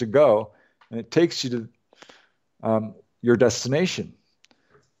intention to go, and it takes you to your destination.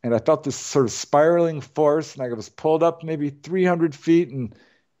 And I felt this sort of spiraling force, and I was pulled up maybe 300 feet and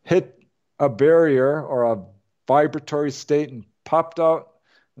hit a barrier or a vibratory state and popped out,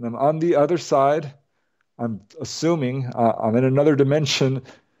 and I'm on the other side. I'm assuming I'm in another dimension,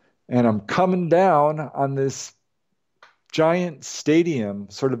 and I'm coming down on this giant stadium,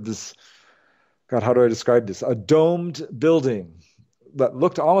 sort of this, God, how do I describe this? A domed building that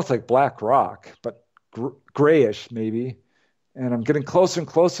looked almost like black rock, but grayish maybe. And I'm getting closer and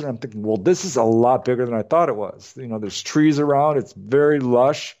closer, and I'm thinking, well, this is a lot bigger than I thought it was. You know, there's trees around. It's very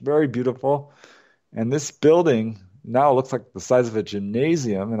lush, very beautiful. And this building now looks like the size of a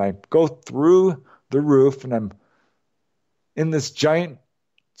gymnasium. And I go through the roof, and I'm in this giant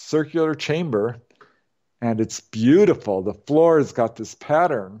circular chamber, and it's beautiful. The floor has got this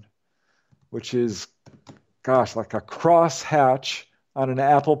pattern, which is, gosh, like a cross hatch on an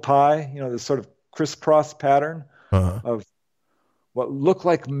apple pie, you know, this sort of crisscross pattern of what look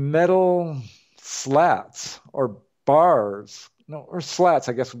like metal slats or bars, or slats,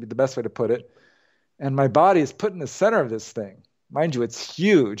 I guess would be the best way to put it. And my body is put in the center of this thing. Mind you, it's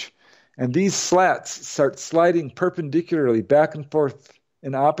huge. And these slats start sliding perpendicularly back and forth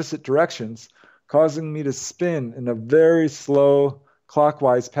in opposite directions, causing me to spin in a very slow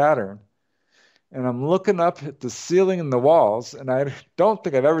clockwise pattern. And I'm looking up at the ceiling and the walls, and I don't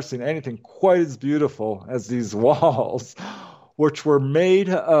think I've ever seen anything quite as beautiful as these walls, which were made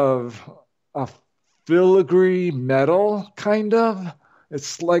of a filigree metal, kind of.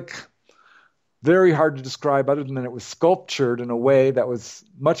 It's like very hard to describe, other than it was sculptured in a way that was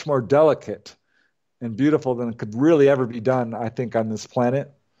much more delicate and beautiful than it could really ever be done, I think, on this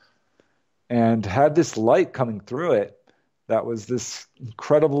planet. And had this light coming through it that was this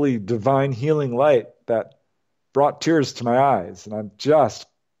incredibly divine healing light that brought tears to my eyes. And I just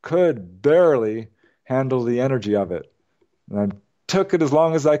could barely handle the energy of it. And I took it as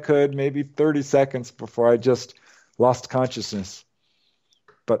long as I could, maybe 30 seconds before I just lost consciousness.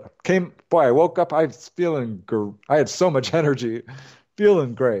 But I woke up, I was feeling, I had so much energy,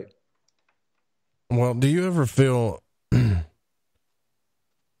 feeling great. Well, do you ever feel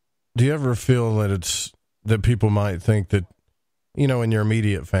that people might think that, you know, in your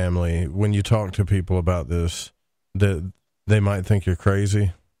immediate family, when you talk to people about this, that they might think you're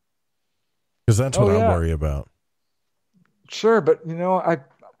crazy? Because that's what I worry about. Sure, but, you know,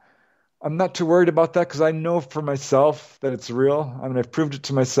 I'm not too worried about that, because I know for myself that it's real. I mean, I've proved it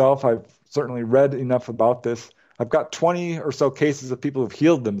to myself. I've certainly read enough about this. I've got 20 or so cases of people who've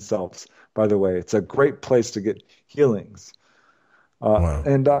healed themselves, by the way. It's a great place to get healings. Wow.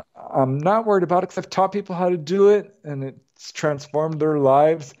 And I'm not worried about it, because I've taught people how to do it, and it's transformed their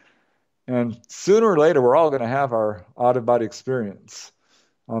lives. And sooner or later, we're all going to have our out-of-body experience.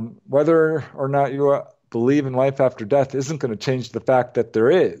 Whether or not you believe in life after death isn't going to change the fact that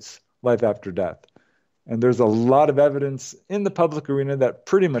there is life after death. And there's a lot of evidence in the public arena that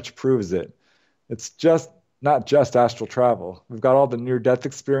pretty much proves it. It's just not just astral travel. We've got all the near-death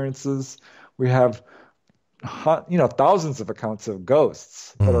experiences. We have, thousands of accounts of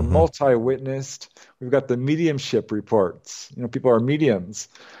ghosts that are multi-witnessed. We've got the mediumship reports. People are mediums.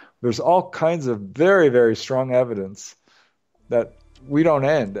 There's all kinds of very, very strong evidence that we don't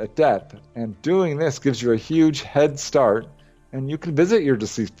end at death. And doing this gives you a huge head start, and you can visit your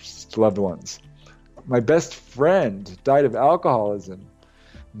deceased loved ones. My best friend died of alcoholism.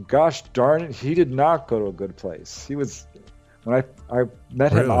 Gosh darn it, he did not go to a good place. He was, when I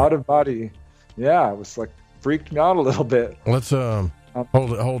met him out of body, it was like freaked me out a little bit. Let's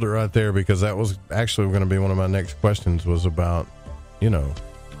hold it right there, because that was actually going to be one of my next questions, was about,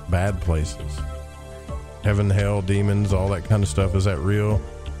 bad places. Heaven, hell, demons, all that kind of stuff. Is that real?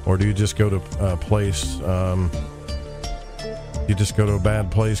 Or do you just go to a place, you just go to a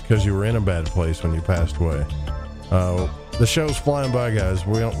bad place because you were in a bad place when you passed away? The show's flying by, guys.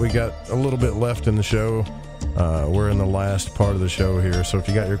 We got a little bit left in the show. We're in the last part of the show here. So if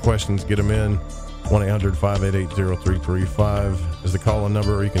you got your questions, get them in. 1-800-588-0335 is the call-in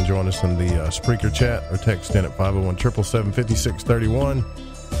number, or you can join us in the Spreaker chat or text in at 501-777-5631.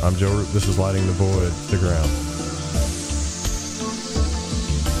 I'm Joe Root. This is Lighting the Void. Stick around.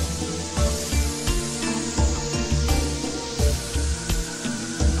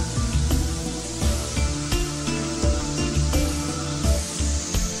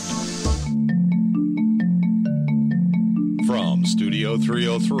 From Studio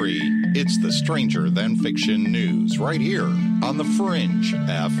 303, it's the Stranger Than Fiction News right here on the Fringe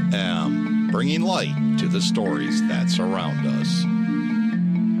FM, bringing light to the stories that surround us.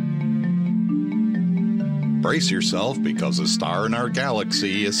 Brace yourself, because a star in our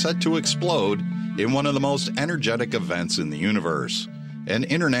galaxy is set to explode in one of the most energetic events in the universe. An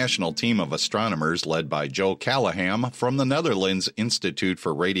international team of astronomers led by Joe Callahan from the Netherlands Institute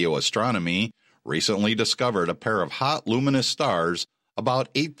for Radio Astronomy recently discovered a pair of hot luminous stars about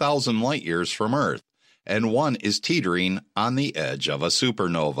 8,000 light years from Earth, and one is teetering on the edge of a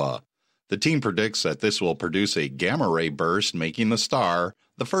supernova. The team predicts that this will produce a gamma-ray burst, making the star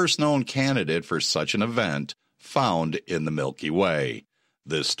the first known candidate for such an event found in the Milky Way.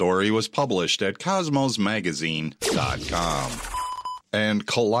 This story was published at cosmosmagazine.com. And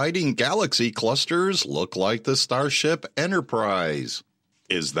colliding galaxy clusters look like the starship Enterprise.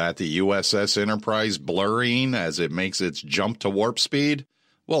 Is that the USS Enterprise blurring as it makes its jump to warp speed?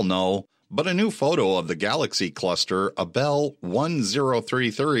 Well, no, but a new photo of the galaxy cluster, Abell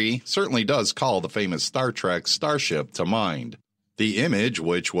 1033, certainly does call the famous Star Trek starship to mind. The image,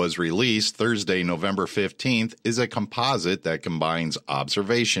 which was released Thursday, November 15th, is a composite that combines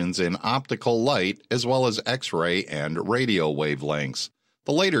observations in optical light as well as X-ray and radio wavelengths.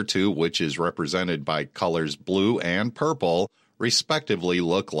 The later two, which is represented by colors blue and purple, respectively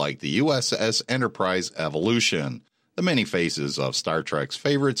look like the USS Enterprise Evolution, the many faces of Star Trek's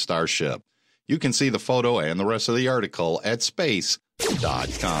favorite starship. You can see the photo and the rest of the article at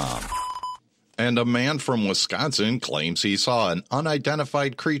space.com. And a man from Wisconsin claims he saw an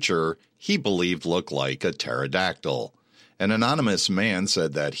unidentified creature he believed looked like a pterodactyl. An anonymous man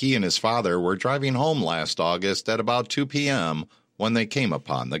said that he and his father were driving home last August at about 2 p.m. when they came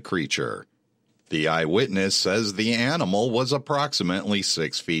upon the creature. The eyewitness says the animal was approximately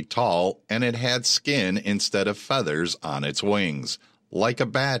 6 feet tall, and it had skin instead of feathers on its wings. Like a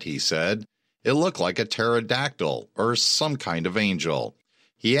bat, he said. It looked like a pterodactyl or some kind of angel.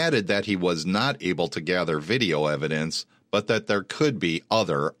 He added that he was not able to gather video evidence, but that there could be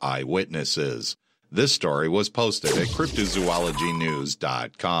other eyewitnesses. This story was posted at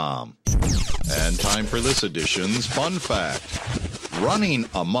cryptozoologynews.com. And time for this edition's fun fact. Running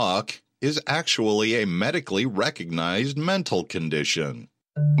amok is actually a medically recognized mental condition.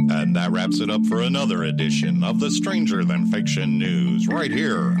 And that wraps it up for another edition of the Stranger Than Fiction News right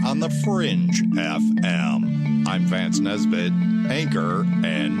here on the Fringe FM. I'm Vance Nesbitt, anchor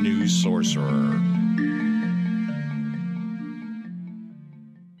and news sorcerer.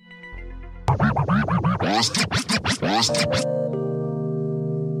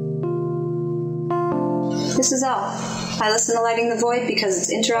 This is Al. I listen to Lighting the Void because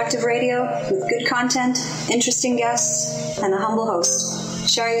it's interactive radio with good content, interesting guests, and a humble host,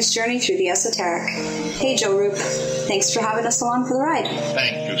 sharing his journey through the esoteric. Hey, Joe Roop. Thanks for having us along for the ride.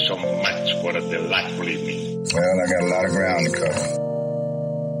 Thank you so much for a delightful evening. Well, I got a lot of ground to cover.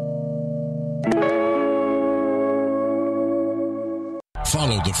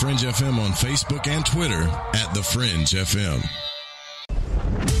 Follow The Fringe FM on Facebook and Twitter at The Fringe FM.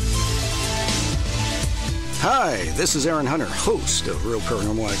 Hi, this is Aaron Hunter, host of Real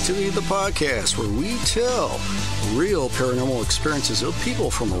Paranormal Activity, the podcast where we tell real paranormal experiences of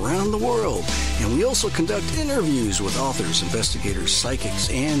people from around the world. And we also conduct interviews with authors, investigators, psychics,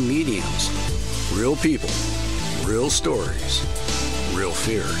 and mediums. Real people, real stories, real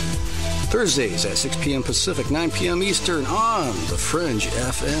fear. Thursdays at 6 p.m. Pacific, 9 p.m. Eastern on The Fringe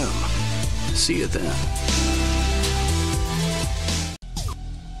FM. See you then.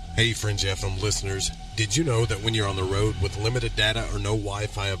 Hey, Fringe FM listeners. Did you know that when you're on the road with limited data or no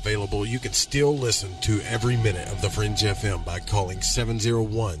Wi-Fi available, you can still listen to every minute of the Fringe FM by calling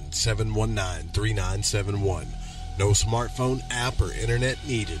 701-719-3971. No smartphone, app, or internet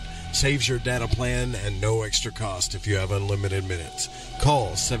needed. Saves your data plan and no extra cost if you have unlimited minutes.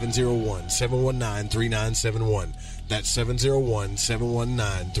 Call 701-719-3971. That's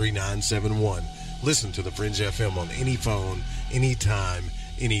 701-719-3971. Listen to the Fringe FM on any phone, anytime,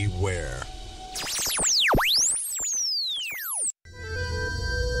 anywhere.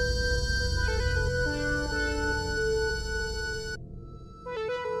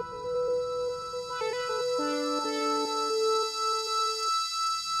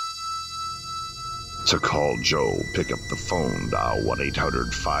 To call Joe, pick up the phone, dial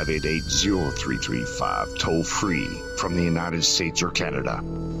 1-800-588-0335, toll free from the United States or Canada.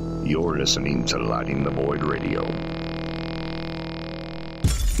 You're listening to Lighting the Void Radio.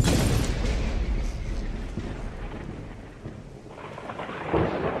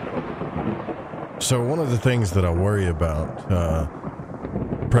 So one of the things that I worry about,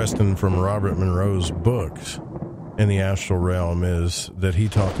 Preston, from Robert Monroe's books in the astral realm, is that he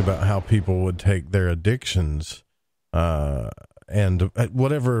talked about how people would take their addictions and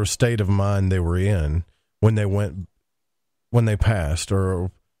whatever state of mind they were in when they passed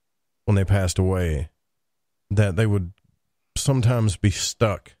or when they passed away, that they would sometimes be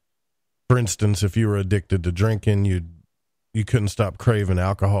stuck. For instance, if you were addicted to drinking, you couldn't stop craving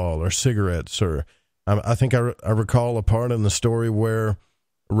alcohol or cigarettes, or I think I recall a part in the story where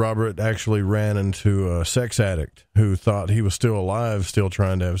Robert actually ran into a sex addict who thought he was still alive, still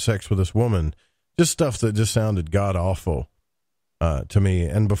trying to have sex with this woman. Just stuff that just sounded god-awful to me.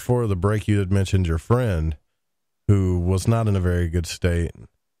 And before the break, you had mentioned your friend who was not in a very good state.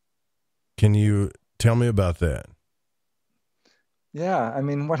 Can you tell me about that? Yeah, I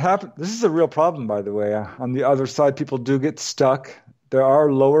mean, what happened? This is a real problem, by the way. On the other side, people do get stuck. There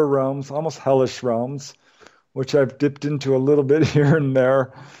are lower realms, almost hellish realms, which I've dipped into a little bit here and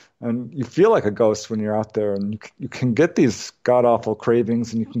there. And you feel like a ghost when you're out there, and you can get these god-awful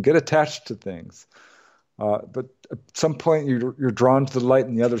cravings, and you can get attached to things. But at some point, you're drawn to the light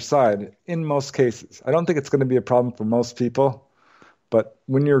on the other side, in most cases. I don't think it's going to be a problem for most people. But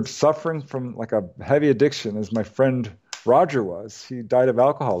when you're suffering from like a heavy addiction, as my friend Roger was, he died of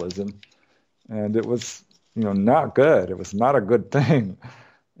alcoholism, and it was, not good. It was not a good thing.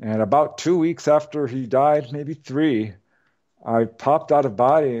 And about 2 weeks after he died, maybe 3, I popped out of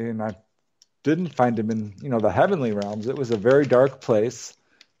body, and I didn't find him in, the heavenly realms. It was a very dark place,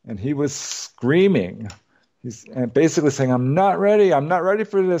 and he was screaming. He's basically saying, I'm not ready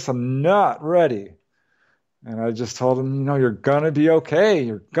for this, I'm not ready. And I just told him, you're going to be okay,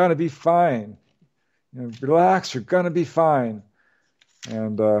 you're going to be fine. Relax, you're going to be fine.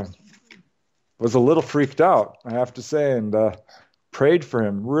 And was a little freaked out, I have to say, and prayed for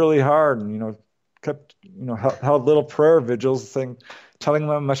him really hard, and kept held little prayer vigils, telling him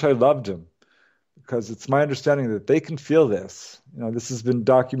how much I loved him, because it's my understanding that they can feel this. This has been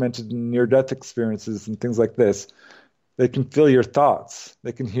documented in near-death experiences and things like this. They can feel your thoughts,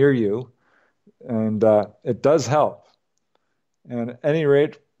 they can hear you, and it does help. And at any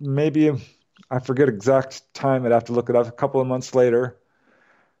rate, maybe I forget exact time. I'd have to look it up. A couple of months later,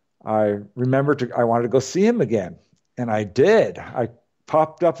 I remembered I wanted to go see him again. And I did. I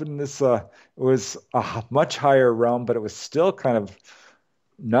popped up in this, it was a much higher realm, but it was still kind of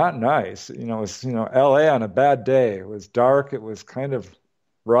not nice. It was, LA on a bad day. It was dark. It was kind of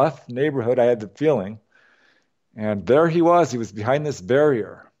rough neighborhood. I had the feeling. And there he was behind this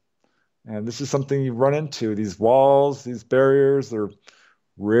barrier. And this is something you run into, these walls, these barriers, they're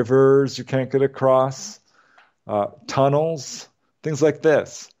rivers you can't get across, tunnels, things like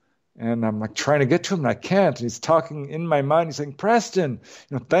this. And I'm like trying to get to him, and I can't. And he's talking in my mind. He's saying, Preston,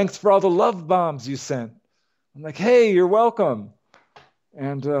 thanks for all the love bombs you sent. I'm like, hey, you're welcome.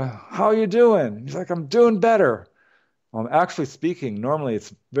 And how are you doing? He's like, I'm doing better. Well, I'm actually speaking. Normally,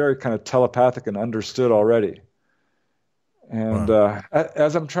 it's very kind of telepathic and understood already. And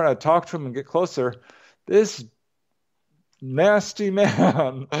as I'm trying to talk to him and get closer, this nasty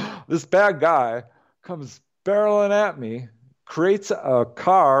man, this bad guy, comes barreling at me, creates a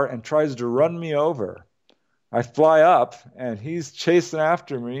car, and tries to run me over. I fly up, and he's chasing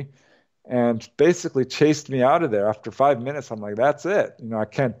after me and basically chased me out of there. After 5 minutes, I'm like, that's it. I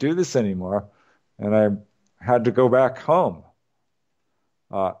can't do this anymore. And I had to go back home.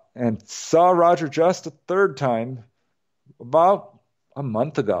 And saw Roger just a third time about a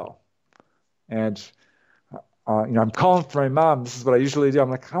month ago. And, I'm calling for my mom. This is what I usually do. I'm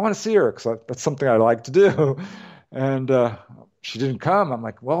like, I want to see her because that's something I like to do. And she didn't come. I'm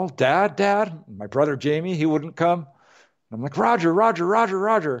like, well, Dad. My brother Jamie, he wouldn't come. And I'm like,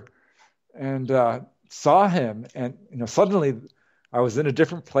 Roger. And saw him. And, suddenly I was in a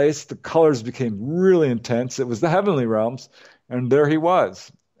different place. The colors became really intense. It was the heavenly realms. And there he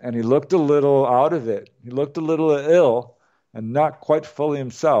was. And he looked a little out of it. He looked a little ill and not quite fully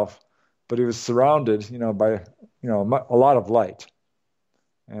himself. But he was surrounded, by, a lot of light.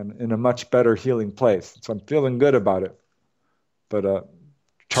 And in a much better healing place. So I'm feeling good about it. But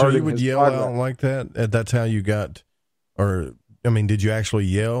so you would yell out like that? That's how you got, or, did you actually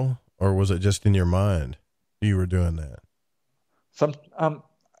yell, or was it just in your mind you were doing that?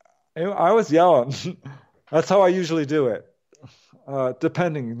 I was yelling. That's how I usually do it.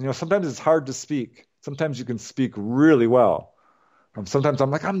 Depending, sometimes it's hard to speak. Sometimes you can speak really well. Sometimes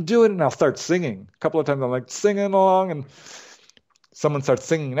I'm like, I'm doing it, and I'll start singing. A couple of times I'm like singing along, and someone starts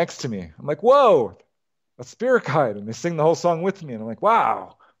singing next to me. I'm like, whoa, a spirit guide, and they sing the whole song with me, and I'm like,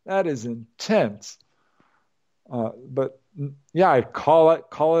 wow, that is intense. But yeah, I call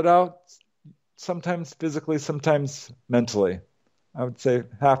it out, sometimes physically, sometimes mentally. I would say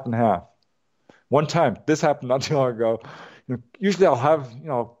half and half. One time, this happened not too long ago. Usually I'll have,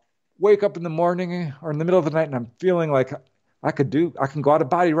 wake up in the morning or in the middle of the night, and I'm feeling like I can go out of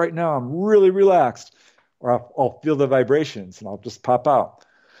body right now. I'm really relaxed. Or I'll feel the vibrations, and I'll just pop out.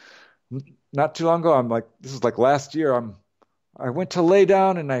 Not too long ago, this is like last year, I went to lay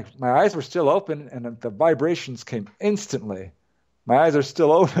down, and my eyes were still open, and the vibrations came instantly. My eyes are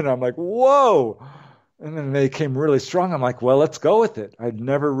still open. I'm like, whoa. And then they came really strong. I'm like, well, let's go with it. I'd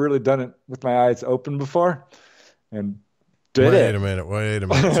never really done it with my eyes open before. And Wait a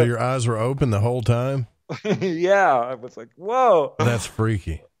minute. So your eyes were open the whole time? Yeah. I was like, whoa. That's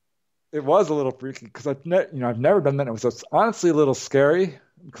freaky. It was a little freaky because I've never done that. It was honestly a little scary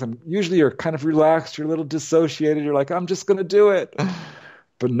because usually you're kind of relaxed. You're a little dissociated. You're like, I'm just going to do it.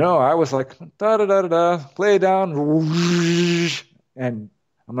 But no, I was like, da-da-da-da-da, lay down. And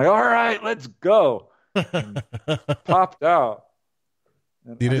I'm like, all right, let's go. And popped out.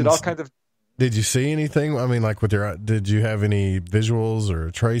 And I did all kinds of. Did you see anything? Like did you have any visuals or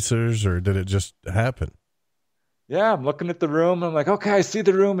tracers, or did it just happen? Yeah, I'm looking at the room. I'm like, okay, I see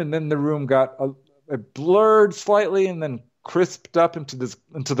the room. And then the room got it blurred slightly and then crisped up into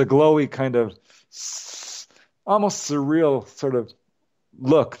the glowy kind of almost surreal sort of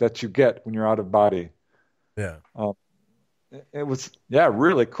look that you get when you're out of body. Yeah. It was,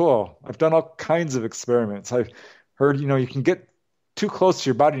 really cool. I've done all kinds of experiments. I've heard, you can get too close to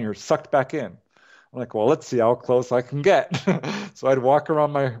your body and you're sucked back in. I'm like, well, let's see how close I can get. So I'd walk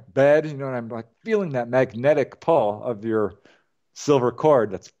around my bed, and I'm like feeling that magnetic pull of your silver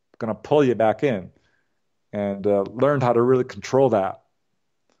cord that's going to pull you back in, and learned how to really control that.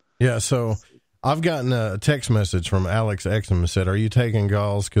 Yeah. So I've gotten a text message from Alex Exum that said, are you taking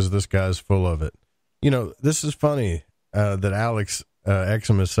galls? Because this guy's full of it. This is funny that Alex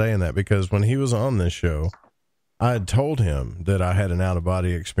Exum is saying that, because when he was on this show, I had told him that I had an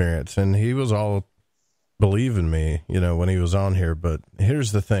out-of-body experience, and he was all believing me, when he was on here. But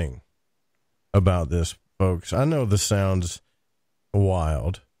here's the thing about this, folks. I know this sounds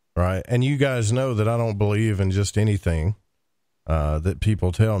wild, right? And you guys know that I don't believe in just anything that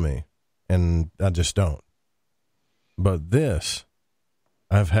people tell me, and I just don't. But this,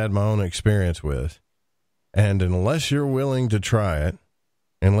 I've had my own experience with, and unless you're willing to try it,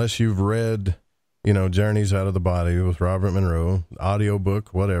 unless you've read, Journeys Out of the Body with Robert Monroe,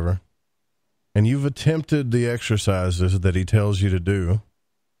 audiobook, whatever, and you've attempted the exercises that he tells you to do,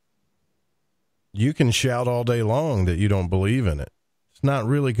 you can shout all day long that you don't believe in it. It's not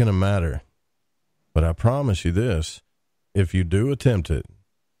really going to matter. But I promise you this, if you do attempt it,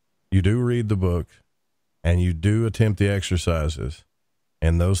 you do read the book, and you do attempt the exercises,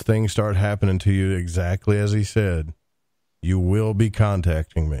 and those things start happening to you exactly as he said, you will be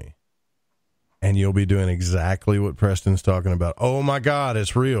contacting me. And you'll be doing exactly what Preston's talking about. Oh my God,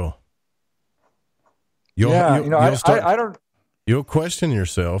 it's real. You'll question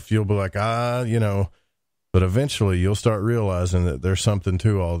yourself. You'll be like, but eventually you'll start realizing that there's something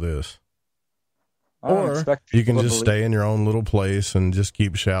to all this. Or you can just stay in your own little place and just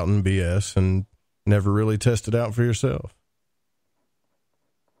keep shouting BS and never really test it out for yourself.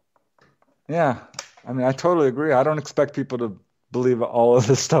 Yeah. I mean, I totally agree. I don't expect people to believe all of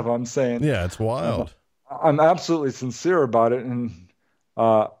this stuff I'm saying. Yeah, it's wild. I'm absolutely sincere about it. And,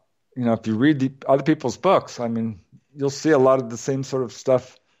 if you read the other people's books, I mean, you'll see a lot of the same sort of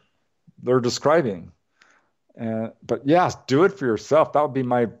stuff they're describing. But yeah, do it for yourself. That would be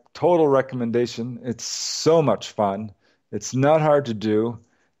my total recommendation. It's so much fun. It's not hard to do.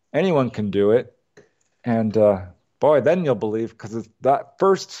 Anyone can do it. And boy, then you'll believe, because it's that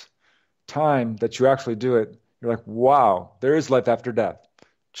first time that you actually do it, you're like, wow, there is life after death.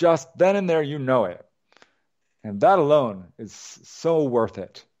 Just then and there, you know it. And that alone is so worth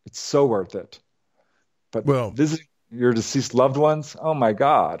it. It's so worth it. But visiting your deceased loved ones, oh my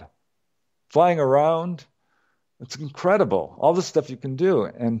God. Flying around, it's incredible. All the stuff you can do.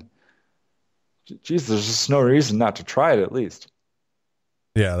 And geez, there's just no reason not to try it, at least.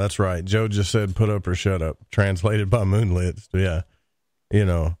 Yeah, that's right. Joe just said, put up or shut up, translated by Moonlit. Yeah.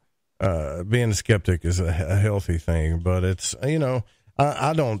 Being a skeptic is a healthy thing, but it's,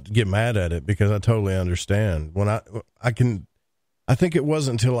 I don't get mad at it because I totally understand. When I think it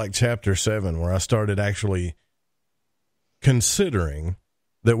wasn't until like chapter 7 where I started actually considering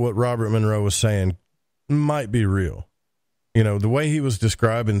that what Robert Monroe was saying might be real. The way he was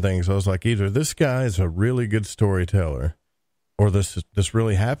describing things, I was like, either this guy is a really good storyteller or this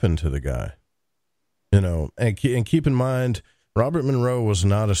really happened to the guy. And keep in mind, Robert Monroe was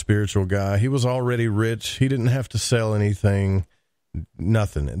not a spiritual guy. He was already rich. He didn't have to sell anything,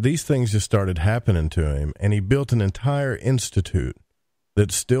 nothing. These things just started happening to him, and he built an entire institute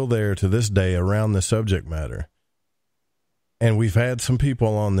that's still there to this day around the subject matter. And we've had some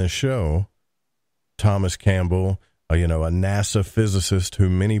people on this show, Thomas Campbell, a NASA physicist who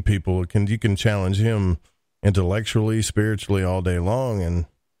many people you can challenge him intellectually, spiritually all day long, and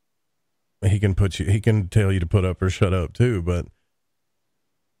he can tell you to put up or shut up too. But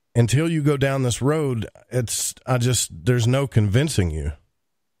until you go down this road, there's no convincing you.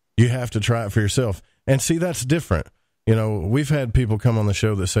 You have to try it for yourself. And see, that's different. We've had people come on the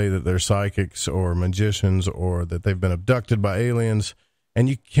show that say that they're psychics or magicians or that they've been abducted by aliens, and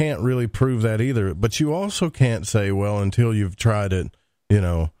you can't really prove that either. But you also can't say, well, until you've tried it,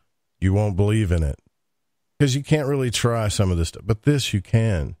 you won't believe in it. Because you can't really try some of this stuff. But this you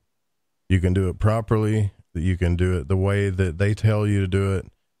can. You can do it properly. You can do it the way that they tell you to do it,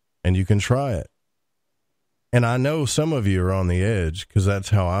 and you can try it. And I know some of you are on the edge because that's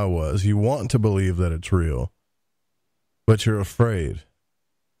how I was. You want to believe that it's real, but you're afraid.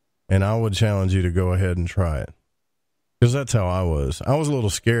 And I would challenge you to go ahead and try it. Because that's how I was. I was a little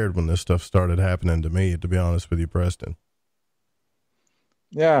scared when this stuff started happening to me, to be honest with you, Preston.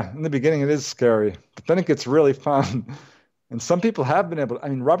 Yeah, in the beginning it is scary, but then it gets really fun. And some people have been able to,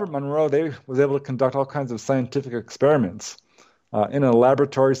 Robert Monroe, they was able to conduct all kinds of scientific experiments in a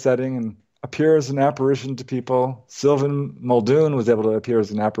laboratory setting and appear as an apparition to people. Sylvan Muldoon was able to appear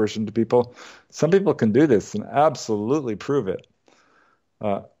as an apparition to people. Some people can do this and absolutely prove it.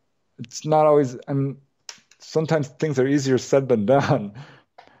 It's not always, sometimes things are easier said than done.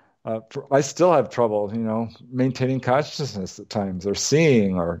 I still have trouble, maintaining consciousness at times, or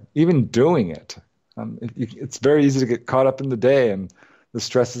seeing, or even doing it. It's very easy to get caught up in the day and the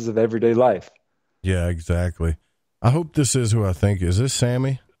stresses of everyday life. Yeah, exactly. I hope this is who I think. Is this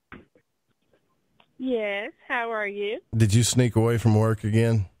Sammy? Yes. How are you? Did you sneak away from work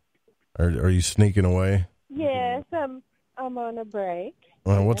again? Or are you sneaking away? Yes, I'm on a break.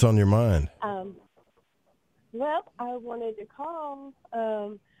 Well, what's on your mind? Well, I wanted to call.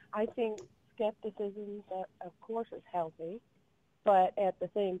 I think skepticism, of course, is healthy. But at the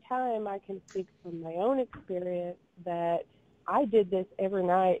same time, I can speak from my own experience that I did this every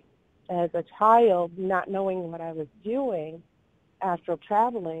night as a child, not knowing what I was doing, astral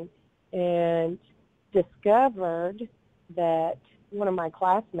traveling, and discovered that one of my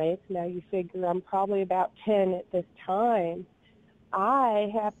classmates, now you figure I'm probably about 10 at this time,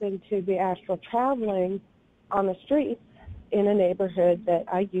 I happened to be astral traveling on the streets in a neighborhood that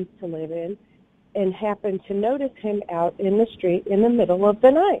I used to live in, and happened to notice him out in the street in the middle of the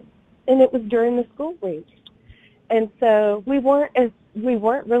night. And it was during the school week. And so we weren't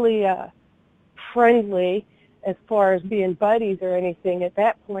really friendly as far as being buddies or anything at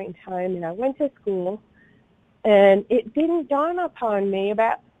that point in time. And I went to school, and it didn't dawn upon me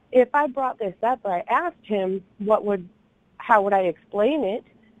about if I brought this up, or I asked him how would I explain it.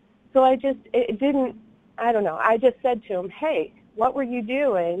 So I just said to him, hey, what were you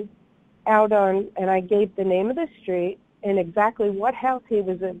doing out on, and I gave the name of the street and exactly what house he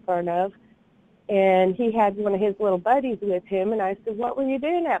was in front of, and he had one of his little buddies with him, and I said, what were you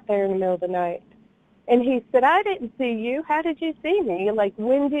doing out there in the middle of the night? And he said, I didn't see you. How did you see me? Like,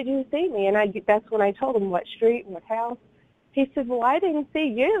 when did you see me? And that's when I told him what street and what house. He said, well, I didn't see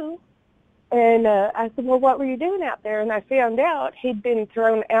you. And I said, well, what were you doing out there? And I found out he'd been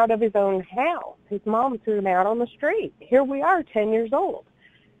thrown out of his own house. His mom threw him out on the street. Here we are, 10 years old.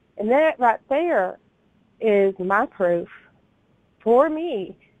 And that right there is my proof for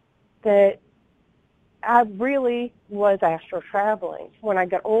me that I really was astral traveling. When I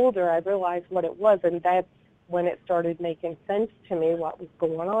got older, I realized what it was, and that's when it started making sense to me what was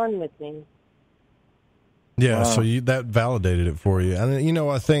going on with me. Yeah, Wow. so that validated it for you. And, you know,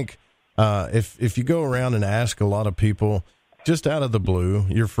 I think if you go around and ask a lot of people, just out of the blue,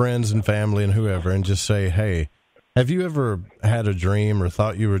 your friends and family and whoever, and just say, hey, have you ever had a dream or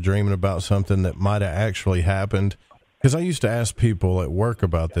thought you were dreaming about something that might have actually happened? Because I used to ask people at work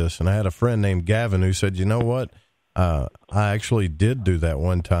about this, and I had a friend named Gavin who said, you know what? I actually did do that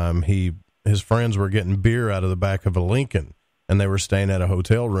one time. His friends were getting beer out of the back of a Lincoln, and they were staying at a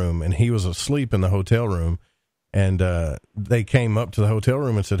hotel room, and he was asleep in the hotel room, and they came up to the hotel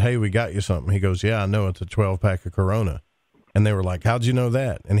room and said, hey, we got you something. He goes, yeah, I know, it's a 12-pack of Corona. And they were like, how'd you know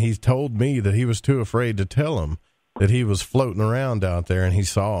that? And he told me that he was too afraid to tell him that he was floating around out there and he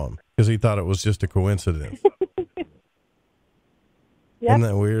saw him because he thought it was just a coincidence. Yep. Isn't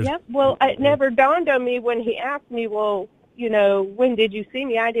that weird? Yep. Well, it never dawned on me when he asked me, well, you know, when did you see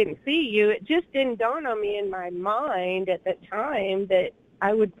me? I didn't see you. It just didn't dawn on me in my mind at that time that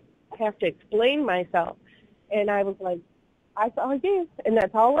I would have to explain myself. And I was like, I saw you. And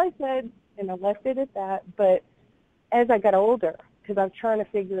that's all I said. And I left it at that. But as I got older, because I was trying to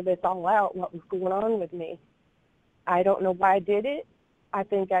figure this all out, what was going on with me, I don't know why I did it. I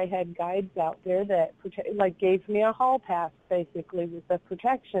think I had guides out there that gave me a hall pass, basically, with the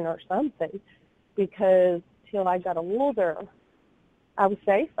protection or something, because till I got older, I was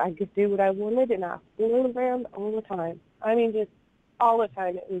safe. I could do what I wanted, and I flew around all the time. I mean, just all the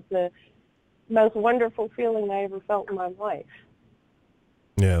time. It was the most wonderful feeling I ever felt in my life.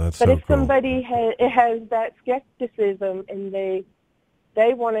 Yeah, that's but so if cool. somebody has that skepticism and they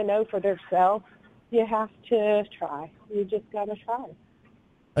want to know for themselves, you have to try. You just got to try.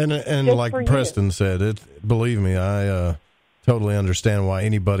 And Just like for Preston you. said, believe me, I totally understand why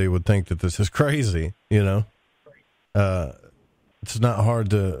anybody would think that this is crazy, you know? It's not hard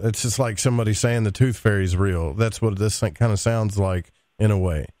to, it's just like somebody saying the tooth fairy's real. That's what this kind of sounds like in a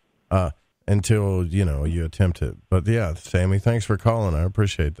way, until, you know, you attempt it. But yeah, Sammy, thanks for calling. I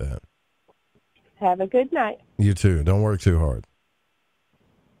appreciate that. Have a good night. You too. Don't work too hard.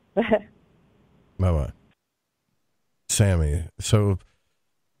 Bye-bye. Sammy, so...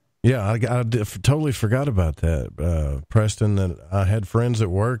 Yeah, I totally forgot about that, Preston, that I had friends at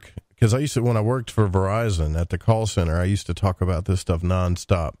work, because I used to, when I worked for Verizon at the call center, I used to talk about this stuff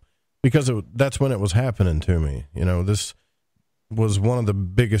nonstop, because that's when it was happening to me. You know, this was one of the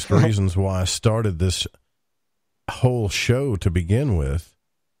biggest reasons why I started this whole show to begin with,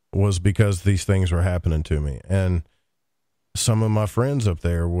 was because these things were happening to me. And some of my friends up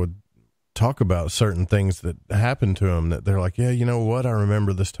there would talk about certain things that happened to them that they're like, yeah, you know what? I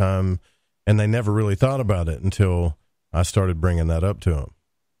remember this time. And they never really thought about it until I started bringing that up to them.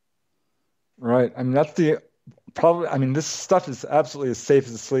 Right. I mean, that's the problem. I mean, this stuff is absolutely as safe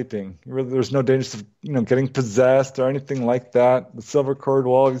as sleeping. There's no danger of, you know, getting possessed or anything like that. The silver cord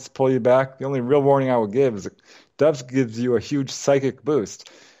will always pull you back. The only real warning I would give is that Doves gives you a huge psychic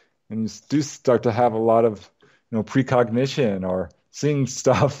boost. And you do start to have a lot of, you know, precognition or seeing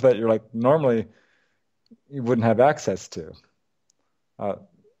stuff that you're like, normally you wouldn't have access to.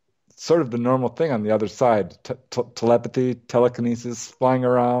 Sort of the normal thing on the other side, telepathy, telekinesis, flying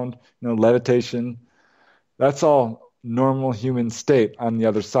around, you know, levitation. That's all normal human state on the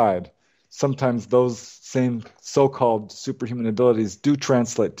other side. Sometimes those same so-called superhuman abilities do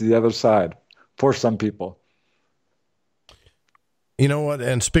translate to the other side for some people. You know what?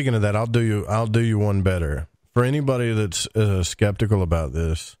 And speaking of that, I'll do you one better. For anybody that's skeptical about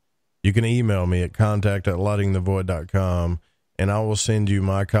this, you can email me at contact@lightingthevoid.com, and I will send you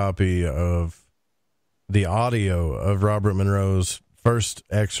my copy of the audio of Robert Monroe's first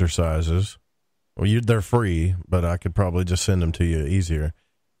exercises. Well, they're free, but I could probably just send them to you easier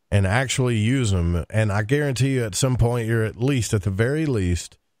and actually use them. And I guarantee you at some point, at the very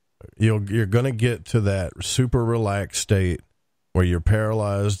least, you're going to get to that super relaxed state where you're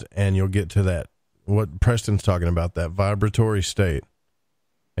paralyzed, and you'll get to that, what Preston's talking about, that vibratory state.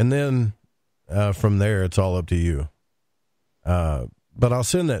 And then from there, it's all up to you. But I'll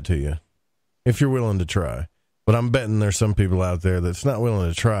send that to you if you're willing to try. But I'm betting there's some people out there that's not willing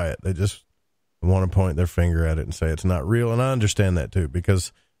to try it. They just want to point their finger at it and say it's not real. And I understand that too,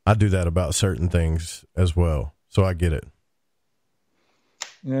 because I do that about certain things as well. So I get it.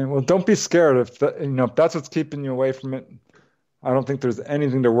 Yeah, well, don't be scared if that's what's keeping you away from it. I don't think there's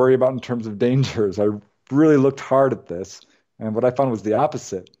anything to worry about in terms of dangers. I really looked hard at this, and what I found was the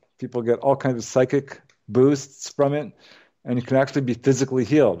opposite. People get all kinds of psychic boosts from it, and you can actually be physically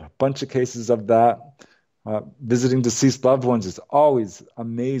healed. A bunch of cases of that. Visiting deceased loved ones is always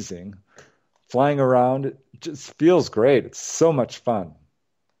amazing. Flying around, it just feels great. It's so much fun.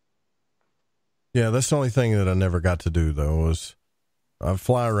 Yeah, that's the only thing that I never got to do, though, was I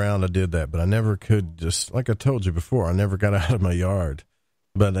fly around. I did that, but I never could just, like I told you before, I never got out of my yard.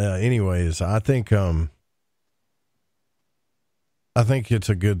 But anyways, I think it's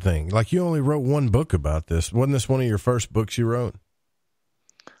a good thing. Like, you only wrote one book about this. Wasn't this one of your first books you wrote?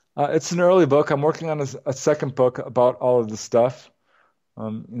 It's an early book. I'm working on a second book about all of this stuff.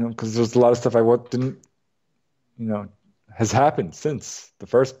 Because there's a lot of stuff I didn't, has happened since the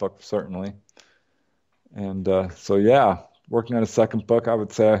first book, certainly. And so, yeah, working on a second book, I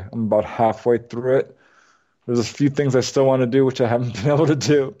would say I'm about halfway through it. There's a few things I still want to do, which I haven't been able to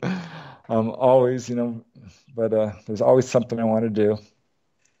do. Always, but there's always something I want to do.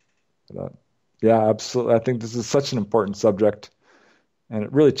 But, yeah, absolutely. I think this is such an important subject, and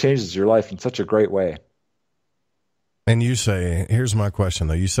it really changes your life in such a great way. And you say, here's my question,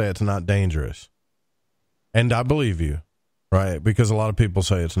 though. You say it's not dangerous. And I believe you, right? Because a lot of people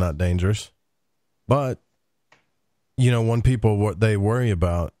say it's not dangerous. But, when people, they worry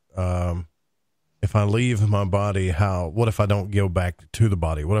about, if I leave my body, what if I don't go back to the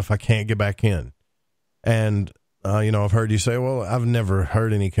body? What if I can't get back in? And, I've heard you say, well, I've never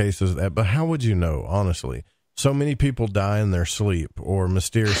heard any cases of that. But how would you know, honestly? So many people die in their sleep or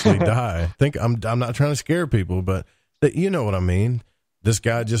mysteriously die. I'm not trying to scare people, but you know what I mean? This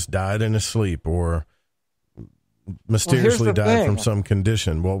guy just died in his sleep or mysteriously died from some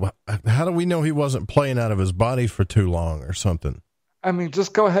condition. Well, how do we know he wasn't playing out of his body for too long or something? I mean,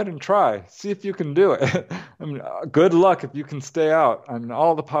 just go ahead and try. See if you can do it. I mean, good luck if you can stay out. I mean,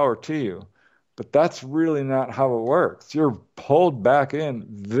 all the power to you. But that's really not how it works. You're pulled back in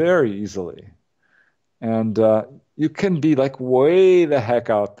very easily. And you can be like way the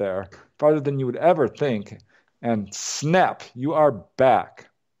heck out there, farther than you would ever think. And snap, you are back.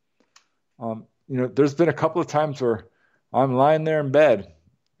 There's been a couple of times where I'm lying there in bed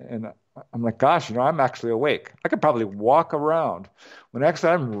and I'm like, gosh, I'm actually awake. I could probably walk around when actually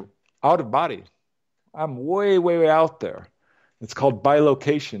I'm out of body. I'm way, way, way out there. It's called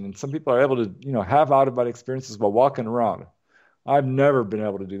bilocation. And some people are able to, have out of body experiences while walking around. I've never been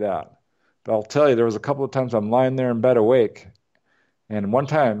able to do that. But I'll tell you, there was a couple of times I'm lying there in bed awake. And one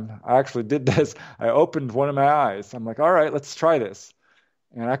time I actually did this. I opened one of my eyes. I'm like, all right, let's try this.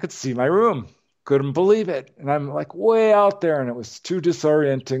 And I could see my room. Couldn't believe it. And I'm like way out there. And it was too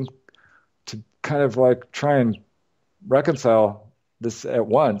disorienting to kind of like try and reconcile this at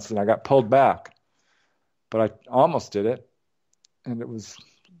once. And I got pulled back. But I almost did it. And it was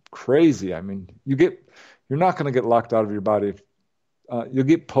crazy. I mean, you're not going to get locked out of your body. You'll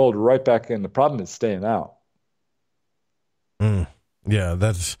get pulled right back in. The problem is staying out. Yeah,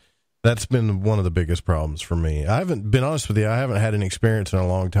 that's been one of the biggest problems for me. I haven't been honest with you. I haven't had an experience in a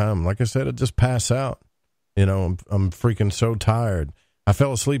long time. Like I said, I just pass out. I'm freaking so tired. I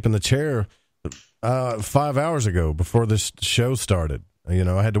fell asleep in the chair 5 hours ago before this show started. I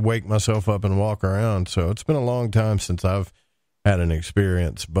had to wake myself up and walk around. So it's been a long time since I've had an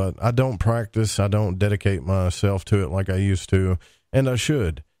experience, but I don't practice. I don't dedicate myself to it like I used to, and I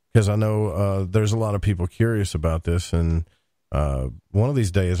should, because I know there's a lot of people curious about this, and one of these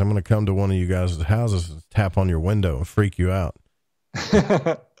days I'm going to come to one of you guys' houses, tap on your window, and freak you out.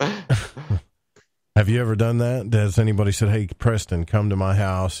 Have you ever done that? Has anybody said, hey, Preston, come to my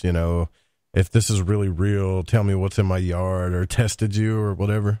house, if this is really real, tell me what's in my yard, or tested you or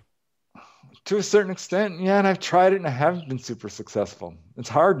whatever? To a certain extent, yeah, and I've tried it and I haven't been super successful. It's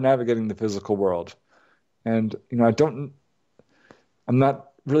hard navigating the physical world. And, I'm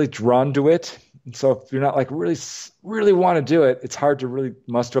not really drawn to it. And so if you're not like really, really want to do it, it's hard to really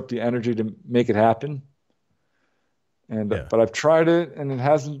muster up the energy to make it happen. And, but I've tried it and it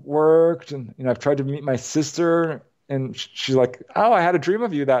hasn't worked. And, I've tried to meet my sister and she's like, oh, I had a dream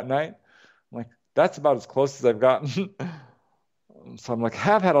of you that night. I'm like, that's about as close as I've gotten. So I'm like,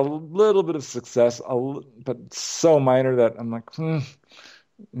 have had a little bit of success, but so minor that I'm like,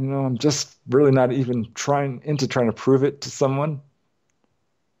 I'm just really not even trying to prove it to someone.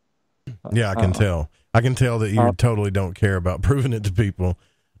 Yeah, I can tell. I can tell that you totally don't care about proving it to people.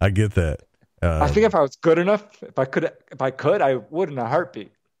 I get that. I think if I was good enough, if I could, I would in a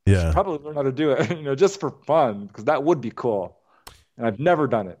heartbeat. Yeah. I should probably learn how to do it, just for fun, because that would be cool. and I've never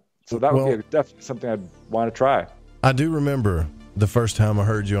done it. So that would be definitely something I'd want to try. I do remember the first time I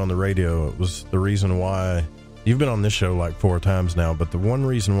heard you on the radio. It was the reason why you've been on this show like 4 times now, but the one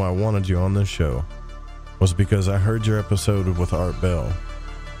reason why I wanted you on this show was because I heard your episode with Art Bell.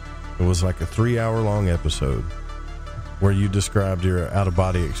 It was like a 3-hour-long episode where you described your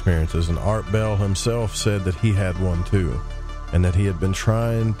out-of-body experiences, and Art Bell himself said that he had one too, and that he had been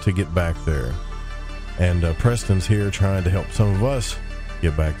trying to get back there. And Preston's here trying to help some of us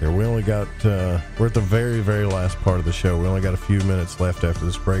get back there. We only got, we're at the very, very last part of the show. We only got a few minutes left after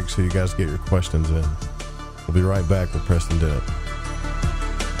this break, so you guys get your questions in. We'll be right back with Preston Dennett.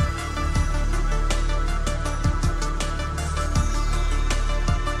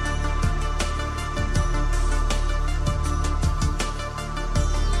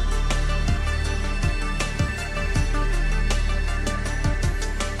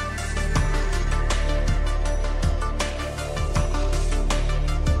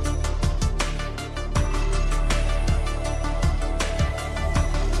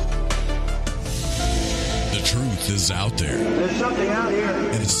 Out there. There's something out here.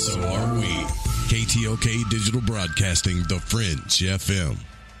 And so are we. KTOK Digital Broadcasting, The Fringe FM.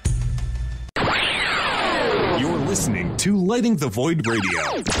 You're listening to Lighting the Void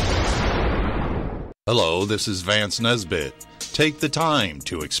Radio. Hello, this is Vance Nesbitt. Take the time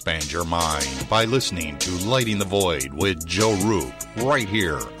to expand your mind by listening to Lighting the Void with Joe Roop right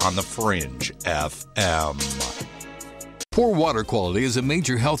here on The Fringe FM. Poor water quality is a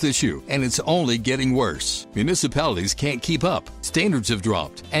major health issue, and it's only getting worse. Municipalities can't keep up, standards have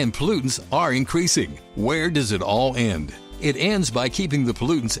dropped, and pollutants are increasing. Where does it all end? It ends by keeping the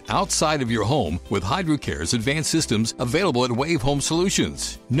pollutants outside of your home with HydroCare's advanced systems available at Wave Home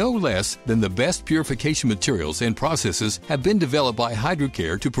Solutions. No less than the best purification materials and processes have been developed by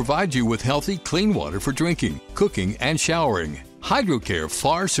HydroCare to provide you with healthy, clean water for drinking, cooking, and showering. HydroCare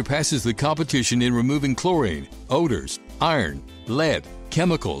far surpasses the competition in removing chlorine, odors, iron, lead,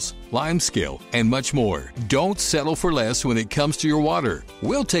 chemicals, limescale, and much more. Don't settle for less when it comes to your water.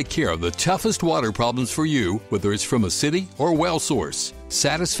 We'll take care of the toughest water problems for you, whether it's from a city or well source.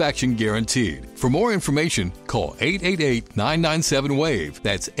 Satisfaction guaranteed. For more information, call 888-997-WAVE.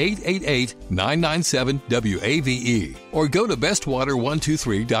 That's 888-997-WAVE. Or go to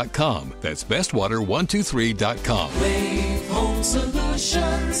bestwater123.com. That's bestwater123.com. Wave Home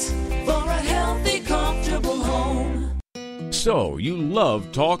Solutions for a healthy, comfortable home. So, you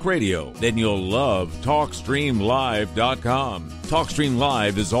love talk radio? Then you'll love TalkStreamLive.com. TalkStream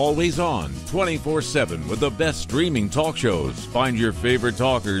Live is always on, 24/7, with the best streaming talk shows. Find your favorite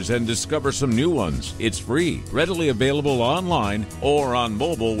talkers and discover some new ones. It's free, readily available online or on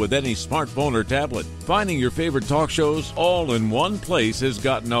mobile with any smartphone or tablet. Finding your favorite talk shows all in one place has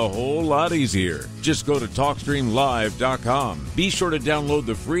gotten a whole lot easier. Just go to TalkStreamLive.com. Be sure to download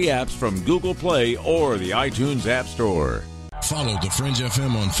the free apps from Google Play or the iTunes App Store. Follow The Fringe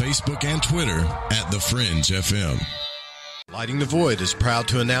FM on Facebook and Twitter at The Fringe FM. Lighting the Void is proud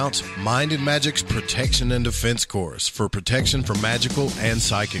to announce Mind and Magic's Protection and Defense Course for protection from magical and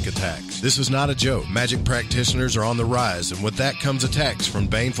psychic attacks. This is not a joke. Magic practitioners are on the rise, and with that comes attacks from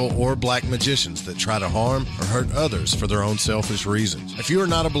baneful or black magicians that try to harm or hurt others for their own selfish reasons. If you are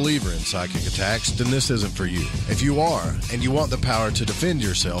not a believer in psychic attacks, then this isn't for you. If you are, and you want the power to defend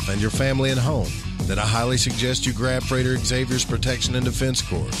yourself and your family and home, then I highly suggest you grab Freighter Xavier's Protection and Defense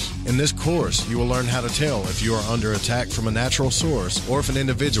course. In this course, you will learn how to tell if you are under attack from a natural source or if an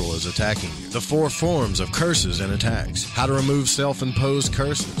individual is attacking you. The 4 forms of curses and attacks. How to remove self-imposed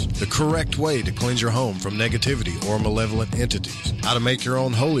curses. The correct way to cleanse your home from negativity or malevolent entities. How to make your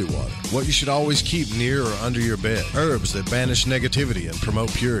own holy water. What you should always keep near or under your bed. Herbs that banish negativity and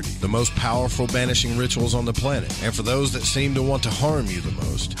promote purity. The most powerful banishing rituals on the planet. And for those that seem to want to harm you the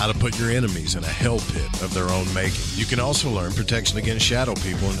most, how to put your enemies in a hell pit of their own making. You can also learn protection against shadow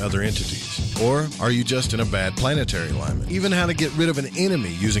people and other entities. Or are you just in a bad planetary alignment? Even how to get rid of an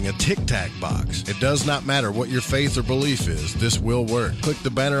enemy using a tic-tac box. It does not matter what your faith or belief is, this will work. Click the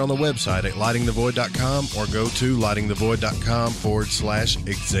banner on the website at lightingthevoid.com or go to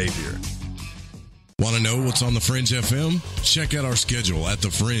lightingthevoid.com/Xavier. Want to know what's on The Fringe FM? Check out our schedule at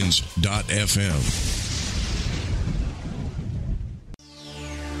thefringe.fm.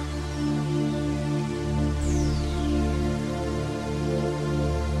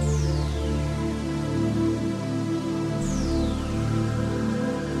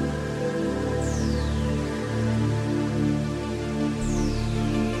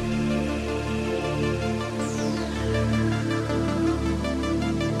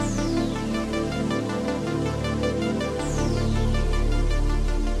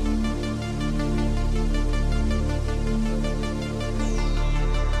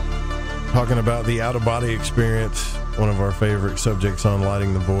 talking about the out-of-body experience, one of our favorite subjects on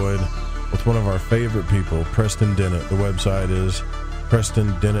Lighting the Void, with one of our favorite people, Preston Dennett. The website is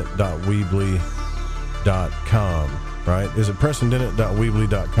prestondennett.weebly.com, right? Is it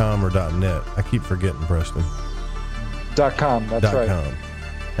prestondennett.weebly.com or .net? I keep forgetting, Preston. .com, that's right. .com.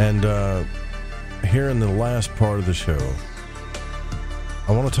 And here in the last part of the show,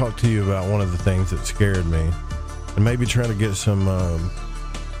 I want to talk to you about one of the things that scared me and maybe try to get some,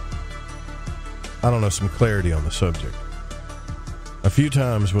 some clarity on the subject. A few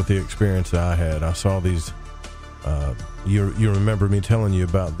times with the experience that I had, I saw these, you remember me telling you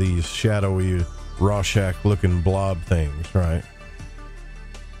about these shadowy, Rorschach-looking blob things, right?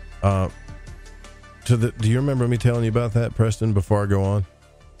 Do you remember me telling you about that, Preston, before I go on?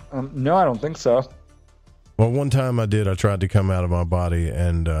 No, I don't think so. Well, one time I did. I tried to come out of my body,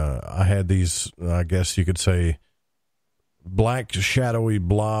 and I had these, I guess you could say, black, shadowy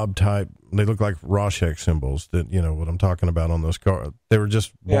blob type. They look like Rorschach symbols. That, you know what I'm talking about on those cars. They were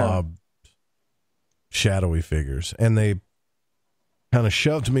just blob, shadowy figures, and they kind of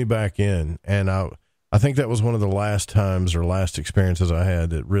shoved me back in. And I think that was one of the last times or last experiences I had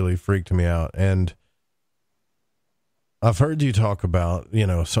that really freaked me out. And I've heard you talk about,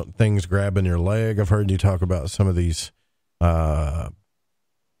 some things grabbing your leg. I've heard you talk about some of these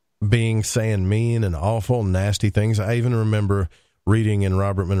beings saying mean and awful, nasty things. I even remember reading in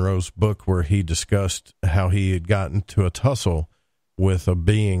Robert Monroe's book where he discussed how he had gotten to a tussle with a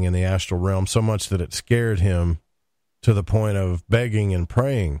being in the astral realm so much that it scared him to the point of begging and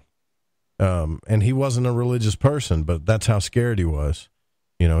praying. And he wasn't a religious person, but that's how scared he was.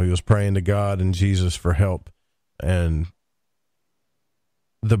 He was praying to God and Jesus for help. And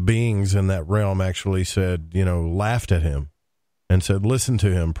the beings in that realm actually said, laughed at him and said, listen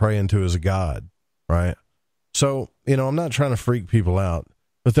to him, praying to his God, right? So, I'm not trying to freak people out,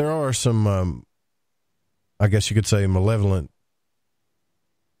 but there are some, I guess you could say, malevolent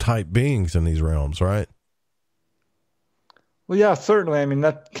type beings in these realms, right? Well, yeah, certainly. I mean,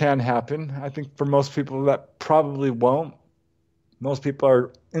 that can happen. I think for most people that probably won't. Most people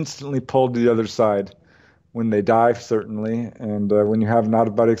are instantly pulled to the other side when they die, certainly. And when you have an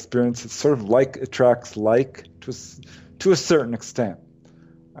out-of-body experience, it's sort of like attracts like to a certain extent.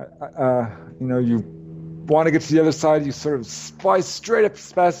 You want to get to the other side, you sort of fly straight up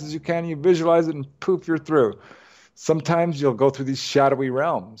as fast as you can, you visualize it, and poof, you're through. Sometimes you'll go through these shadowy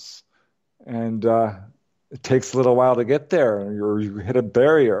realms, and it takes a little while to get there, or you hit a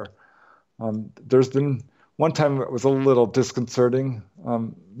barrier. There's been one time it was a little disconcerting.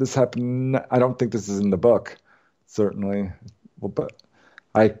 This happened, I don't think this is in the book, certainly. Well, but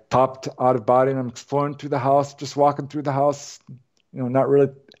I popped out of body and I'm exploring through the house, just walking through the house, not really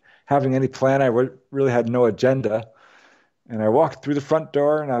having any plan. I really had no agenda. And I walked through the front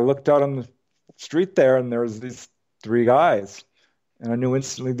door and I looked out on the street there, and there was these three guys. And I knew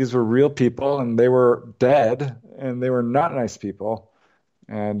instantly these were real people, and they were dead, and they were not nice people.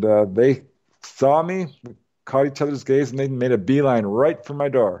 And they saw me, we caught each other's gaze, and they made a beeline right for my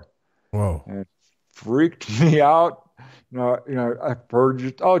door. Whoa. And it freaked me out. I've heard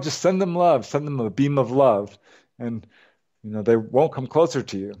you, just send them love, send them a beam of love. And, they won't come closer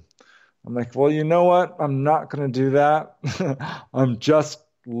to you. I'm like, well, you know what? I'm not going to do that. I'm just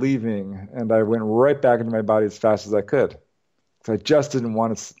leaving. And I went right back into my body as fast as I could, because I just didn't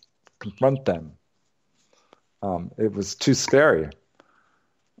want to confront them. It was too scary.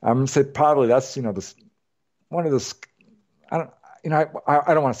 I'm going to say probably that's, this one of those, I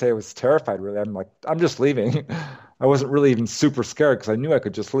don't want to say I was terrified, really. I'm like, I'm just leaving. I wasn't really even super scared because I knew I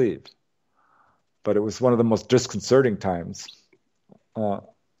could just leave. But it was one of the most disconcerting times.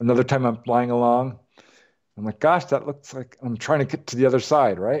 Another time I'm flying along. I'm like, gosh, that looks like I'm trying to get to the other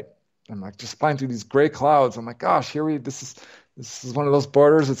side, right? I'm like, just flying through these gray clouds. I'm like, gosh, this is one of those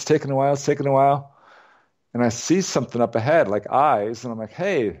borders. It's taken a while. And I see something up ahead, like eyes. And I'm like,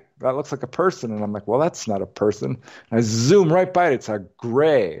 hey, that looks like a person. And I'm like, well, that's not a person. And I zoom right by it. It's a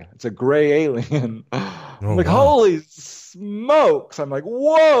gray alien. I'm like, holy smokes. I'm like,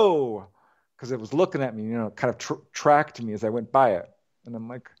 whoa. Because it was looking at me, kind of tracked me as I went by it. And I'm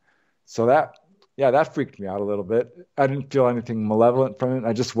like, so that freaked me out a little bit. I didn't feel anything malevolent from it.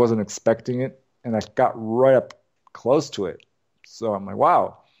 I just wasn't expecting it. And I got right up close to it. So I'm like,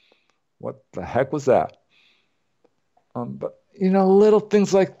 wow, what the heck was that? But, little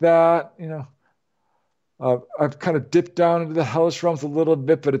things like that, I've kind of dipped down into the hellish realms a little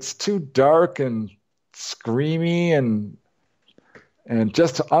bit, but it's too dark and screamy and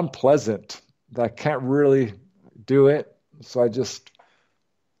just unpleasant that I can't really do it. So I just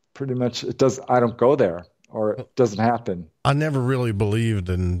pretty much, I don't go there. or it doesn't happen. I never really believed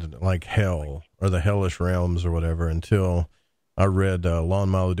in like hell or the hellish realms or whatever until I read Lon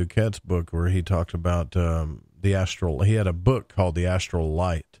Milo Duquette's book where he talked about the astral. He had a book called The Astral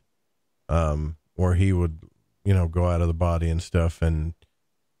Light, where he would, go out of the body and stuff. And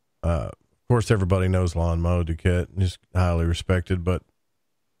of course, everybody knows Lon Milo Duquette, he's highly respected, but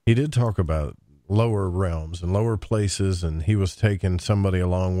he did talk about lower realms and lower places, and he was taking somebody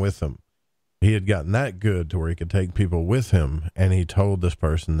along with him. He had gotten that good to where he could take people with him, and he told this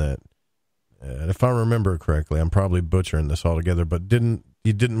person that, if I remember correctly, I'm probably butchering this altogether, but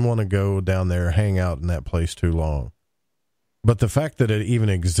he didn't want to go down there, hang out in that place too long. But the fact that it even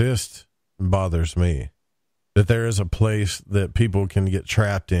exists bothers me, that there is a place that people can get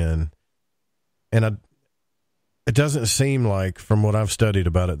trapped in. And it doesn't seem like, from what I've studied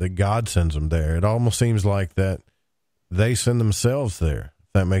about it, that God sends them there. It almost seems like that they send themselves there,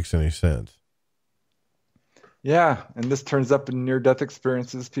 if that makes any sense. Yeah, and this turns up in near-death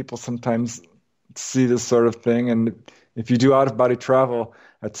experiences. People sometimes see this sort of thing, and if you do out-of-body travel,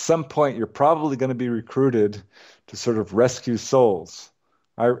 at some point you're probably going to be recruited to sort of rescue souls.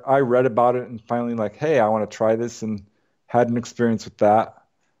 I read about it and finally like, hey, I want to try this, and had an experience with that.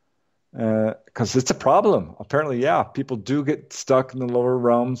 Because it's a problem. Apparently, yeah, people do get stuck in the lower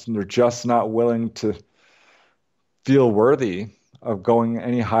realms, and they're just not willing to feel worthy of going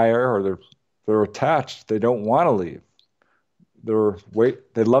any higher, or they're attached. They don't want to leave.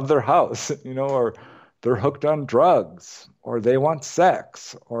 They love their house, or they're hooked on drugs, or they want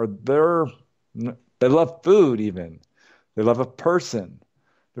sex, or they love food even. They love a person.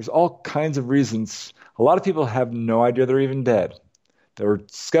 There's all kinds of reasons. A lot of people have no idea they're even dead. They're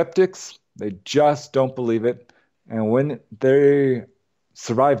skeptics. They just don't believe it. And when they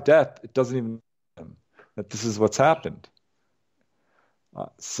survive death, it doesn't even know them that this is what's happened.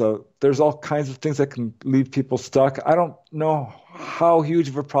 So there's all kinds of things that can leave people stuck. I don't know how huge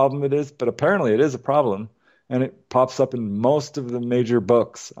of a problem it is, but apparently it is a problem. And it pops up in most of the major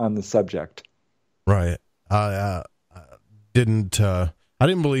books on the subject. Right. I didn't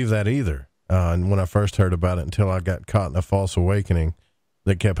believe that either. And when I first heard about it, until I got caught in a false awakening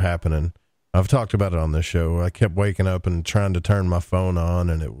that kept happening. I've talked about it on this show. I kept waking up and trying to turn my phone on,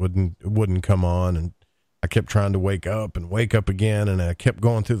 and it wouldn't come on. And I kept trying to wake up again. And I kept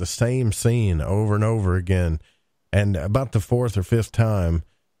going through the same scene over and over again. And about the fourth or fifth time,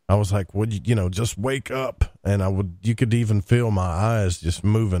 I was like, would you just wake up? And you could even feel my eyes just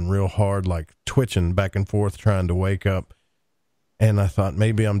moving real hard, like twitching back and forth, trying to wake up. And I thought,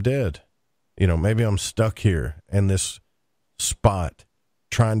 maybe I'm dead. Maybe I'm stuck here in this spot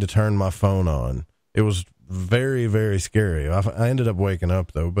trying to turn my phone on. It was very, very scary. I ended up waking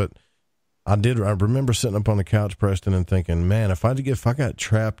up though, but I remember sitting up on the couch, Preston, and thinking, man, if I got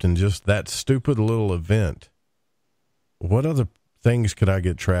trapped in just that stupid little event, what other things could I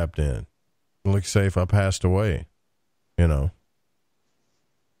get trapped in? Like, say, if I passed away,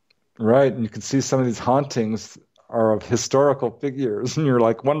 Right. And you can see some of these hauntings are of historical figures, and you're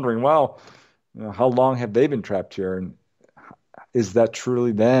like wondering, well, how long have they been trapped here? And is that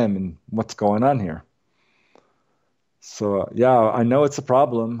truly them? And what's going on here? So, yeah, I know it's a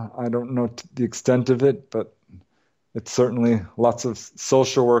problem. I don't know the extent of it, but it's certainly lots of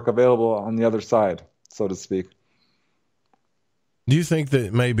social work available on the other side, so to speak. Do you think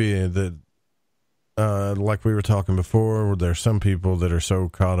that maybe that, like we were talking before, there's some people that are so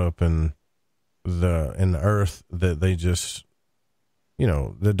caught up in the earth that they just,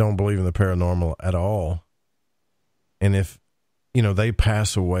 that don't believe in the paranormal at all. And if, they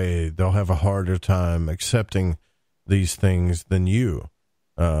pass away, they'll have a harder time accepting these things than you.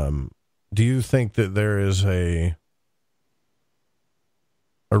 Do you think that there is a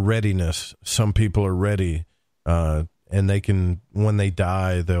readiness? Some people are ready, and they can, when they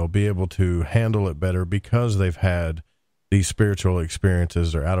die, they'll be able to handle it better because they've had these spiritual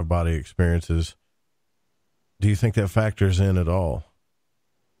experiences or out-of-body experiences. Do you think that factors in at all?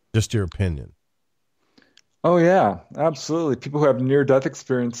 Just your opinion. Oh, yeah, absolutely. People who have near-death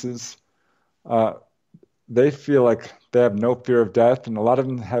experiences, they feel like they have no fear of death, and a lot of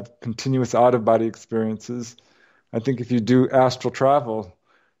them have continuous out-of-body experiences. I think if you do astral travel,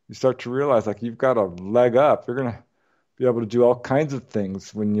 you start to realize like you've got a leg up. You're going to be able to do all kinds of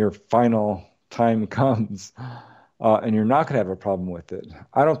things when your final time comes, and you're not going to have a problem with it.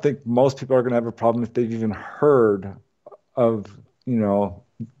 I don't think most people are going to have a problem if they've even heard of,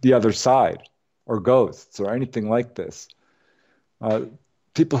 the other side or ghosts or anything like this.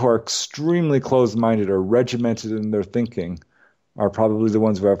 People who are extremely closed-minded or regimented in their thinking are probably the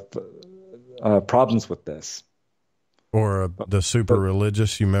ones who have problems with this. Or the super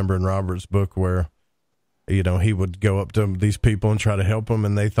religious. You remember in Robert's book where he would go up to these people and try to help them,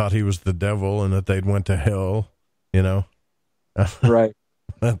 and they thought he was the devil and that they'd went to hell, Right.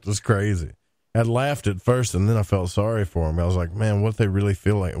 That was crazy. I laughed at first, and then I felt sorry for him. I was like, man, what if they really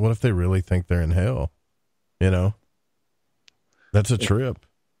feel like, what if they really think they're in hell? That's a trip.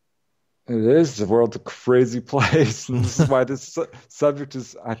 It is. The world's a crazy place. And this is why this subject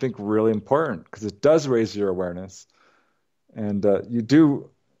is, I think, really important, because it does raise your awareness. And you do,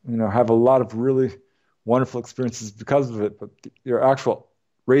 have a lot of really wonderful experiences because of it. But your actual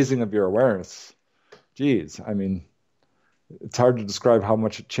raising of your awareness, geez, I mean, it's hard to describe how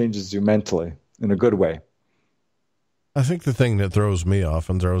much it changes you mentally in a good way. I think the thing that throws me off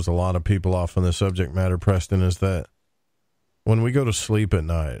and throws a lot of people off on the subject matter, Preston, is that when we go to sleep at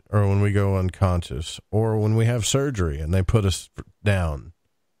night, or when we go unconscious, or when we have surgery and they put us down,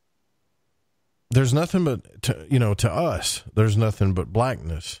 there's nothing but, to us, there's nothing but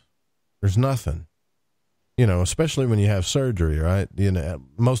blackness. There's nothing, especially when you have surgery, right?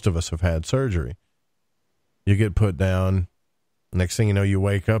 Most of us have had surgery. You get put down. Next thing you know, you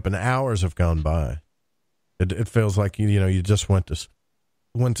wake up and hours have gone by. It feels like, you just went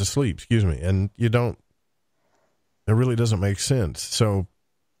to sleep, and you don't, it really doesn't make sense. So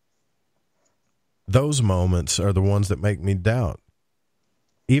those moments are the ones that make me doubt.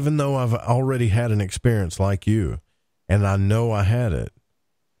 Even though I've already had an experience like you, and I know I had it,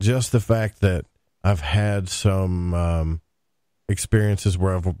 just the fact that I've had some experiences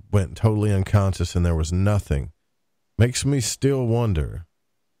where I've went totally unconscious and there was nothing makes me still wonder.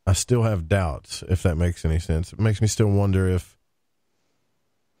 I still have doubts, if that makes any sense. It makes me still wonder if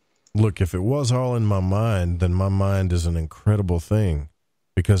it was all in my mind, then my mind is an incredible thing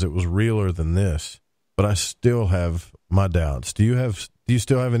because it was realer than this. But I still have my doubts. Do you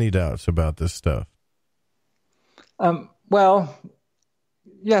still have any doubts about this stuff? Well,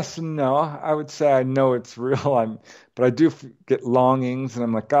 yes and no. I woid say I know it's real. But I do get longings, and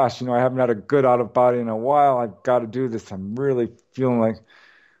I'm like, gosh, I haven't had a good out of body in a while. I've got to do this. I'm really feeling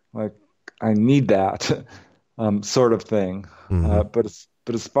like I need that sort of thing. Mm-hmm.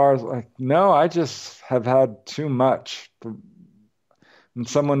 But as far as no, I just have had too much. When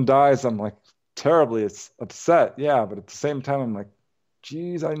someone dies, I'm like terribly upset. Yeah, but at the same time, I'm like,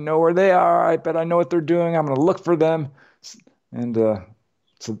 geez, I know where they are. I bet I know what they're doing. I'm going to look for them. And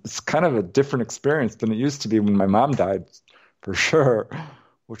so it's kind of a different experience than it used to be when my mom died, for sure,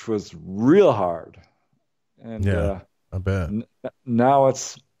 which was real hard. And yeah, I bet. Now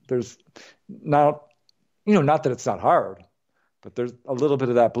there's not that it's not hard, but there's a little bit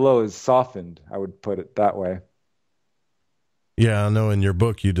of that blow is softened. I would put it that way. Yeah, I know in your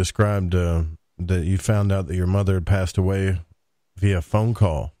book you described that you found out that your mother had passed away via phone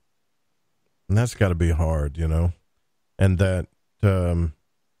call. And that's got to be hard, and that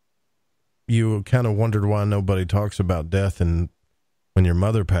you kind of wondered why nobody talks about death. And when your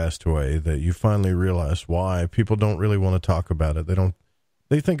mother passed away, that you finally realized why people don't really want to talk about it.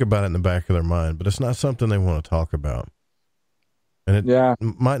 They think about it in the back of their mind, but it's not something they want to talk about. And it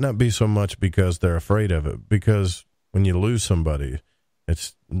might not be so much because they're afraid of it, because when you lose somebody,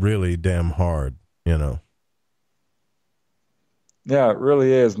 it's really damn hard, Yeah, it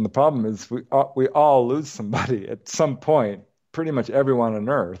really is. And the problem is we all lose somebody at some point. Pretty much everyone on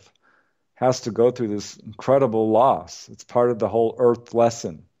Earth has to go through this incredible loss. It's part of the whole Earth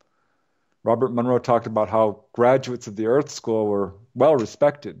lesson. Robert Monroe talked about how graduates of the Earth School were well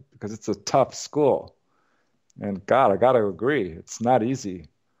respected because it's a tough school. And God, I got to agree, it's not easy.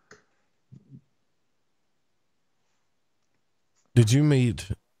 Do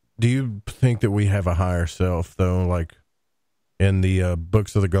you think that we have a higher self, though? Like in the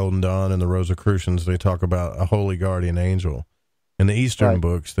books of the Golden Dawn and the Rosicrucians, they talk about a holy guardian angel. In the Eastern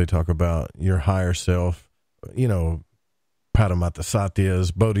books, they talk about your higher self,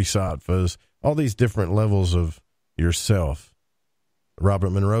 Paramattasatyas, Bodhisattvas, all these different levels of yourself.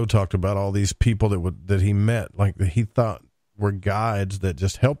 Robert Monroe talked about all these people that he met, like that he thought were guides that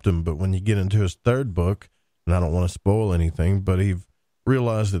just helped him. But when you get into his third book, and I don't want to spoil anything, but he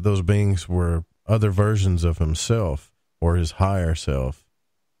realized that those beings were other versions of himself or his higher self.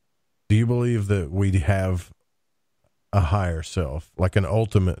 Do you believe that we have a higher self, like an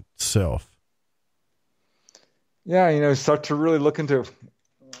ultimate self? Yeah, start to really look into,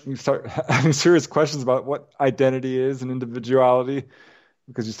 you start having serious questions about what identity is and individuality,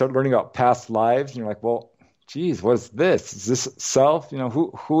 because you start learning about past lives, and you're like, well, geez, what is this? Is this self?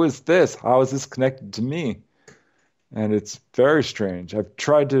 Who is this? How is this connected to me? And it's very strange. I've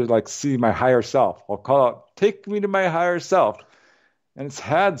tried to see my higher self. I'll call out, take me to my higher self. And it's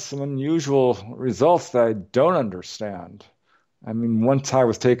had some unusual results that I don't understand. I mean, once I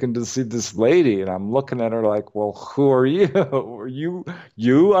was taken to see this lady, and I'm looking at her like, well, who are you? Are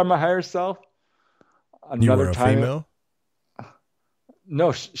you are my higher self? Another you were a time, female?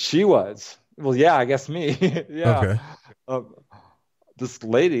 No, she was. Well, yeah, I guess me. Yeah. Okay. This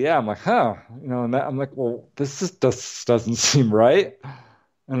lady, yeah, I'm like, huh, and I'm like, well, this doesn't seem right.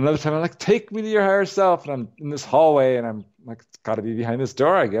 And another time, I'm like, take me to your higher self, and I'm in this hallway, and I'm like, it's got to be behind this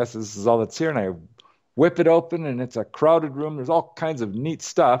door, I guess. This is all that's here, and I whip it open, and it's a crowded room. There's all kinds of neat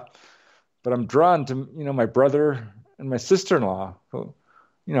stuff, but I'm drawn to, my brother and my sister-in-law, who,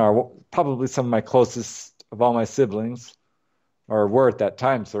 are probably some of my closest of all my siblings, or were at that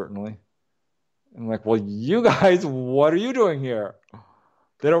time, certainly. And I'm like, well, you guys, what are you doing here?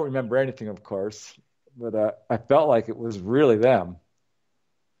 They don't remember anything, of course, but I felt like it was really them.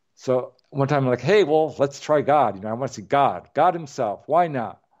 So one time I'm like, hey, well, let's try God. I want to see God himself. Why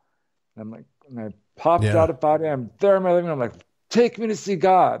not? And I'm like, and I popped out of body. I'm there in my living room. I'm like, take me to see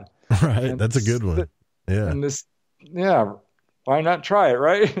God. Right. And that's a good one. Yeah. And why not try it,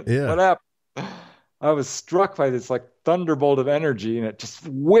 right? Yeah. What happened? I was struck by this like thunderbolt of energy, and it just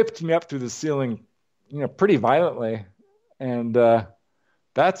whipped me up through the ceiling, pretty violently. And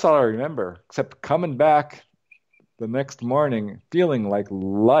that's all I remember, except coming back the next morning feeling like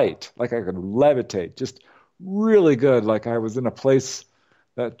light, like I could levitate, just really good, like I was in a place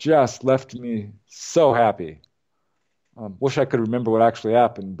that just left me so happy. Wish I could remember what actually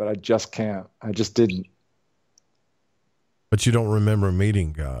happened, but I just can't. I just didn't. But you don't remember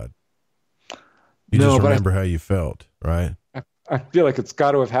meeting God. You just remember how you felt, right? I feel like it's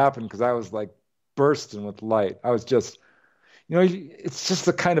got to have happened because I was like bursting with light. I was just, it's just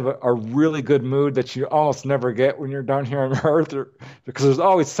a kind of a really good mood that you almost never get when you're down here on Earth, because there's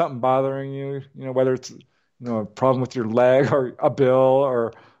always something bothering you, whether it's, a problem with your leg or a bill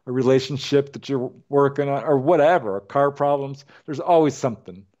or a relationship that you're working on or whatever, car problems. There's always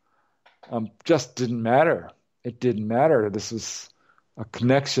something. Just didn't matter. It didn't matter. This was a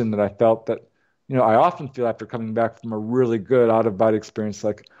connection that I felt that, I often feel after coming back from a really good out-of-body experience,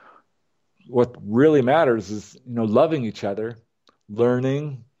 like what really matters is, loving each other,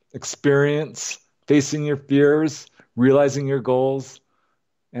 learning, experience, facing your fears, realizing your goals,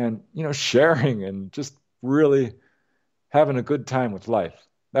 and, sharing and just really having a good time with life.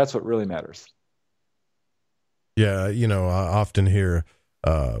 That's what really matters. Yeah, I often hear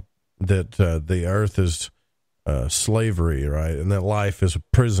that the earth is slavery, right? And that life is a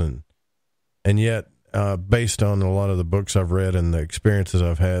prison. And yet, based on a lot of the books I've read and the experiences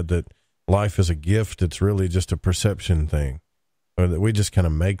I've had, that life is a gift. It's really just a perception thing, or that we just kind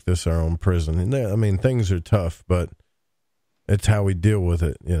of make this our own prison. And things are tough, but it's how we deal with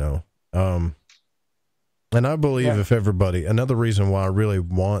it, and I believe if everybody, another reason why I really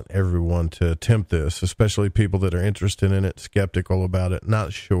want everyone to attempt this, especially people that are interested in it, skeptical about it,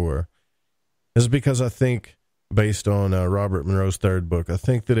 not sure, is because I think, based on Robert Monroe's third book, I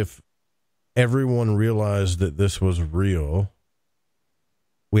think that if everyone realized that this was real,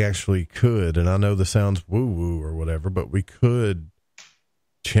 we actually could, and I know this sounds woo-woo or whatever, but we could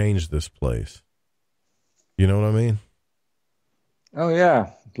change this place. You know what I mean? Oh,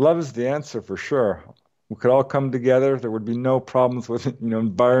 yeah. Love is the answer for sure. We could all come together. There would be no problems with,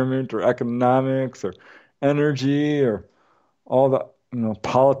 environment or economics or energy or all the,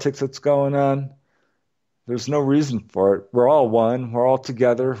 politics that's going on. There's no reason for it. We're all one. We're all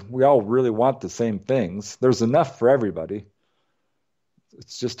together. We all really want the same things. There's enough for everybody.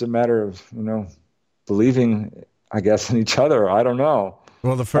 It's just a matter of, believing, I guess, in each other. I don't know.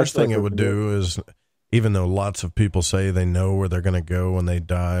 Well, the first thing it would do is, even though lots of people say they know where they're going to go when they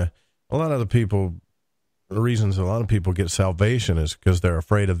die, the reasons a lot of people get salvation is because they're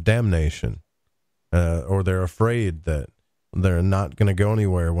afraid of damnation, or they're afraid that they're not going to go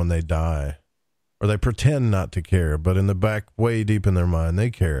anywhere when they die, or they pretend not to care, but in the back, way deep in their mind, they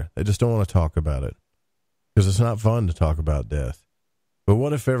care. They just don't want to talk about it because it's not fun to talk about death. But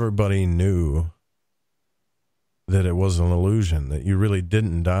what if everybody knew that it was an illusion, that you really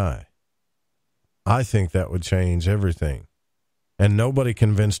didn't die? I think that would change everything. And nobody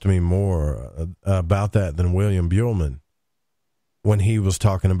convinced me more about that than William Buellman, when he was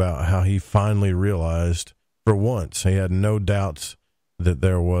talking about how he finally realized, for once, he had no doubts that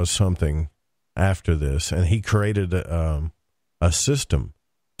there was something after this. And he created a system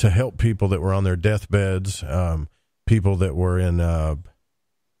to help people that were on their deathbeds, people that were in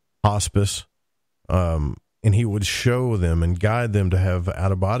hospice, and he would show them and guide them to have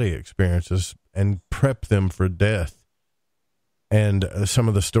out-of-body experiences and prep them for death. And some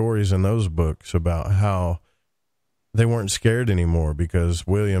of the stories in those books about how they weren't scared anymore because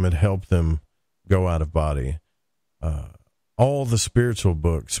William had helped them go out of body. all the spiritual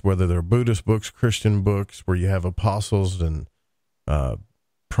books, whether they're Buddhist books, Christian books, where you have apostles and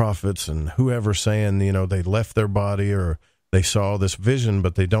prophets and whoever saying, they left their body or they saw this vision,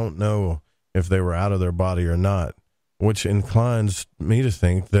 but they don't know if they were out of their body or not, which inclines me to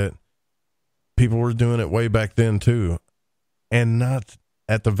think that people were doing it way back then too. And not,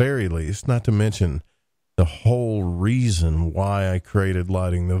 at the very least, not to mention the whole reason why I created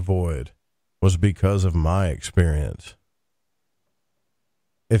Lighting the Void was because of my experience.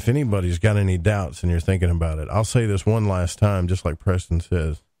 If anybody's got any doubts and you're thinking about it, I'll say this one last time, just like Preston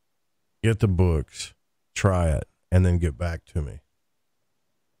says, get the books, try it, and then get back to me.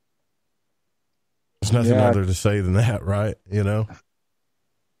 There's nothing other to say than that, right?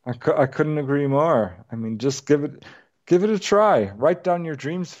 I couldn't agree more. I mean, just give it a try. Write down your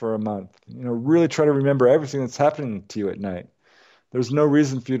dreams for a month. Really try to remember everything that's happening to you at night. There's no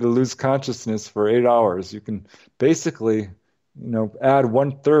reason for you to lose consciousness for 8 hours. You can basically, add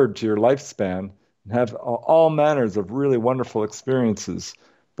 1/3 to your lifespan and have all manners of really wonderful experiences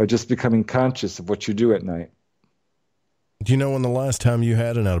by just becoming conscious of what you do at night. Do you know when the last time you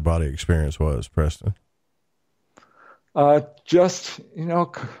had an out-of-body experience was, Preston? Just, a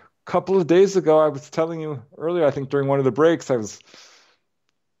couple of days ago, I was telling you earlier, I think during one of the breaks, I was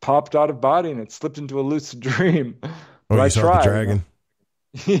popped out of body and it slipped into a lucid dream. Oh, you saw the dragon?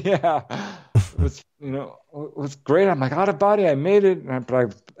 Yeah. It was, it was great. I'm like, out of body, I made it.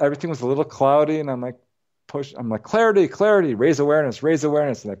 But everything was a little cloudy and I'm like, clarity, raise awareness.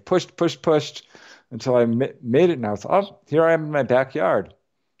 And I pushed until I made it. Now it's here I am in my backyard,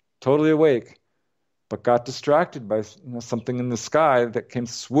 totally awake, but got distracted by something in the sky that came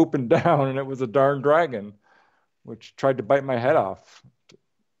swooping down, and it was a darn dragon, which tried to bite my head off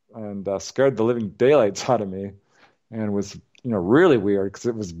and scared the living daylights out of me, and was really weird because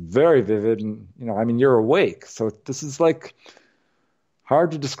it was very vivid, and you're awake, so this is like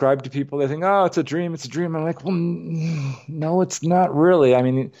hard to describe to people. They think, oh, it's a dream. I'm like, well, no, it's not really. I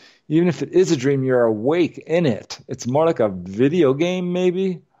mean, even if it is a dream, you're awake in it. It's more like a video game,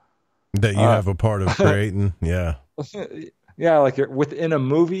 maybe. That you have a part of creating, yeah. Yeah, like you're within a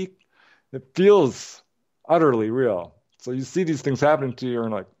movie. It feels utterly real. So you see these things happening to you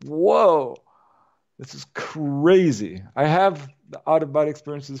and like, whoa, this is crazy. I have the out-of-body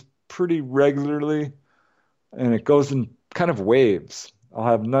experiences pretty regularly, and it goes in kind of waves. I'll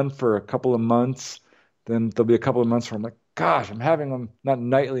have none for a couple of months. Then there'll be a couple of months where I'm like, gosh, I'm having them, not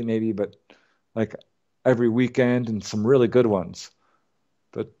nightly maybe, but like every weekend, and some really good ones.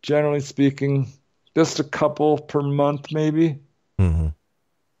 But generally speaking, just a couple per month maybe. Mm-hmm.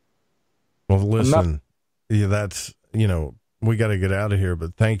 Well, listen, that's, we got to get out of here,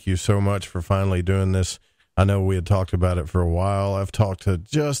 but thank you so much for finally doing this. I know we had talked about it for a while. I've talked to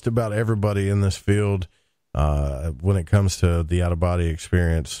just about everybody in this field when it comes to the out-of-body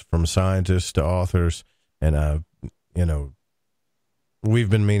experience, from scientists to authors, and we've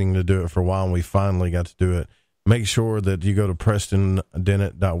been meaning to do it for a while, and we finally got to do it. Make sure that you go to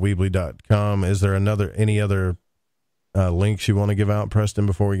PrestonDennett.weebly.com. Is there any other links you want to give out, Preston,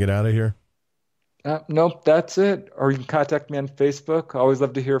 before we get out of here? Nope, that's it. Or you can contact me on Facebook. I always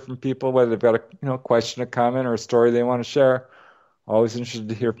love to hear from people, whether they've got a question, a comment, or a story they want to share. Always interested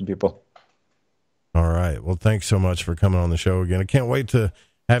to hear from people. All right. Well, thanks so much for coming on the show again. I can't wait to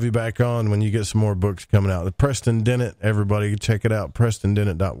have you back on when you get some more books coming out. Preston Dennett, everybody, check it out,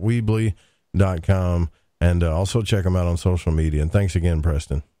 PrestonDennett.weebly.com. And also check them out on social media. And thanks again,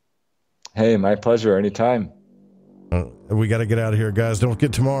 Preston. Hey, my pleasure. Anytime. We got to get out of here, guys. Don't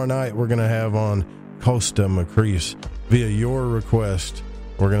forget, tomorrow night we're going to have on Costa Macrease. Via your request,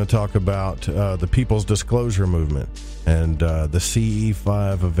 we're going to talk about the People's Disclosure Movement and the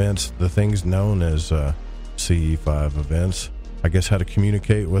CE5 events, the things known as CE5 events. I guess how to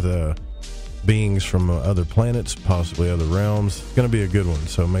communicate with beings from other planets, possibly other realms. It's going to be a good one,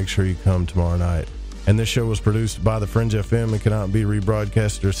 so make sure you come tomorrow night. And this show was produced by the Fringe FM and cannot be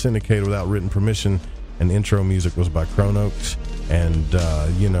rebroadcast or syndicated without written permission. And intro music was by Chronox. And,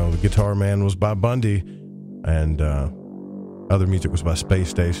 the Guitar Man was by Bundy. And other music was by Space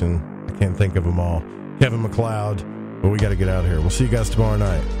Station. I can't think of them all. Kevin MacLeod. But we got to get out of here. We'll see you guys tomorrow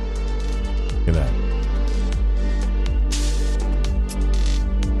night. Good night.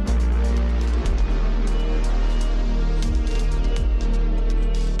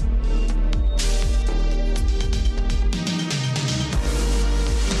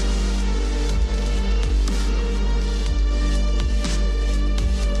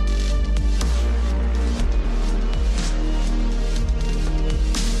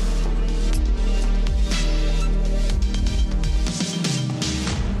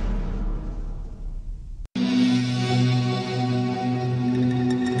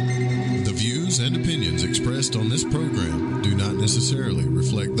 views and opinions expressed on this program do not necessarily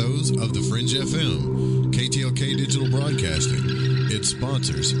reflect those of the Fringe FM, KTLK Digital Broadcasting, its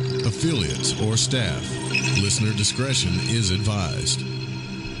sponsors, affiliates, or staff. Listener discretion is advised.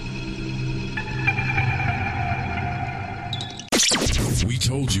 We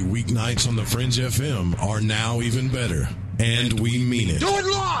told you weeknights on the Fringe FM are now even better. And we mean it. Do it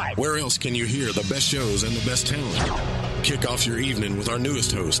live! Where else can you hear the best shows and the best talent? Kick off your evening with our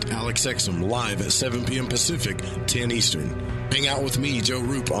newest host, Alex Exum, live at 7 p.m. Pacific, 10 Eastern. Hang out with me, Joe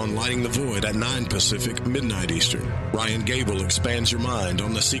Roop, on Lighting the Void at 9 Pacific, midnight Eastern. Ryan Gable expands your mind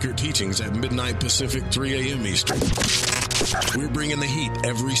on the secret teachings at midnight Pacific, 3 a.m. Eastern. We're bringing the heat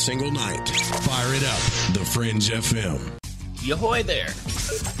every single night. Fire it up, the Fringe FM. Yahoy there.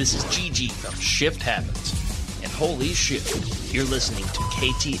 This is Gigi from Shift Happens. And holy shit, you're listening to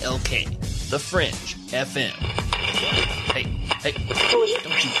KTLK, The Fringe FM. Hey,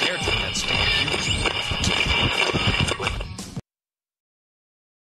 don't you dare turn that